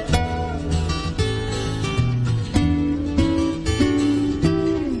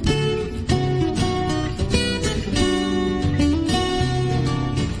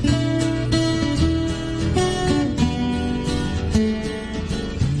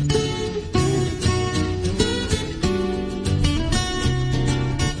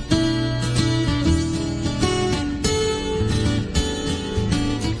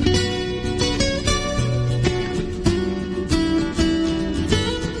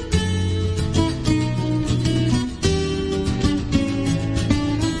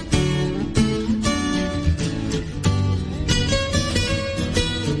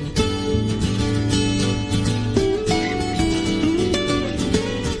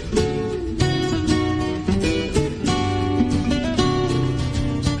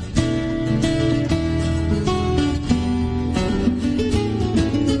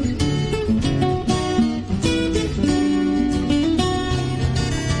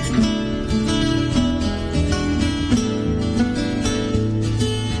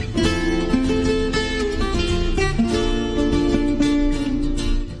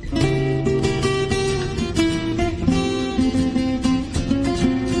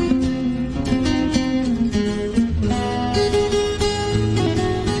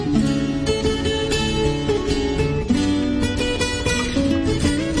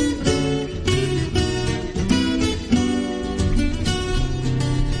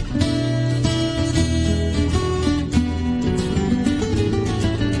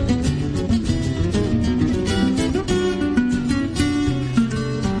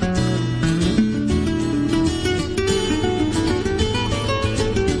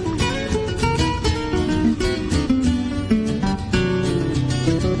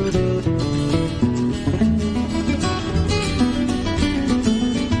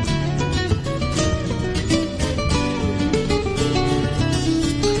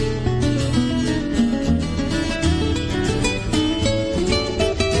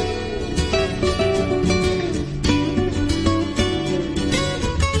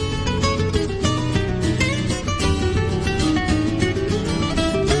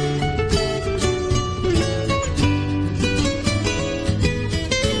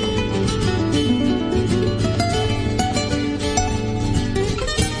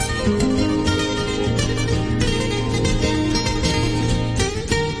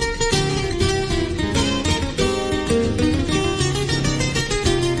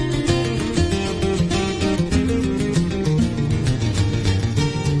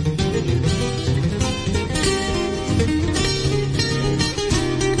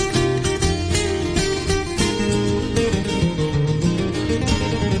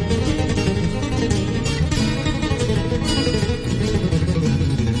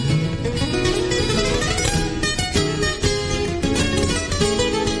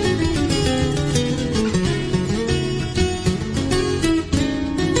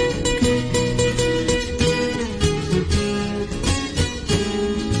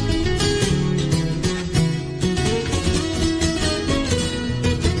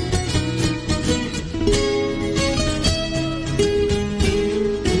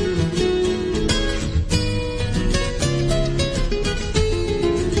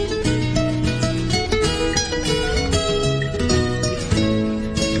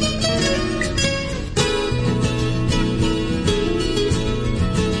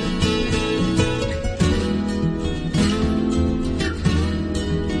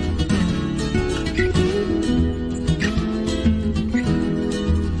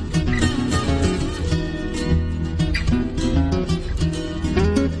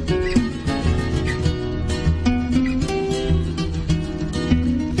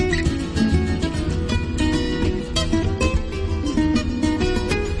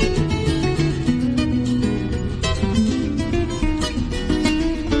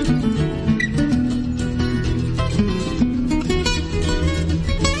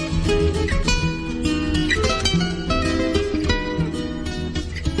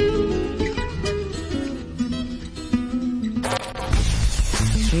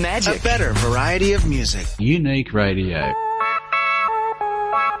 Magic. A better variety of music. Unique Radio.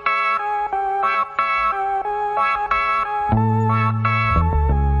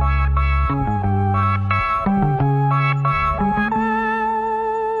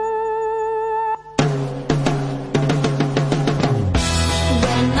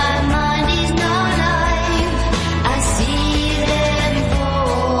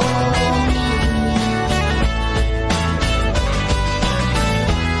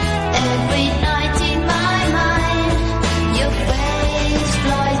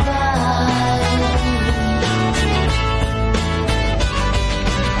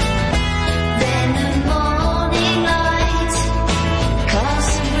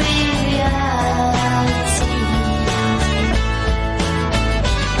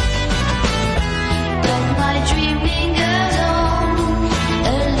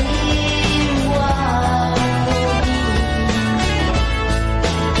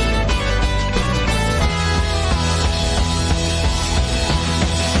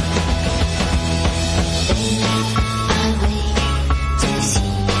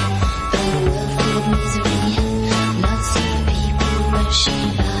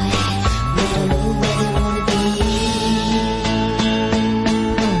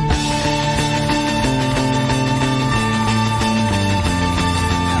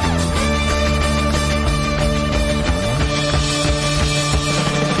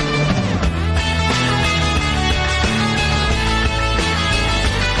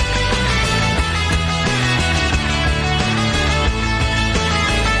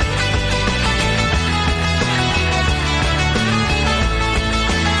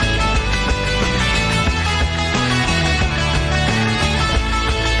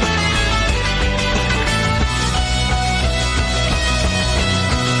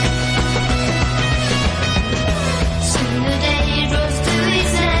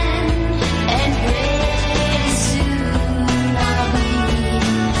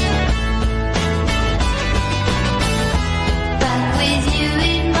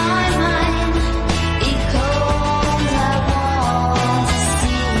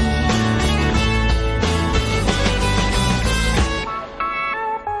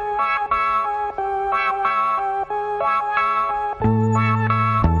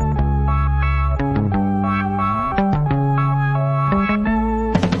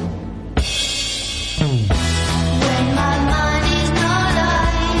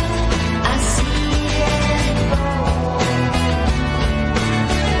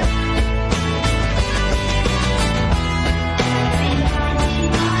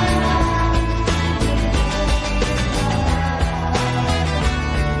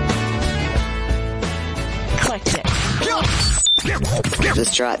 The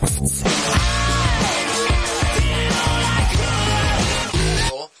Struts.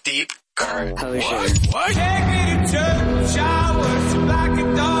 Deep Persuasion. Take me to church, showers like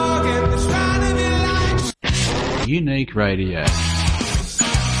a dog, and the trying to be like Unique Radio.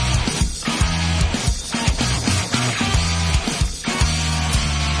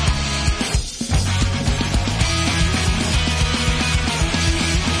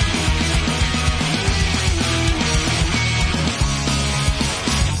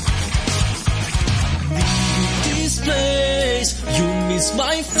 You miss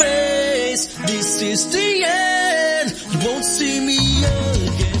my face. This is the end. You won't see me